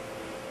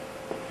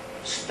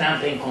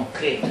something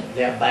concrete.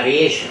 They are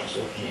variations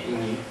of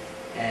genes.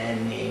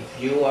 And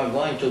if you are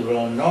going to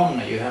grow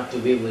normal, you have to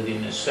be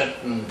within a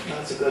certain...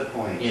 That's a good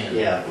point. Yeah.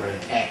 Yeah,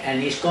 right.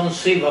 And it's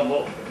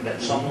conceivable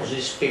that some of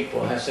these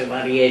people has a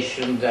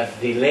variation that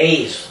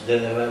delays the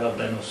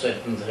development of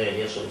certain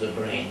areas of the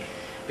brain.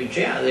 But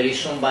yeah, there is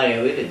some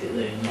variability,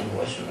 there is no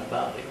question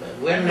about it. But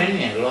we're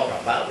learning a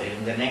lot about it.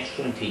 In the next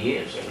 20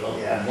 years, a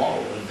lot more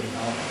will be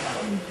known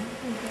about it.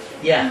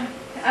 Yeah.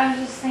 I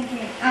was just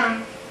thinking,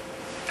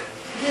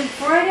 did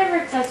Freud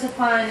ever touch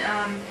upon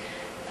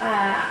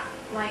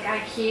like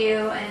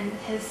IQ and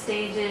his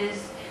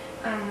stages?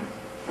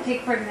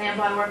 Take for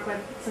example, I work with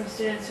some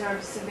students who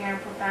are severe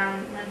and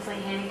profound mentally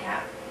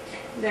handicapped.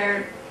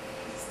 They're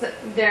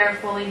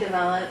fully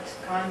developed,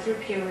 gone through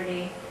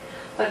puberty,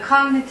 but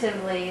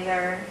cognitively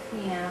they're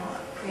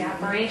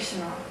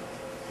pre-operational.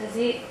 Has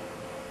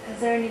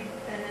there been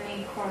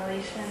any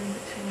correlation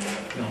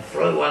between? No,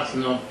 Freud was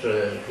not.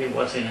 He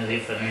was in a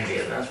different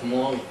area. That's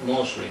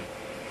mostly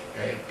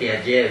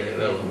Piaget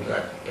developed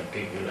that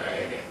particular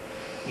area.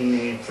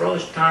 In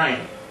Freud's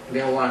time,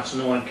 there was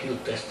no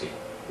IQ testing.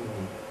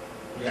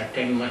 That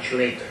came much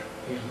later.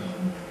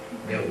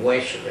 The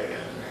Wechsler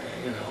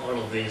and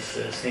all of these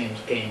things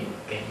came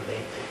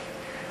later.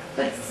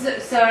 But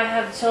so I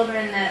have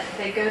children that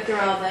they go through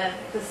all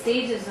the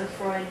stages of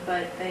Freud,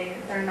 but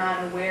they're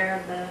not aware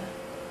of the.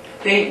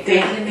 It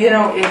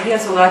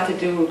has a lot to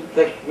do,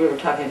 like we were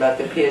talking about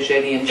the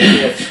Piagetian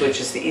shifts, which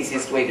is the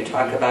easiest way to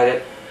talk about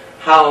it.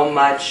 How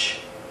much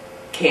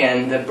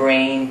can the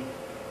brain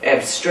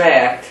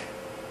abstract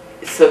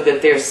so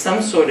that there's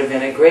some sort of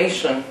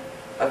integration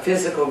of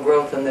physical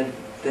growth and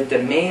the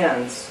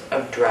demands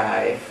of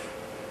drive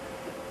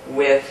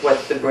with what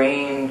the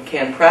brain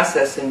can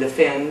process and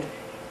defend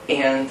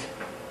and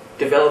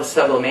develop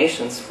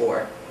sublimations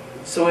for.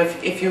 So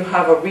if you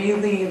have a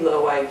really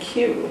low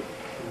IQ,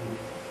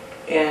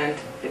 and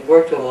it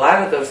worked with a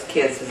lot of those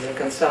kids as a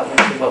consultant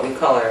in what we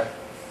call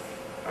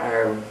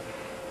our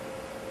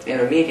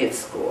intermediate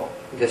school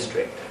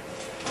district.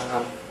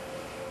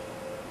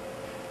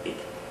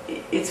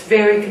 It's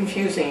very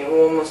confusing.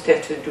 You almost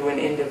have to do an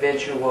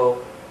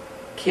individual,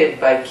 kid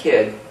by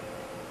kid,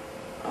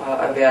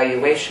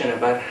 evaluation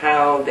about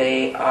how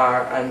they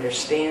are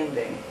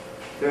understanding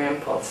their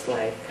impulse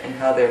life and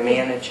how they're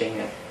managing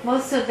it.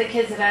 Most of the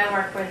kids that I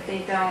work with, they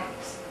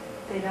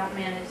don't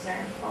manage their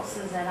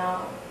impulses at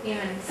all,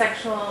 even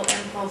sexual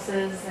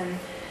impulses, and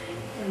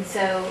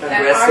so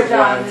our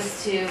job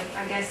is to,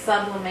 I guess,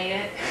 sublimate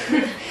it.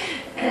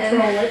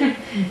 Control it.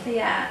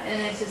 Yeah,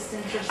 and it's just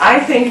interesting. I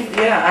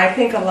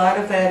think a lot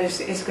of that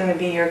is going to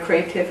be your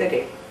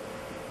creativity.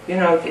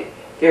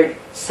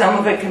 Some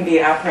of it can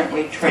be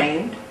operantly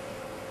trained.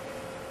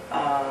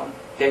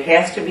 There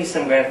has to be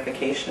some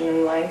gratification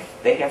in life.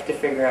 They have to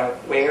figure out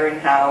where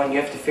and how, and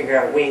you have to figure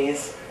out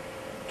ways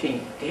to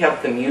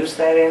help them use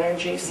that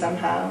energy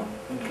somehow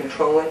and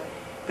control it.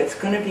 But it's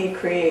going to be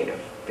creative,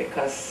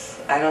 because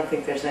I don't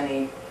think there's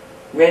any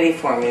ready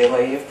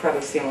formula. You've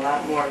probably seen a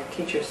lot more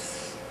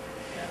teachers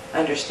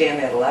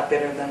understand that a lot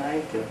better than I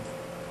do.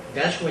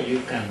 That's where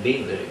you can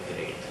be very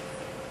creative.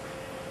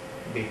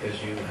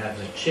 because you have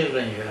the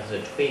children, you have the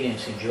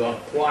experience, and you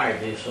acquire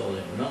this all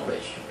the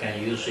knowledge. You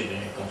can use it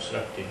in a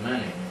constructive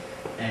manner.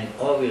 And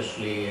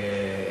obviously,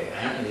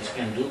 analysts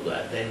can do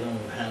that. They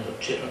don't handle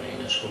children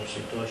in a school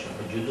situation,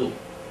 but you do.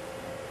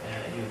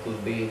 You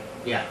could be,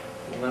 yeah,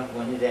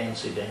 when it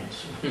ends, it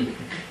ends.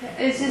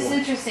 It's just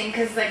interesting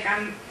because, like,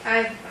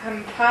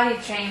 I'm potty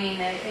training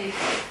a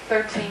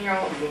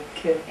 13-year-old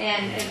kid,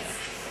 and it's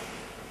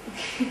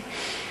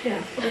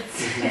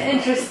it's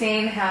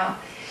interesting how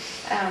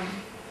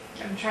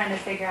I'm trying to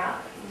figure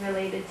out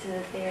related to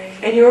the theory.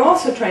 And you're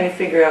also trying to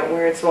figure out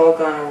where it's all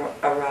gone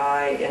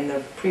awry in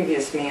the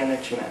previous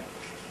management.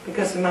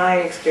 Because in my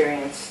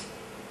experience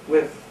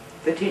with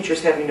the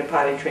teachers having to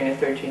potty train a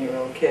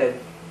 13-year-old kid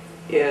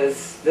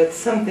is that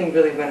something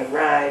really went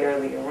awry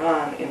earlier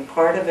on, and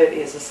part of it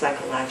is a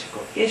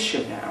psychological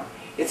issue now.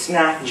 It's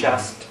not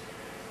just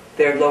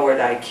their lowered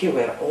IQ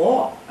at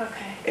all.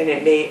 Okay. And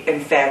it may, in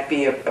fact,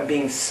 be a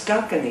being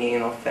stuck in the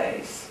anal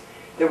phase.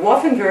 They're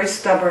often very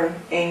stubborn,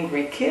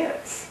 angry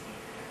kids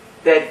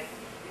that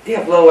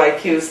have low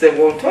IQs that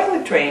won't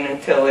toilet train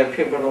until they're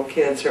pubertal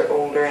kids or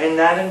older, and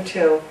not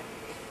until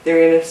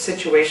they're in a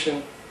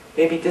situation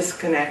maybe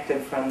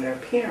disconnected from their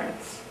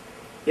parents.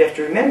 You have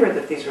to remember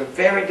that these were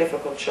very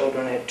difficult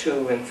children at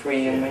 2 and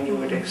 3, and when you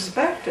would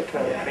expect to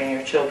toilet train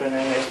your children,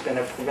 and there's been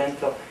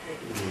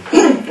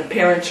a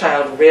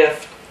parent-child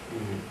rift,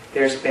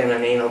 there's been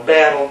an anal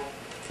battle,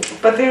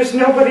 but there's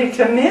nobody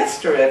to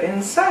master it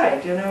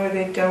inside, you know,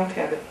 they don't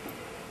have it.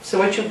 So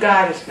what you've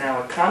got is now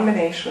a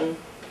combination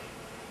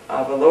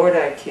of a lowered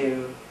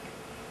IQ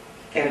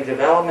and a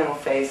developmental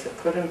phase that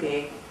couldn't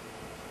be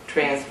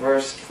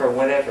transversed for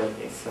whatever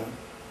reason.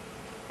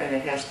 And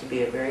it has to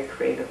be a very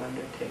creative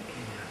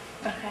undertaking.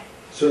 Okay.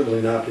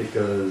 Certainly not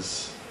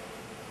because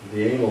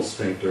the anal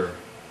sphincter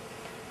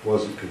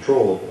wasn't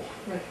controllable.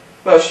 Right.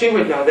 Well, she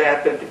would know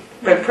that,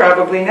 but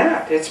probably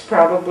not. It's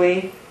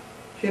probably,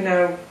 you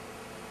know,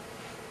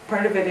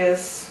 part of it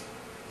is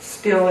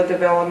still a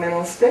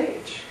developmental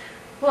stage.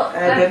 Well,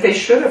 that they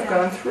should have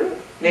gone through.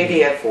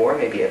 Maybe at 4,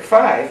 maybe at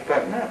 5,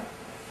 but no.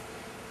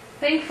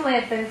 Thankfully,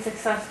 I've been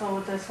successful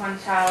with this one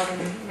child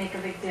and make a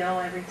big deal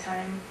every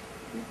time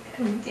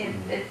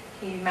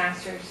he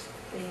masters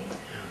the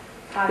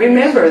potty.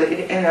 Remember,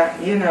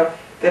 you know,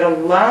 that a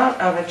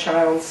lot of a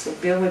child's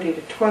ability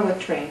to toilet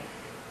train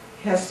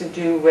has to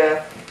do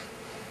with,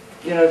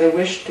 you know, they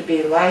wish to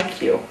be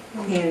like you,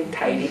 clean and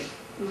tidy,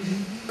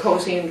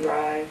 cozy and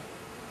dry,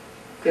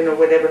 you know,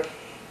 whatever.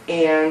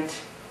 And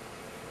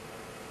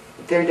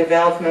their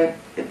development,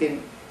 the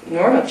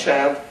normal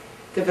child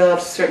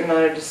develops a certain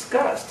amount of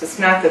disgust. It's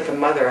not that the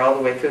mother all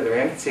the way through their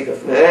infancy goes,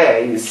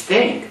 "Bleh, you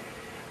stink."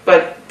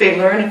 But they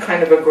learn a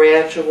kind of a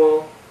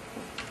gradual,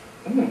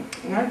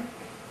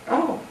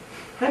 oh,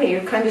 honey,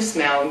 you kind of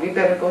smell, we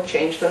better go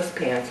change those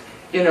pants.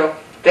 You know,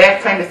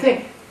 that kind of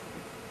thing.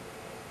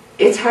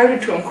 It's harder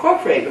to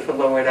incorporate with a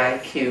lowered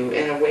IQ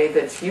in a way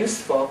that's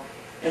useful,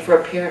 and for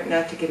a parent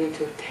not to get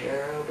into a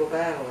terrible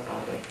battle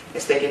about it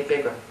as they get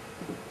bigger.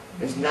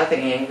 There's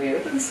nothing angrier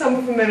than some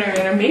of them in our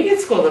intermediate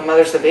school, the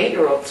mothers of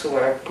 8-year-olds who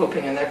are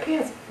pooping in their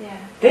pants. Yeah.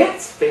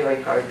 That's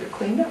very hard to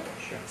clean up.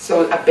 Sure.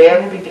 So a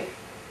battle begins,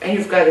 and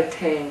you've got a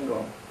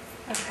tangle.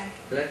 Okay.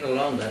 Let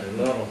alone that a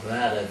lot of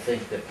that, I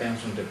think,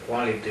 depends on the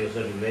quality of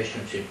the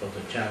relationship of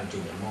the child to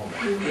the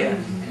mother. Yeah.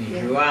 And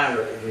if you are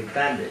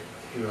retarded,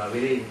 your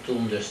ability to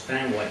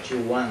understand what you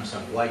want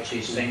and why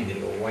she's angry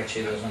or why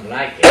she doesn't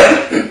like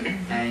it,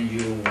 and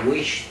you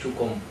wish to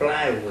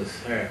comply with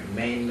her,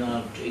 may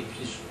not, it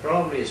is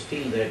probably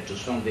still there to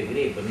some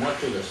degree, but not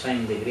to the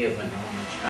same degree of a normal child.